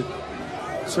guys that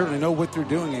certainly know what they're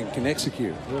doing and can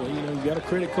execute. Well, you know, you got to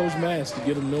credit Coach Mass to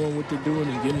get them knowing what they're doing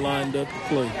and getting lined up to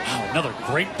play. Wow, another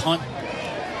great punt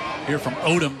here from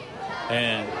Odom,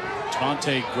 and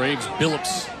Javante Graves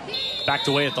Billups backed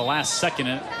away at the last second.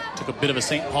 It took a bit of a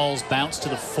St. Paul's bounce to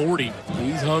the 40.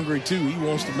 He's hungry too. He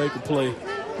wants to make a play.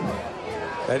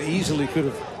 That easily could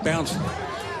have bounced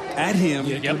at him.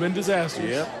 Yeah, it could have been disastrous.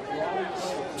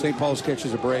 Yep. St. Paul's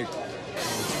catches a break.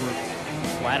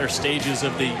 Latter stages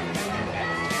of the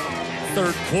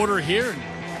third quarter here.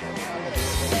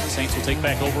 Saints will take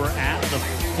back over at the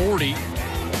 40.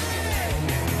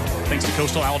 Thanks to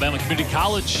Coastal Alabama Community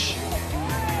College,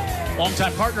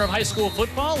 longtime partner of high school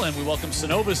football, and we welcome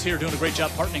Synovus here, doing a great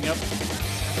job partnering up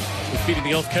with feeding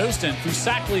the Gulf Coast, and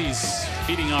Fusakli's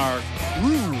feeding our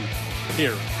crew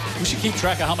here. We should keep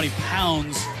track of how many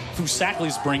pounds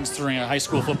Fusakli's brings during a high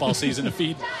school football season to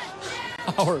feed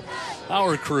our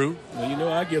crew. Well, you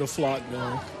know, I get a flock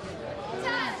going.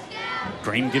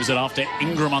 Green gives it off to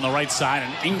Ingram on the right side,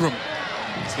 and Ingram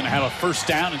is going to have a first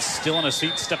down and still in a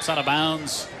seat, steps out of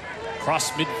bounds,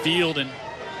 across midfield and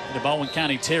into Baldwin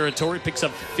County territory, picks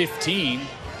up 15.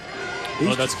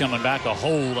 Oh, that's coming back a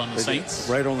hold on the Saints.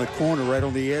 Right on the corner, right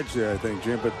on the edge there, I think,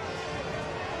 Jim. But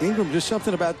Ingram, just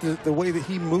something about the way that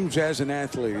he moves as an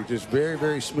athlete. He's just very,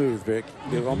 very smooth, Vic.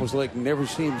 You almost like never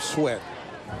see him sweat.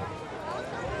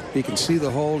 He can see the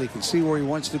hole, he can see where he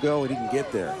wants to go, and he can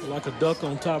get there. Like a duck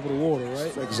on top of the water,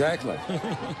 right? Exactly.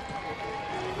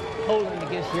 Holding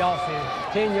against the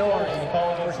offense. 10 yards and the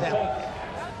ball first down.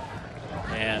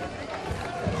 And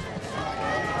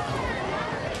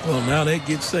well, now they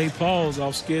get St. Paul's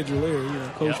off schedule there. You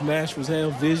know, Coach Mash was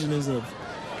having visions of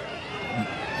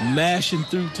mashing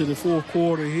through to the fourth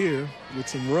quarter here with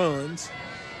some runs.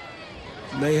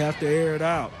 May have to air it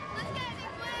out.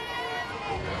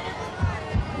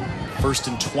 First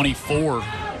and 24.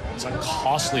 It's a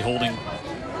costly holding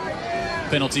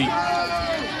penalty.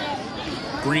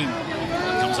 Green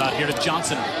comes out here to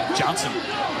Johnson. Johnson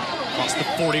across the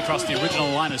 40, across the original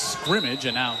line of scrimmage,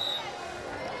 and now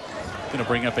going to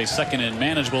bring up a second and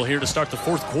manageable here to start the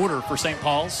fourth quarter for St.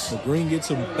 Paul's. So Green gets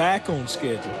them back on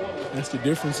schedule. That's the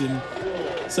difference in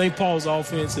St. Paul's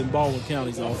offense and Baldwin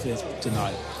County's offense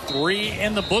tonight. 3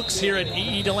 in the books here at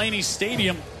E.E. Delaney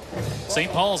Stadium. St.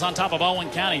 Paul's on top of Baldwin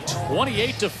County,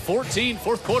 28-14.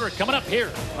 Fourth quarter coming up here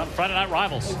on Friday Night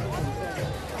Rivals.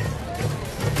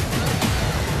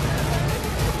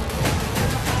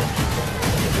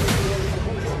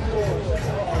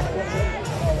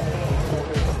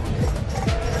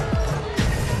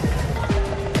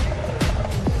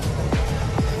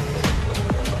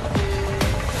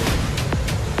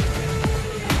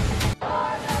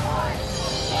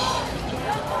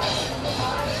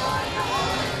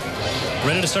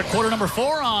 Ready to start quarter number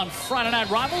 4 on Friday Night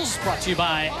Rivals, brought to you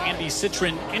by Andy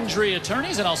Citron Injury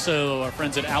Attorneys and also our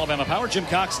friends at Alabama Power. Jim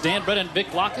Cox, Dan Brett, and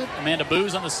Vic Lockett. Amanda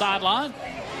Booz on the sideline.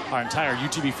 Our entire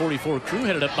UTB 44 crew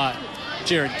headed up by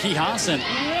Jared Kihas, and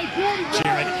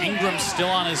Jared Ingram still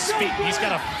on his feet. He's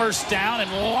got a first down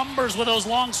and lumbers with those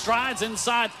long strides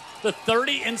inside the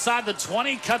 30, inside the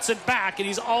 20, cuts it back, and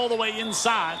he's all the way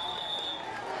inside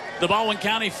the Baldwin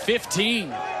County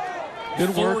 15.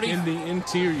 Good work in the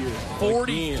interior.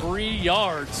 43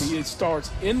 yards. It starts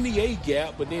in the A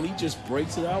gap, but then he just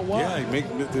breaks it out wide. Yeah, he makes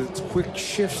the quick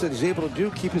shifts that he's able to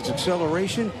do, keep his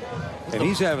acceleration, and he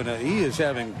is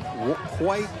having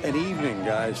quite an evening,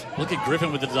 guys. Look at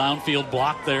Griffin with the downfield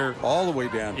block there. All the way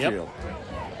downfield.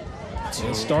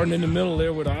 Yep. Starting in the middle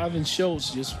there with Ivan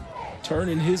Schultz, just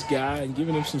turning his guy and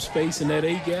giving him some space in that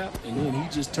A gap, and then he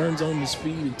just turns on the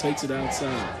speed and takes it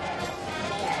outside.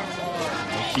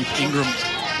 Keep Ingram in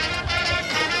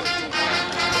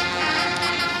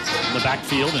the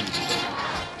backfield, and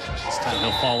this time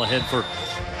he'll fall ahead for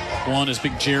one as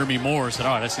big Jeremy Moore said,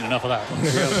 all right, I've seen enough of that.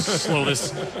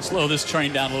 slow this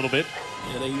train down a little bit.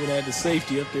 Yeah, they even had the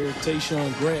safety up there,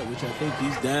 Tayshawn Grant, which I think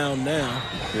he's down now.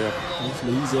 Yeah.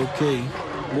 Hopefully he's okay.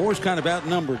 Moore's kind of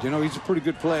outnumbered. You know, he's a pretty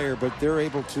good player, but they're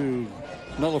able to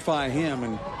nullify him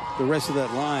and the rest of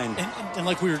that line. And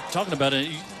like we were talking about it,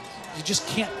 you just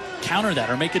can't counter that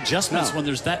or make adjustments when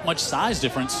there's that much size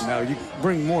difference. Now, you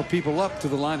bring more people up to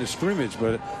the line of scrimmage,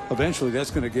 but eventually that's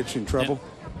going to get you in trouble.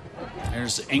 And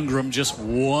there's Ingram just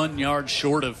 1 yard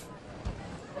short of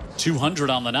 200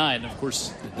 on the night. And, of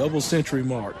course, the double century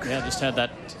mark. Yeah, just had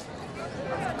that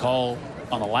call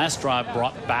on the last drive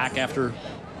brought back after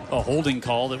a holding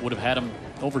call that would have had him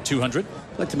over 200.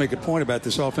 I'd like to make a point about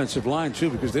this offensive line, too,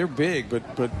 because they're big,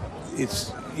 but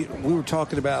it's we were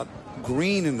talking about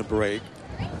Green in the break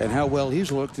and how well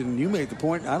he's looked, and you made the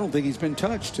point, I don't think he's been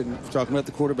touched, and talking about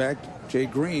the quarterback, Jay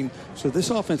Green. So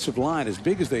this offensive line, as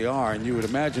big as they are, and you would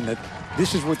imagine that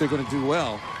this is what they're going to do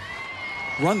well,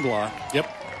 run block. Yep.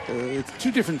 It's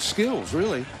two different skills,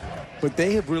 really, but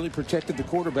they have really protected the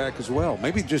quarterback as well.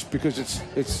 Maybe just because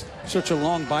it's such a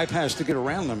long bypass to get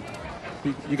around them.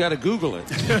 You got to Google it.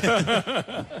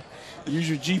 Use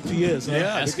your GPS. Huh?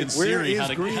 Yeah, asking Siri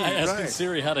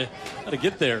how to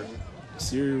get there.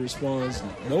 Syria responds,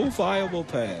 no viable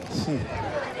pass.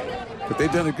 But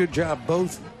they've done a good job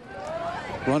both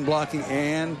run blocking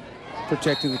and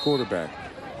protecting the quarterback.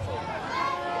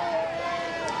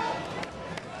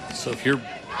 So if you're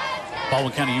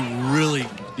Baldwin County, you really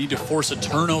need to force a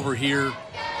turnover here.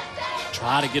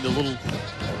 Try to get a little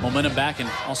momentum back and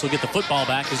also get the football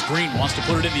back as Green wants to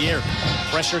put it in the air.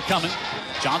 Pressure coming.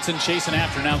 Johnson chasing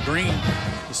after. Now Green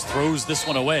just throws this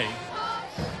one away.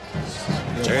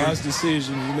 Wise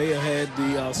decision. He may have had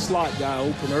the slot guy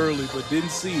open early, but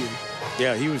didn't see him.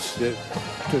 Yeah, he was.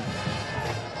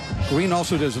 Green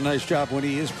also does a nice job when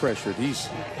he is pressured. He's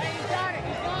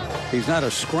not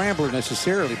a scrambler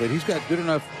necessarily, but he's got good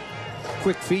enough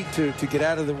quick feet to get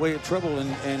out of the way of trouble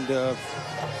and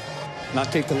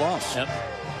not take the loss. Yep.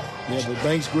 Yeah, but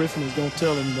Banks Griffin is going to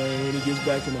tell him when he gets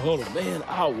back in the huddle, man,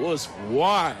 I was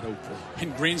wide open.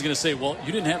 And Green's going to say, well,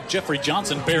 you didn't have Jeffrey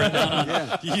Johnson bearing down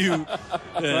on you.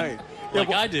 Right. Like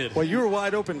well, I did. Well, you were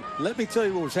wide open. Let me tell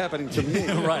you what was happening to me.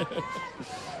 Right.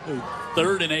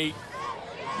 3rd and 8.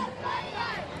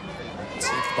 Let's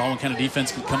see if the Baldwin County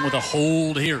defense can come with a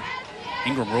hold here.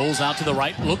 Ingram rolls out to the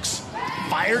right, looks,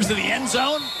 fires to the end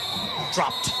zone,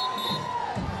 dropped.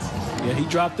 Yeah, he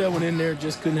dropped that one in there,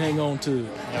 just couldn't hang on to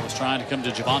it. I was trying to come to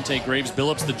Javante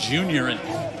Graves-Billups, the junior, and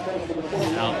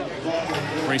now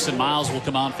Grayson Miles will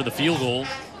come on for the field goal.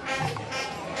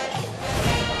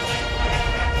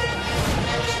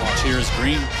 Watch here as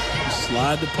Green.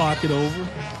 Slide the pocket over.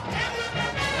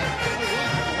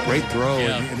 Great throw,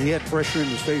 Yeah. and he had pressure in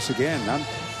his face again.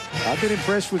 I've been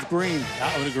impressed with Green.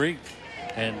 I would agree.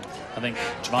 And I think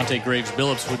Javante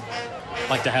Graves-Billups would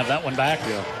like to have that one back.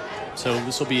 Yeah. So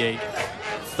this will be a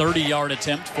 30-yard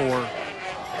attempt for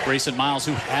Grayson Miles,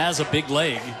 who has a big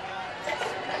leg.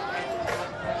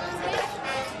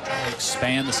 Trying to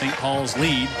expand the St. Paul's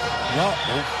lead.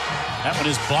 That one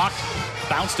is blocked,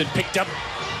 bounced and picked up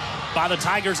by the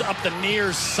Tigers up the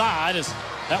near side. As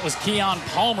that was Keon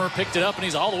Palmer, picked it up, and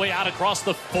he's all the way out across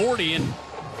the 40 and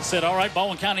said, all right,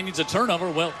 Baldwin County needs a turnover.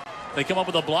 Well, they come up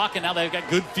with a block, and now they've got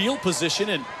good field position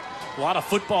and a lot of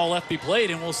football left to be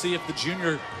played, and we'll see if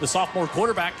the sophomore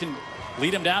quarterback can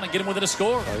lead him down and get him within a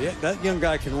score. Yeah, that young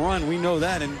guy can run. We know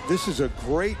that, and this is a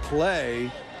great play,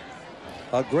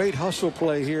 a great hustle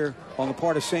play here on the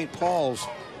part of St. Paul's.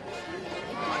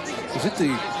 Is it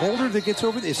the holder that gets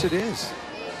over this? Yes, it is.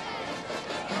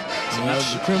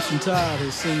 The Crimson Tide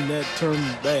has seen that turn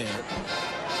bad,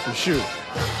 for sure.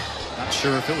 Not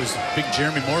sure if it was big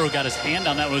Jeremy Morrow got his hand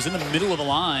on that. It was in the middle of the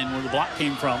line where the block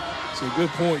came from. It's a good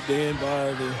point, Dan,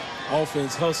 by the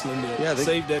offense hustling to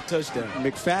save that touchdown.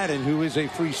 McFadden, who is a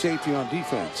free safety on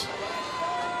defense.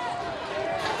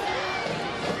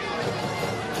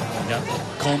 We got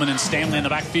Coleman and Stanley in the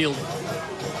backfield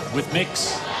with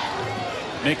Mix.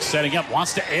 Mix setting up,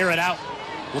 wants to air it out.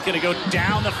 Looking to go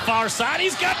down the far side.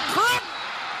 He's got Crook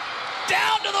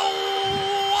down to the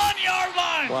 1-yard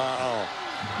line. Wow.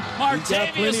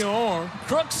 Martavius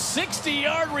Crook's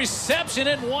 60-yard reception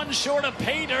and one short of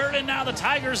pay dirt, and now the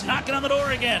Tigers knocking on the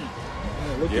door again.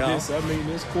 Yeah, look at this. I mean,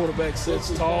 this quarterback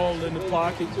sits tall in the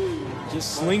pocket,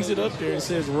 just slings it up there and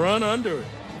says, run under it.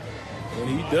 And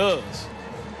he does.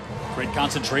 Great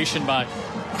concentration by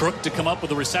Crook to come up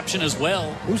with a reception as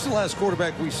well. Who's the last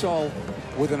quarterback we saw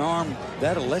with an arm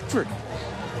that electric?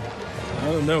 I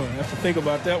don't know. I have to think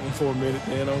about that one for a minute,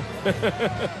 Dano.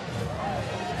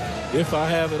 If I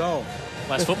have it all.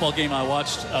 Last football game I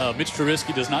watched, Mitch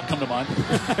Trubisky does not come to mind.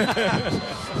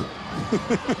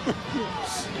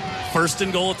 1st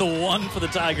and goal at the 1 for the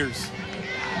Tigers.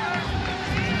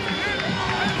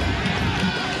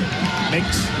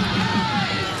 Mix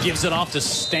gives it off to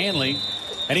Stanley,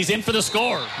 and he's in for the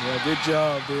score. Yeah, good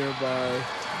job there by...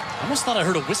 I almost thought I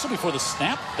heard a whistle before the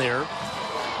snap there,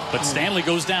 but Stanley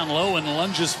goes down low and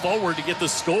lunges forward to get the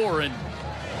score, and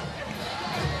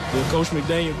yeah, Coach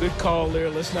McDaniel, good call there.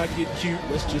 Let's not get cute.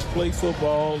 Let's just play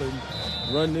football and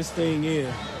run this thing in.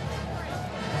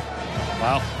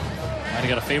 Wow. Might have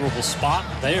got a favorable spot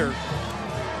there.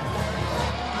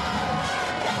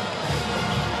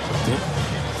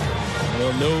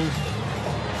 Well, no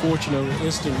fortunate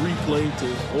instant replay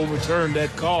to overturn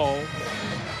that call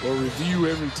or review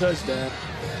every touchdown.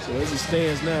 So as it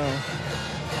stands now,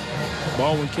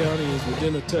 Baldwin County is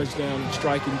within a touchdown and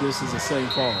striking distance of St.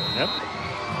 Paul. Yep.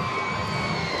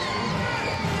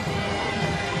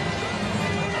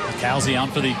 Calzi on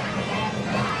for the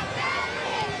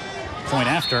point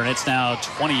after, and it's now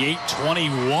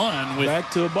 28-21 with back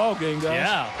to a ball game, guys.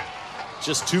 Yeah,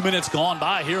 just 2 minutes gone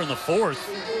by here in the 4th.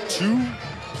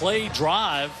 2-play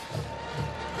drive.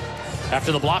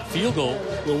 after the blocked field goal.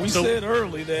 Well, we said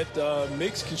early that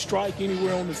Mix can strike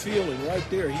anywhere on the field, and right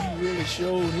there, he really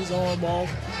showed his arm off,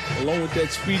 along with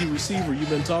that speedy receiver you've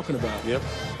been talking about. Yep.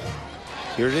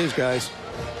 Here it is, guys.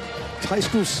 High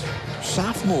school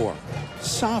sophomore.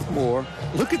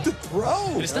 Look at the throw.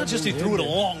 And it's not just he threw it a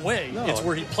long way. No. It's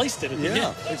where he placed it at the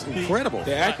end. It's incredible.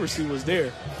 The accuracy was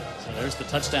there. So there's the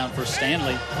touchdown for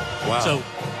Stanley. Wow. So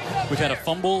we've had a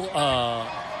fumble on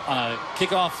a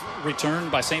kickoff return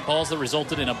by St. Paul's that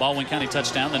resulted in a Baldwin County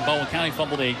touchdown. Then Baldwin County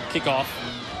fumbled a kickoff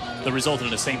that resulted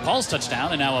in a St. Paul's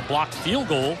touchdown. And now a blocked field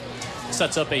goal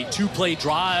sets up a 2-play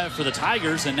drive for the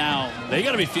Tigers. And now they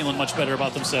got to be feeling much better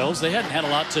about themselves. They hadn't had a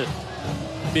lot to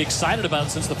be excited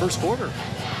about since the first quarter.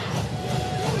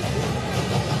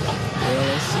 Well,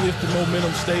 let's see if the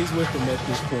momentum stays with them at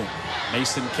this point.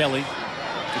 Mason Kelly,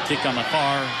 the kick on the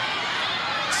far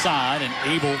side, and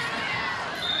Abel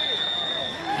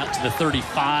out to the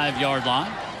 35-yard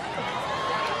line.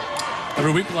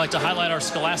 Every week we like to highlight our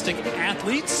scholastic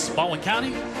athletes. Baldwin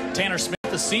County, Tanner Smith,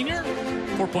 the senior,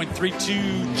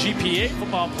 4.32 GPA,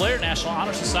 football player, National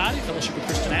Honor Society, Fellowship of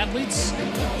Christian Athletes.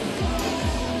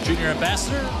 Junior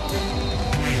ambassador,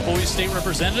 boys state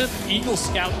representative, Eagle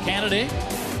Scout candidate.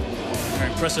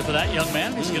 Very impressive for that young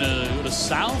man. He's going to go to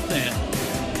South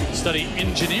and study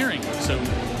engineering. So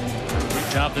great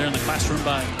job there in the classroom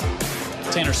by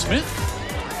Tanner Smith.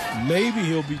 Maybe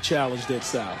he'll be challenged at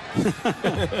South.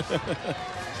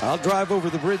 I'll drive over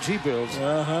the bridge he builds.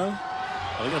 Are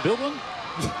they going to build one?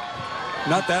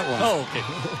 Not that one. Oh,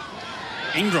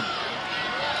 okay. Ingram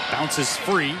bounces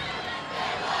free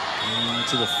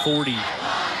to the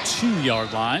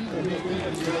 42-yard line.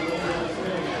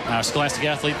 Our scholastic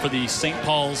athlete for the St.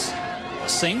 Paul's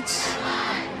Saints,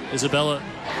 Isabella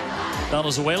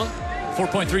Valenzuela,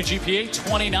 4.3 GPA,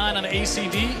 29 on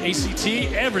ACT,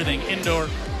 everything indoor,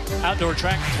 outdoor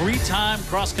track, 3-time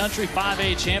cross-country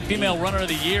 5A champ, female runner of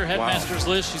the year, headmaster's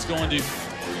list. She's going to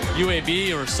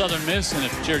UAB or Southern Miss, and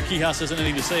if Jared Keyhouse has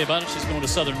anything to say about it, she's going to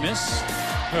Southern Miss.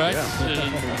 All right.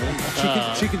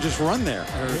 Yeah. She can just run there.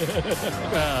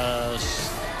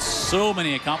 So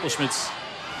many accomplishments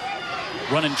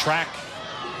running track,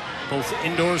 both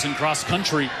indoors and cross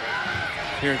country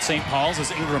here at St. Paul's,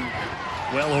 as Ingram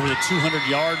well over the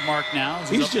 200-yard mark now.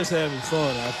 He's just having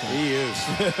fun, I think. He is.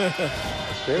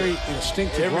 Very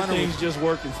instinctive runner. Everything's just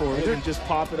working for him. They can just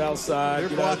pop it outside,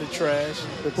 get out of the trash.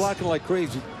 They're blocking like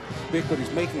crazy, Vic, but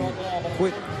he's making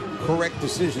quick, correct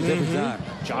decisions every time.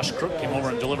 Josh Crook came over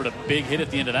and delivered a big hit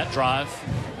at the end of that drive.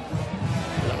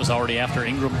 That was already after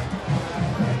Ingram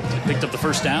picked up the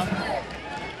first down.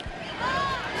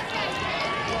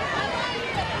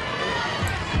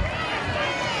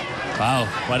 Wow,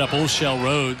 right up Old Shell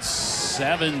Road,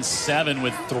 7-7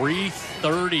 with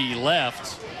 3:30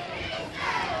 left.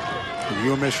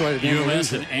 UMS right at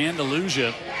UMS and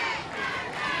Andalusia.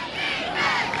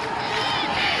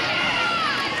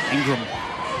 Ingram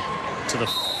to the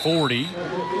 40.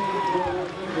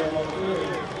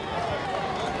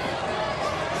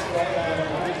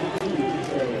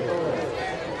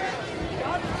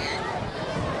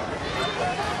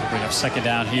 Bring up second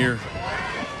down here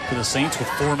for the Saints with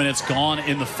 4 minutes gone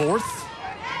in the fourth.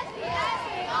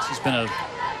 This has been a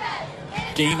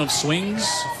game of swings.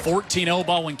 14-0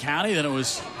 Baldwin County. Then it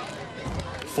was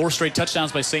 4 straight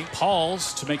touchdowns by St.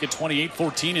 Paul's to make it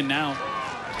 28-14. And now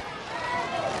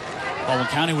Baldwin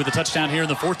County with a touchdown here in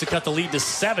the fourth to cut the lead to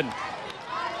 7.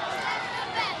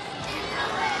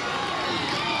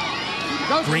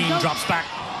 Green drops back,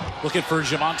 looking for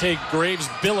Javante Graves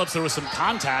Billups. There was some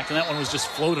contact, and that one was just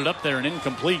floated up there and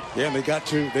incomplete. Yeah, and they got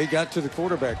to the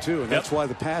quarterback too, and that's why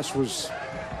the pass was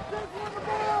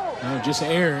just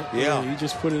errant. Yeah, he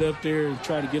just put it up there and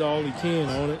tried to get all he can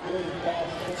on it.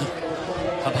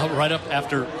 How about right up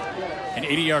after an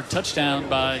 80-yard touchdown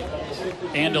by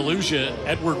Andalusia,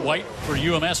 Edward White for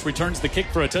UMS returns the kick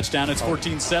for a touchdown. It's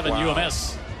 14-7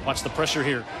 UMS. Watch the pressure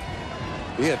here.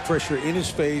 He had pressure in his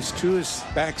face, to his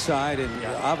backside, and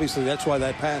obviously that's why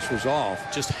that pass was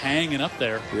off. Just hanging up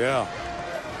there. Yeah.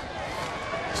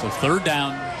 So third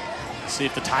down. See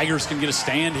if the Tigers can get a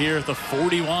stand here at the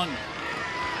 41.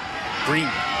 Green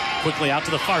quickly out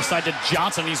to the far side to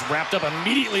Johnson. He's wrapped up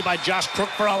immediately by Josh Crook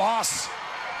for a loss.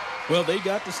 Well, they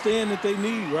got the stand that they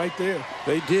need right there.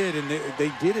 They did, and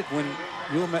they did it when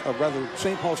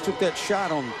St. Paul's took that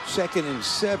shot on 2nd and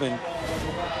 7.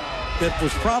 That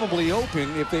was probably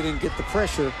open if they didn't get the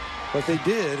pressure, but they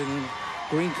did, and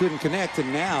Green couldn't connect,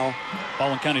 and now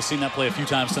Baldwin County's seen that play a few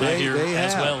times tonight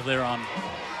as well. They're on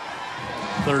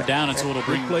third down, and so it'll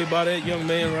bring play by that young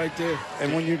man right there.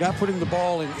 And when you're not putting the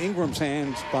ball in Ingram's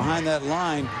hands behind that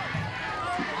line,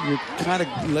 you're kind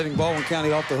of letting Baldwin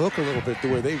County off the hook a little bit, the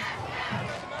way they've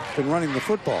than running the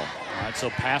football. All right, so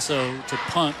Paso to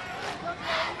punt.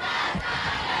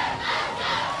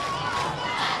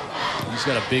 He's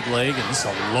got a big leg, and this is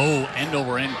a low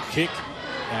end-over-end kick.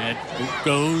 And it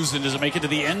goes, and does it make it to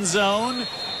the end zone?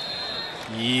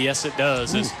 Yes, it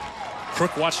does. As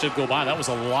Crook watched it go by, that was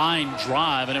a line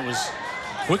drive, and it was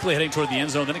quickly heading toward the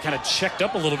end zone. Then it kind of checked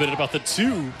up a little bit at about the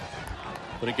 2.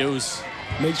 But it goes.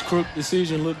 Makes Crook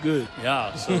decision look good.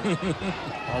 Yeah, so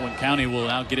Baldwin County will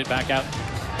now get it back out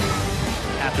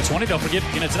at the 20. Don't forget,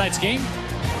 in tonight's game,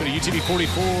 go to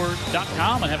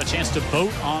UTV44.com and have a chance to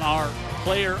vote on our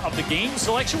player of the game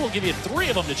selection. We'll give you 3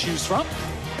 of them to choose from.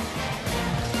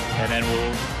 And then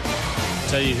we'll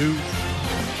tell you who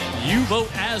you vote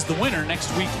as the winner next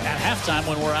week at halftime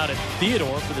when we're out at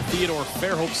Theodore for the Theodore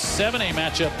Fairhope 7A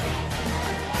matchup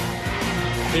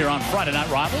here on Friday Night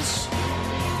Rivals.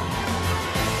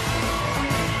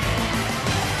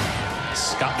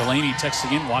 Scott Delaney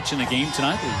texting in, watching the game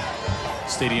tonight. The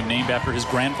stadium named after his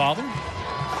grandfather.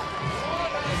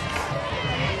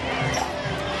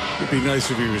 It'd be nice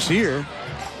if he was here.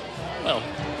 Well,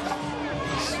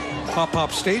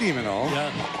 Pop Stadium and all.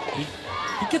 Yeah,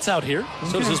 he gets out here.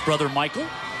 So does his brother Michael.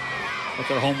 But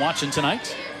they're home watching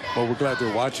tonight. Well, we're glad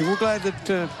they're watching. We're glad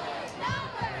that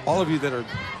all of you that are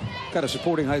kind of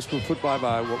supporting high school football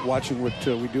by watching what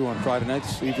we do on Friday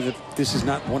nights, even if this is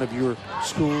not one of your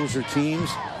schools or teams,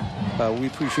 we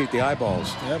appreciate the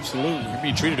eyeballs. Absolutely. You're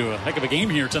being treated to a heck of a game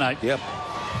here tonight. Yep.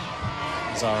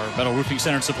 As our Metal Roofing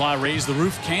Center and Supply raise the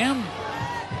roof cam.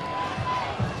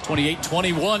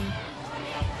 28-21.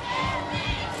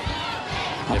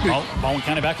 Baldwin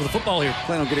County back with the football here.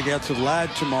 Plan on getting out to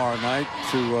Ladd tomorrow night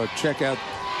to check out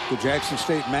the Jackson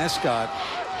State mascot.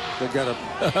 They got a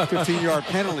 15-yard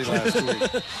penalty last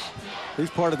week.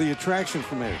 He's part of the attraction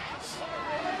for me.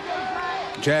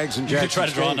 Jags and Jackson. You could try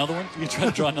to draw State. another one. You try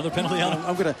to draw another penalty on him.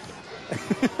 I'm gonna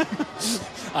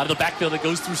out of the backfield that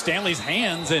goes through Stanley's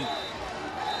hands, and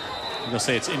I'm gonna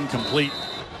say it's incomplete.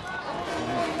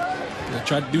 They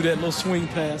tried to do that little swing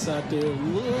pass out there, a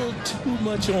little too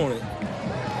much on it.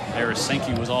 Harris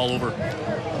Sankey was all over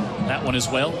that one as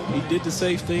well. He did the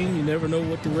safe thing. You never know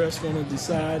what the ref's going to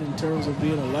decide in terms of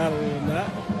being a lateral or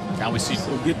not. Now we see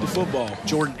so get the football.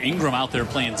 Jordan Ingram out there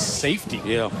playing safety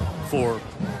for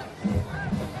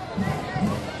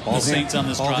the Saints on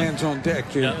this drive. All hands on deck,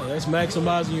 Jim. Yeah, that's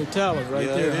maximizing your talent right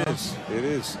there. It is. It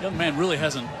is. Young man really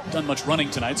hasn't done much running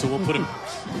tonight, so we'll put him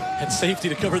at safety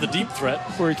to cover the deep threat.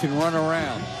 Where he can run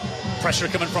around. Pressure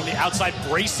coming from the outside.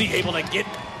 Bracey able to get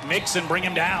Mix and bring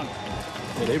him down.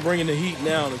 Yeah, they bringing the heat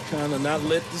now to kind of not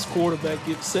let this quarterback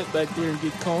get set back there and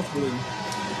get comfortable and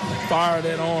fire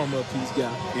that arm up he's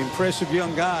got. Impressive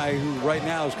young guy who right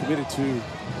now is committed to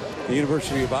the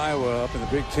University of Iowa up in the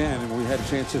Big Ten, and we had a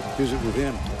chance to visit with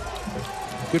him.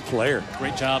 Good player.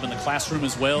 Great job in the classroom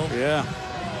as well. Yeah.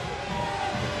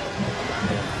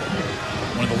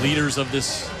 One of the leaders of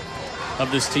this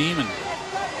team, and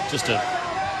just a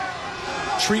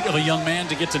treat of a young man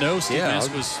to get to know. Steve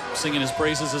Mask was singing his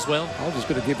praises as well. I was just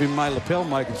going to give him my lapel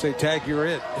mic and say, "Tag, you're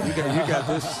it. You got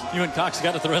this." You and Cox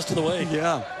got it the rest of the way.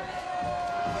 Yeah.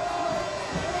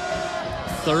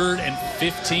 3rd and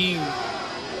 15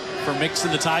 for Mix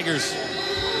and the Tigers.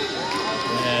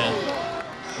 And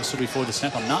this will be for the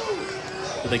snap. I'm not.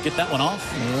 Did they get that one off?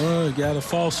 Got a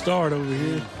false start over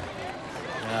here.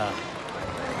 Yeah.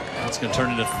 That's going to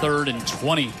turn into 3rd and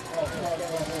 20.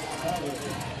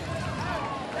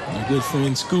 My good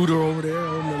friend Scooter over there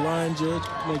on the line judge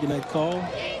making that call.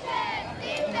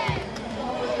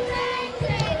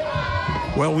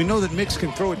 Well, we know that Mix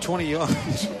can throw it 20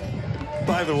 yards,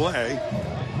 by the way.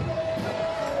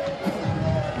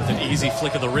 With an easy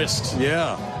flick of the wrist.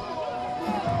 Yeah.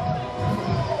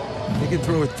 He can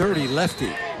throw it 30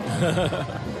 lefty.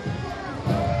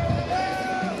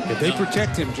 If they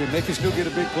protect him, Jim, they can still get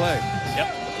a big play. Yep.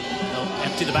 They'll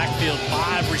empty the backfield.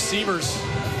 5 receivers.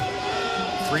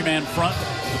 3-man front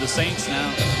for the Saints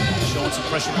now. Showing some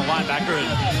pressure from the linebacker.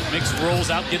 And Mix rolls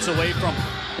out, gets away from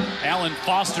Alan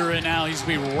Foster, and now he's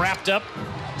going to be wrapped up,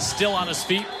 still on his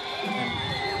feet.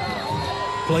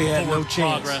 Play had no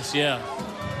chance. Progress, yeah.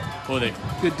 Boy, they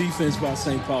good defense by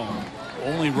St. Paul.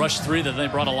 Only rush 3 that they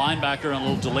brought a linebacker on a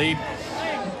little delayed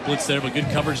blitz there, but good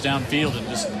coverage downfield and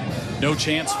just no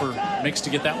chance for Mix to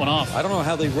get that one off. I don't know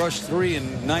how they rushed 3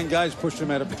 and 9 guys pushed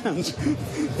him out of bounds.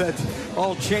 That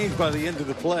all changed by the end of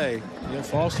the play. Yeah,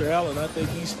 Foster Allen, I think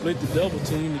he split the double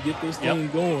team to get this thing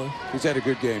going. He's had a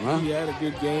good game, huh? He had a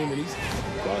good game, and he's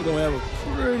probably going to have a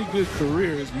pretty good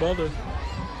career. His mother,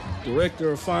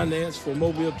 director of finance for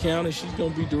Mobile County, she's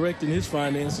going to be directing his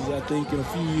finances, I think, in a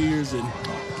few years, and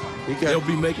they'll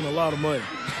be making a lot of money.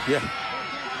 Yeah.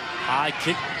 High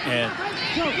kick, and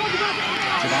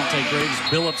Javante Graves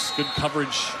Billups, good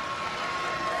coverage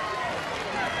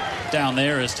down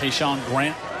there as Tayshawn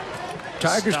Grant.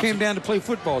 Tigers came down to play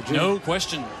football, Jim. No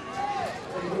question.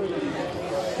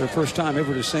 Their first time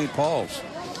ever to St. Paul's.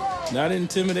 Not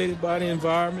intimidated by the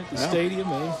environment, the stadium,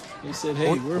 man. They said,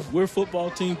 hey, we're a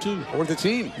football team too. Or the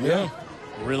team. Yeah.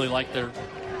 Really like their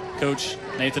coach,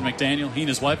 Nathan McDaniel. He and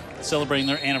his wife celebrating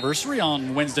their anniversary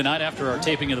on Wednesday night after our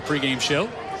taping of the pregame show.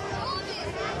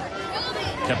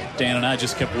 Dan and I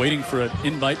just kept waiting for an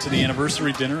invite to the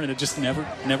anniversary dinner, and it just never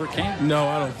came. No,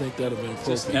 I don't think that would have been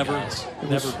just never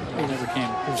came.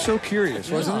 It was so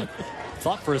curious, wasn't it?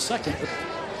 Thought for a second.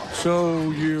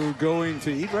 So you're going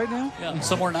to eat right now? Yeah,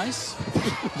 somewhere nice.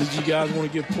 Did you guys want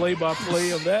to give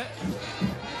play-by-play of that?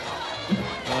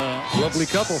 Lovely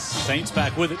couple. Saints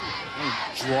back with it.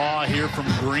 Draw here from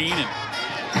Green, and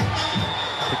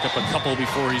picked up a couple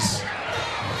before he's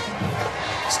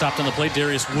stopped on the play.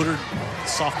 Darius Woodard,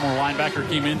 sophomore linebacker,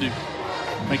 came in to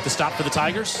make the stop for the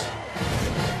Tigers.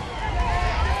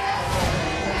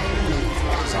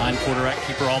 Zion quarterback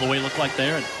keeper all the way looked like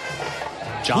there. And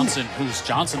Johnson,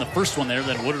 Johnson the first one there,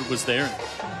 then Woodard was there.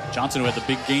 And Johnson, who had the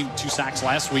big game, 2 sacks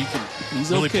last week, and he's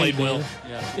really okay, played man. well.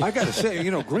 Yeah. I got to say,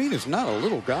 Green is not a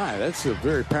little guy. That's a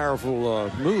very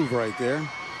powerful move right there.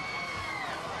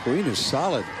 Green is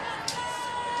solid.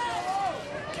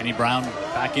 Kenny Brown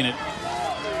back in it.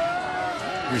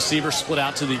 Receiver split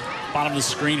out to the bottom of the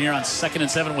screen here on 2nd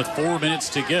and 7 with 4 minutes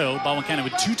to go. Baldwin County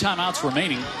with 2 timeouts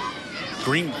remaining.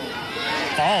 Green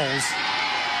falls,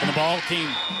 and the ball came.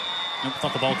 Nope,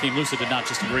 thought the ball came loose. It did not.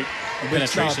 Just a great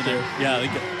penetration there. Yeah, they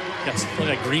looked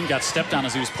like Green got stepped on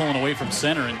as he was pulling away from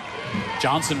center, and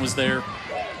Johnson was there.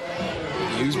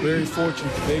 He was very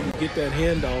fortunate to be able to get that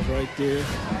handoff right there.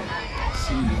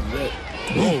 See that?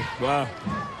 Oh, wow.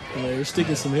 They're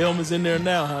sticking some helmets in there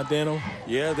now, huh, Dano?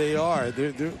 Yeah, they are.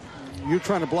 You're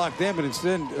trying to block them, but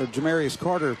instead, Jamarius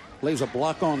Carter lays a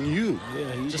block on you.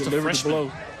 Yeah, he's just delivered the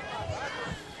blow.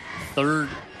 3rd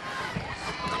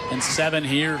and 7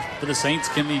 here for the Saints.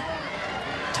 Can the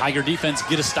Tiger defense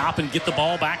get a stop and get the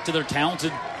ball back to their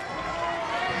talented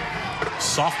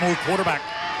sophomore quarterback?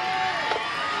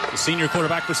 The senior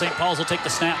quarterback for St. Paul's will take the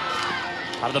snap.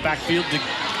 Out of the backfield to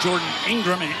Jordan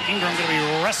Ingram, and Ingram going to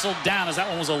be wrestled down as that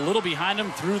one was a little behind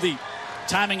him. Through the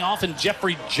timing off, and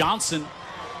Jeffrey Johnson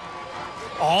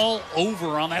all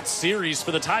over on that series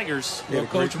for the Tigers. Well,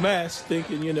 Coach Mass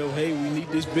thinking, hey, we need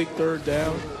this big 3rd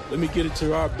down. Let me get it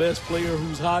to our best player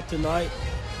who's hot tonight.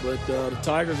 But the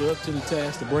Tigers are up to the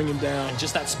task to bring him down. And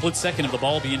just that split second of the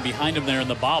ball being behind him there in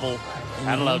the bobble,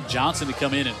 that allowed Johnson to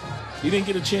come in, and he didn't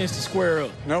get a chance to square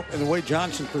up. Nope, and the way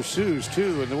Johnson pursues,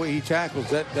 too, and the way he tackles,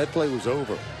 that play was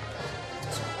over.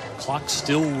 Clock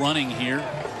still running here.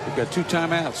 They've got 2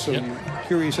 timeouts, so I'm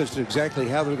curious as to exactly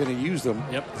how they're going to use them.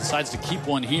 Yep, decides to keep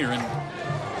one here, and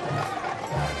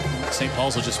St.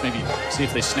 Paul's will just maybe see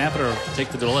if they snap it or take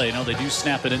the delay. No, they do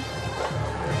snap it in.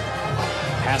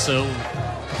 Paso,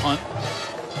 punt.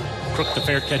 Crook the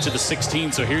fair catch of the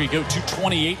 16, so here you go,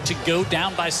 2:28 to go,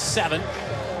 down by 7.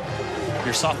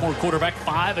 Your sophomore quarterback,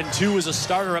 5-2 as a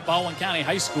starter at Baldwin County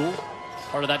High School.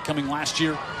 Part of that coming last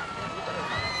year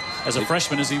as a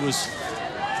freshman, as he was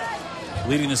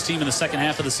leading this team in the second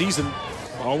half of the season.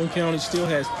 Baldwin County still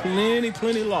has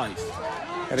plenty life.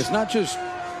 And it's not just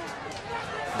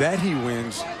that he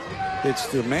wins, it's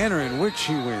the manner in which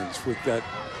he wins with that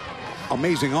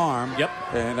amazing arm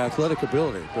and athletic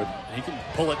ability. But he can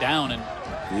pull it down and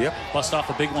bust off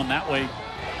a big one that way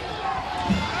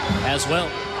as well.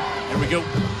 There we go.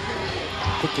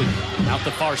 Quickly out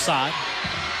the far side.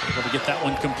 Able to get that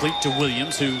one complete to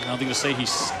Williams, who I don't think to say he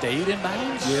stayed in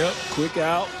bounds. Yep, quick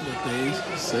out, but they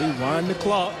say wind the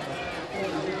clock.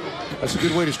 That's a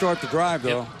good way to start the drive,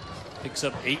 though. Picks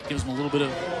up 8, gives him a little bit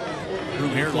of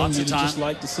room here, lots of time. Just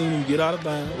like to see him get out of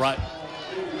bounds. Right.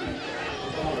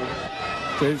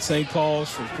 Credit St.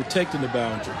 Paul's for protecting the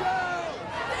boundary.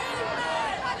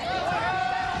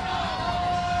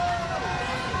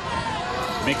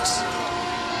 Mix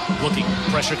looking,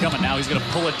 pressure coming now. He's going to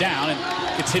pull it down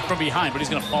and gets hit from behind, but he's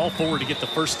going to fall forward to get the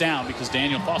first down because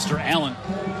Daniel Foster Allen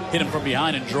hit him from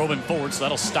behind and drove him forward, so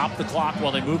that'll stop the clock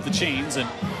while they move the chains. And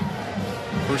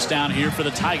first down here for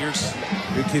the Tigers.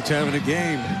 Good kid's having a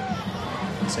game.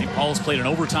 St. Paul's played an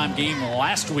overtime game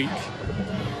last week.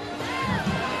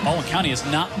 Baldwin County has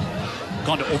not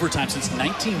gone to overtime since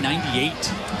 1998.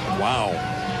 Wow.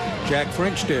 Jack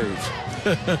French days.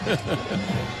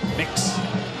 Mix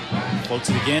floats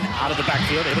it again out of the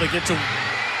backfield, able to get to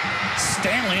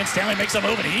Stanley, and Stanley makes a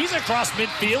move, and he's across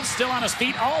midfield, still on his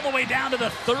feet, all the way down to the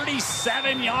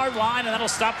 37-yard line, and that'll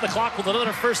stop the clock with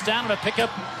another first down and a pickup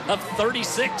of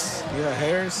 36. Yeah,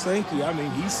 Harris Sankey, I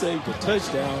mean, he saved a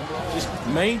touchdown, just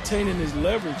maintaining his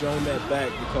leverage on that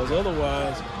back, because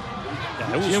otherwise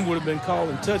Jim would have been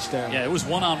calling touchdown. Yeah, it was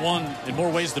one-on-one in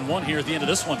more ways than one here at the end of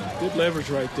this one. Good leverage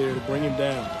right there to bring him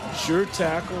down. Sure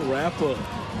tackle, wrap up.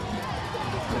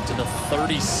 To the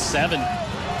 37.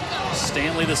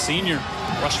 Stanley, the senior,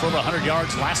 rushed for over 100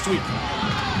 yards last week.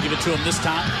 Give it to him this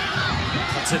time.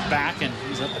 Cuts it back, and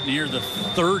he's up near the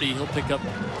 30. He'll pick up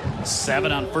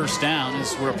 7 on first down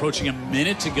as we're approaching a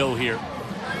minute to go here.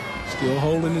 Still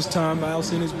holding his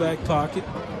timeouts in his back pocket.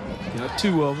 Got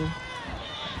 2 of them.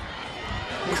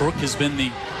 Crook has been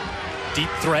the deep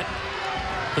threat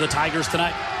for the Tigers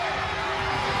tonight.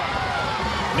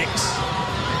 Mix.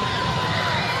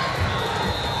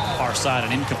 Far side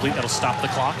and incomplete. That'll stop the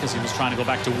clock as he was trying to go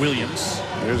back to Williams.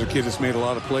 There's a kid that's made a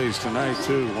lot of plays tonight,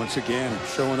 too. Once again,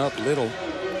 showing up little.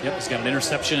 Yep, he's got an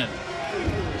interception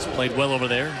and he's played well over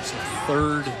there. So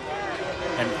 3rd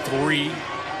and 3.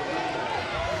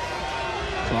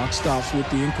 Clock stops with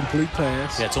the incomplete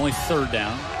pass. Yeah, it's only 3rd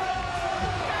down,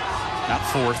 not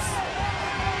 4th.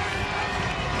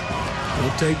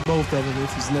 He'll take both of them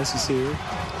if it's necessary.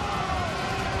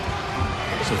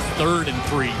 So 3rd and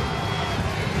 3.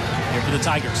 Here for the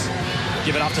Tigers.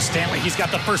 Give it off to Stanley. He's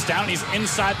got the first down. He's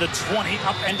inside the 20,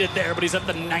 upended there, but he's at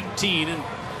the 19. And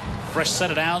fresh set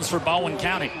of downs for Baldwin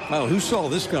County. Well, who saw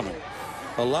this coming?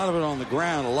 A lot of it on the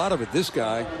ground, a lot of it this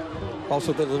guy.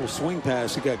 Also that little swing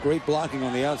pass. He got great blocking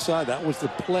on the outside. That was the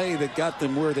play that got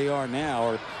them where they are now,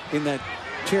 or in that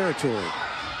territory.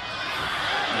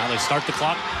 Now they start the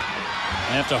clock.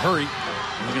 They have to hurry.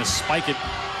 They're going to spike it.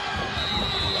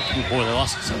 Oh boy, they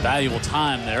lost some valuable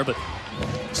time there, but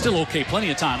still okay.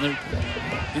 Plenty of time. They're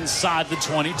inside the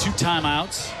 20. 2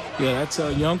 timeouts. Yeah, that's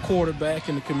a young quarterback,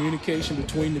 and the communication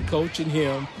between the coach and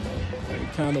him. He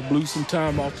kind of blew some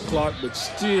time off the clock, but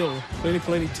still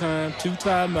plenty time. 2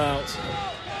 timeouts.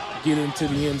 Get into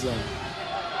the end zone.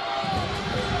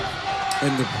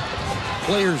 And the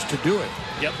players to do it.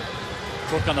 Yep.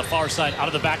 Crook on the far side, out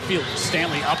of the backfield.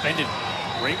 Stanley upended.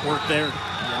 Great work there.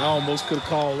 Yeah, I almost could have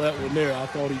called that one there. I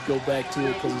thought he'd go back to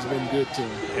it because he's been good to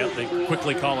him. Yep, they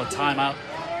quickly call a timeout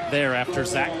there after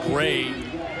Zach Gray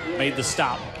made the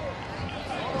stop.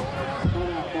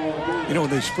 You know, when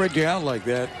they spread you out like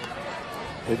that,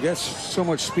 they've got so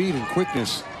much speed and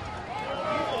quickness.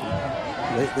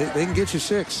 They can get you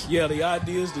 6. Yeah, the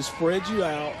idea is to spread you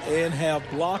out and have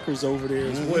blockers over there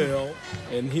as well,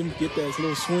 and him get that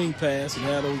little swing pass and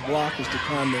have those blockers to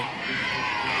kind of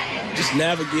just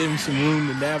navigate him some room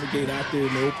to navigate out there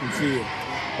in the open field.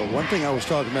 But one thing I was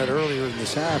talking about earlier in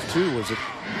this half, too, was that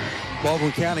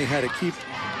Baldwin County had to keep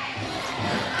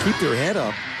their head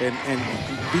up and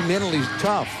be mentally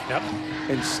tough. Yep.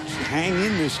 And hang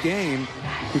in this game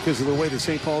because of the way that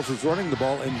St. Paul's was running the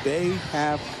ball, and they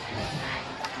have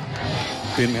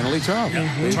been mentally tough.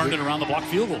 Yep. They turned it around the block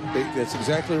field goal. That's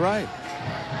exactly right.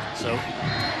 So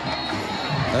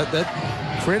that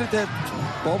credit that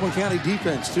Baldwin County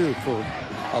defense, too, for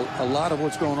a lot of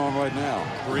what's going on right now.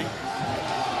 3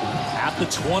 at the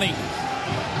 20.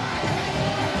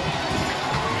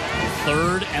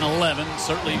 3rd and 11.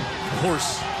 Certainly, of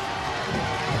course,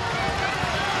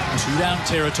 2 down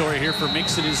territory here for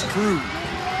Mix and his crew.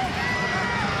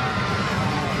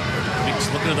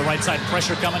 Mix looking to the right side,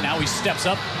 pressure coming. Now he steps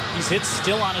up. He's hit,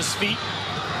 still on his feet.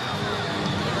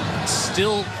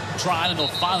 Still trying, and they'll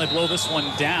finally blow this one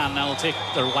down. Now they'll take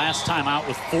their last time out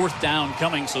with 4th down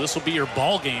coming. So this will be your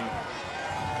ball game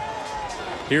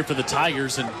here for the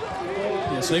Tigers. And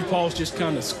yeah, St. Paul's just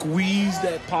kind of squeezed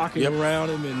that pocket around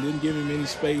him and didn't give him any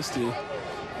space to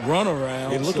run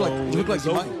around. It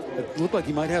looked like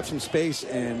he might have some space,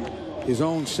 and his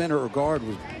own center or guard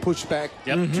was pushed back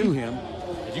to him.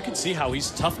 You can see how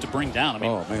he's tough to bring down. I mean,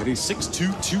 oh man, he's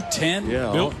 6'2", 210.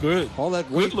 Yeah, built good. All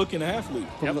that weight, good-looking athlete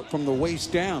from the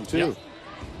waist down too. Yep.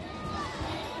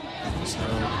 So,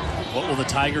 what will the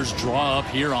Tigers draw up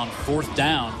here on 4th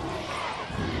down?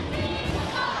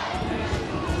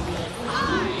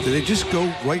 Do they just go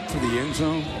right for the end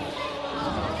zone?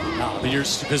 No,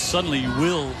 because suddenly you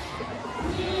will.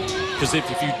 Because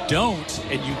if you don't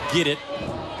and you get it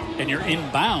and you're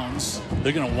in bounds,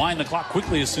 they're going to wind the clock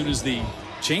quickly as soon as the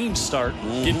chains start,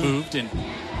 get moved, and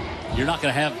you're not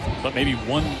going to have but maybe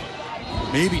 1,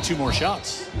 maybe 2 more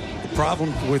shots. The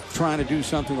problem with trying to do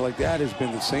something like that has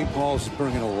been that St. Paul's is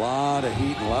bringing a lot of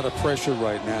heat and a lot of pressure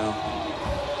right now.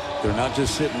 They're not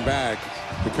just sitting back.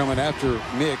 They're coming after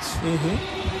Mix.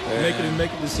 Making him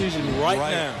make a decision right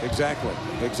now. Exactly.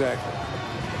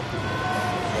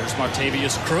 There's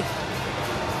Martavius Crook.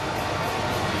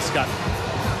 He's got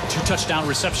 2 touchdown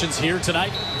receptions here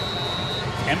tonight.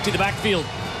 Empty the backfield.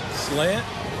 Slant.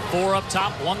 4 up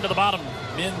top, 1 to the bottom.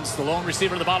 Mims, the lone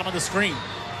receiver, to the bottom of the screen.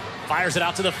 Fires it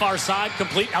out to the far side,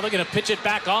 complete. Now they're going to pitch it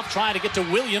back off, trying to get to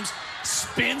Williams.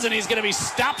 Spins, and he's going to be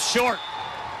stopped short.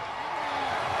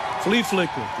 Flea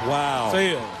flicker. Wow.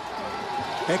 Failed.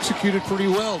 Executed pretty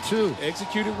well, too.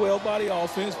 Executed well by the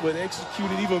offense, but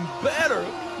executed even better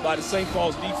by the St.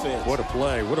 Paul's defense. What a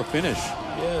play. What a finish.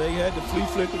 Yeah, they had the flea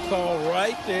flicker call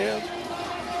right there.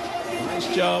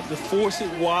 Nice job to force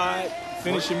it wide,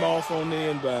 finish him off on the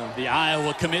inbound. The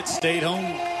Iowa commit stayed home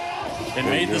and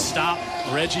made the stop.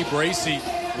 Reggie Bracey.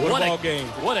 What a ball game.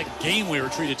 What a game we were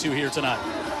treated to here tonight.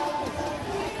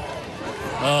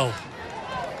 Oh,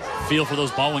 feel for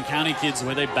those Baldwin County kids, the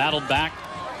way they battled back.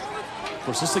 Of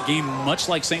course, this is a game much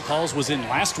like St. Paul's was in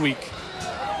last week,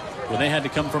 when they had to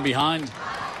come from behind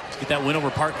to get that win over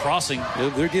Park Crossing.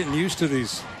 They're getting used to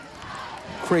these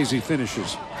crazy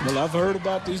finishes. Well, I've heard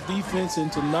about this defense,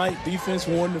 and tonight, defense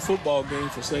won the football game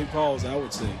for St. Paul's, I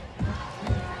would say.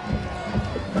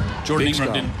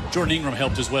 Jordan Ingram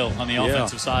helped as well on the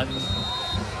offensive side.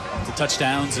 The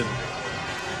touchdowns. And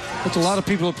it's a lot of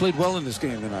people that played well in this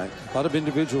game tonight. A lot of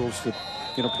individuals that,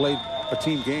 played a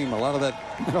team game. A lot of that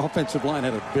offensive line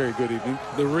had a very good evening.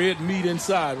 The red meat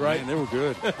inside, right? Man, they were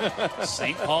good.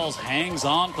 St. Paul's hangs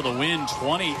on for the win,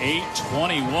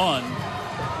 28-21.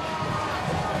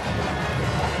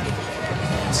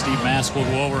 Steve Mask will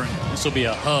go over, and this will be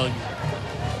a hug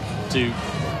to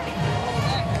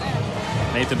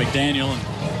Nathan McDaniel. And,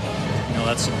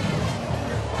 that's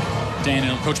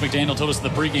Coach McDaniel told us in the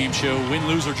pregame show, win,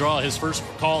 lose, or draw, his first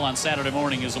call on Saturday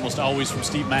morning is almost always from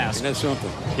Steve Mask. And that's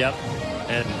something. Yep.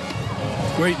 And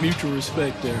great mutual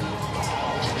respect there.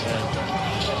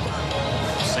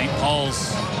 St.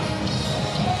 Paul's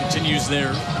continues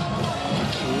their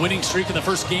winning streak in the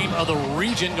first game of the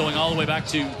region, going all the way back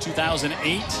to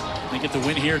 2008. They get the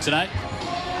win here tonight.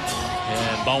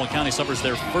 And Baldwin County suffers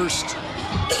their first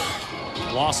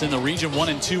loss in the region,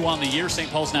 1-2 on the year. St.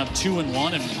 Paul's now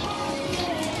 2-1 and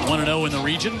 1-0 in the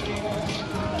region.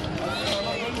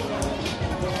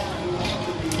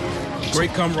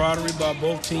 Great camaraderie by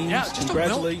both teams,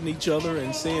 congratulating each other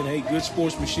and saying, hey, good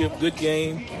sportsmanship, good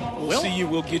game. We'll see you.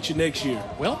 We'll get you next year.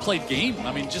 Well-played game.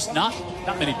 I mean, just not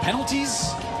many penalties.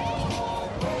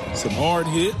 Some hard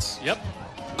hits. Yep.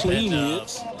 Clean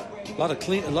hits. A lot of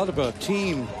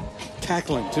team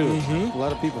tackling, too. A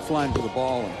lot of people flying for the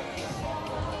ball. And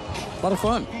a lot of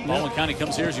fun. Baldwin County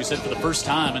comes here, as you said, for the first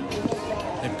time, and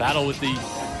they battle with the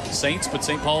Saints, but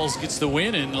St. Paul's gets the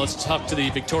win. And let's talk to the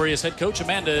victorious head coach.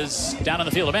 Amanda is down on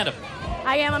the field. Amanda.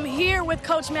 I am. I'm here with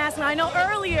Coach Mass, and I know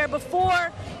earlier,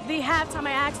 before the halftime,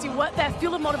 I asked you what that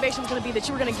fuel of motivation was going to be that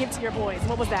you were going to give to your boys.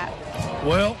 What was that?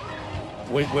 Well,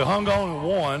 we hung on and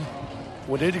won.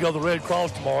 We need to go to the Red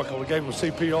Cross tomorrow because we gave them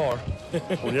CPR.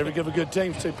 We never give a good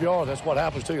team CPR. That's what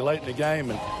happens to you late in the game.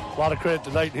 And a lot of credit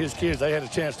to Nate and his kids. They had a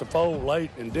chance to fold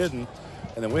late and didn't.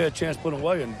 And then we had a chance to put them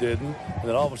away and didn't. And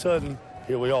then all of a sudden,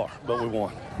 here we are, but we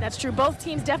won. That's true. Both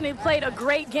teams definitely played a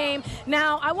great game.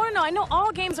 Now, I want to know, I know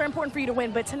all games are important for you to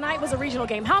win, but tonight was a regional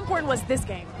game. How important was this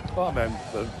game? Well, man,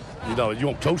 you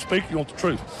want coach speak, you want the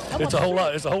truth. It's a whole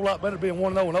lot better being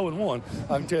 1-0 and 0-1.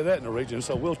 I can tell you that in the region,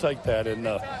 so we'll take that. And,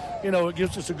 it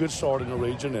gives us a good start in the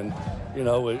region. And,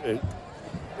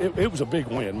 it was a big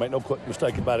win. Make no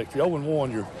mistake about it. If you're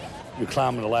 0-1, you're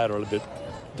climbing the ladder a little bit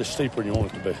the steeper than you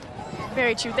want it to be.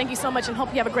 Very true. Thank you so much, and hope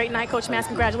you have a great night, Coach Mask.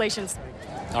 Congratulations.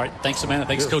 All right. Thanks, Amanda.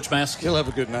 Thanks, Coach Mask. He'll have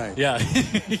a good night. Yeah.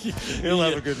 He'll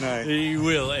have a good night. He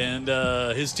will, and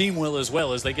his team will as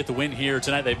well as they get the win here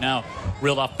tonight. They've now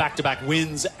reeled off back-to-back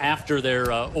wins after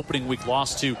their opening week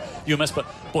loss to UMS. But,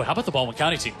 boy, how about the Baldwin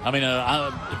County team? I mean,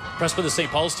 I'm impressed with the St.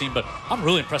 Paul's team, but I'm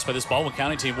really impressed by this Baldwin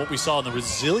County team, what we saw in the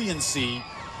resiliency.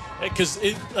 Because,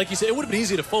 like you said, it would have been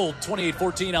easy to fold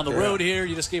 28-14 on the road here.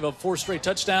 You just gave up 4 straight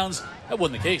touchdowns. That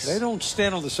wasn't the case. They don't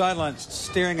stand on the sidelines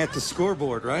staring at the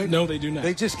scoreboard, right? No, they do not.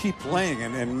 They just keep playing.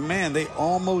 And man, they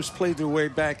almost played their way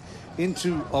back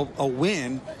into a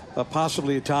win,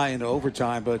 possibly a tie into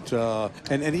overtime. But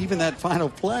and even that final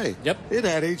play, it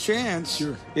had a chance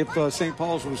if St.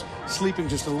 Paul's was sleeping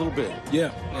just a little bit.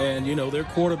 Yeah, and, their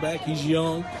quarterback, he's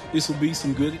young. This will be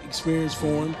some good experience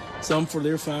for him. Some for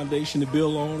their foundation to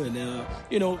build on,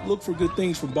 and look for good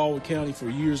things from Baldwin County for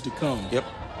years to come. Yep.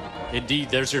 Indeed,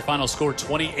 there's your final score,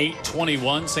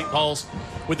 28-21. St. Paul's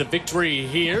with the victory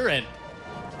here, and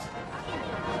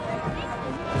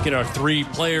get our 3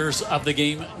 players of the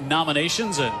game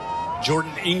nominations. And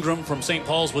Jordan Ingram from St.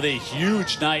 Paul's with a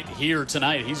huge night here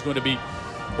tonight. He's going to be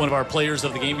one of our players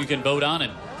of the game you can vote on.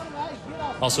 And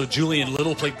Also, Julian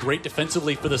Little played great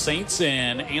defensively for the Saints,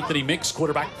 and Anthony Mix,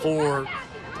 quarterback for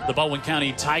the Baldwin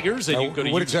County Tigers. And you can go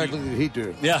to what YouTube. exactly did he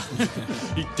do? Yeah,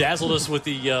 he dazzled us with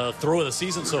the throw of the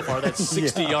season so far. That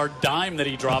 60-yard dime that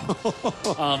he dropped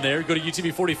on there. Go to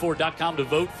UTV44.com to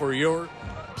vote for your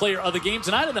player of the game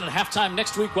tonight. And then at halftime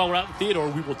next week, while we're out in Theodore,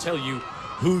 we will tell you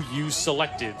who you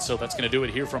selected. So that's going to do it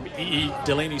here from E.E.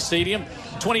 Delaney Stadium.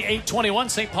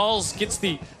 28-21, St. Paul's gets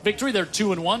the victory. They're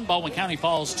 2-1. Baldwin County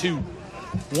falls to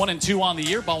 1-2 on the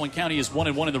year. Baldwin County is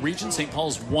 1-1 in the region. St.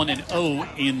 Paul's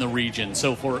 1-0 in the region.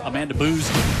 So for Amanda Booz,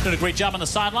 doing a great job on the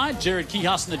sideline, Jared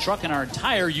Kehos in the truck, and our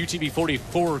entire UTV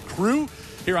 44 crew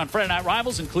here on Friday Night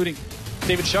Rivals, including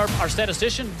David Sharp, our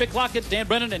statistician, Vic Lockett, Dan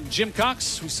Brennan, and Jim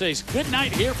Cox, who says good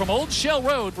night here from Old Shell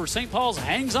Road, where St. Paul's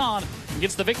hangs on and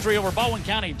gets the victory over Baldwin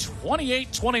County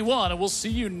 28-21. And we'll see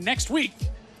you next week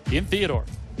in Theodore.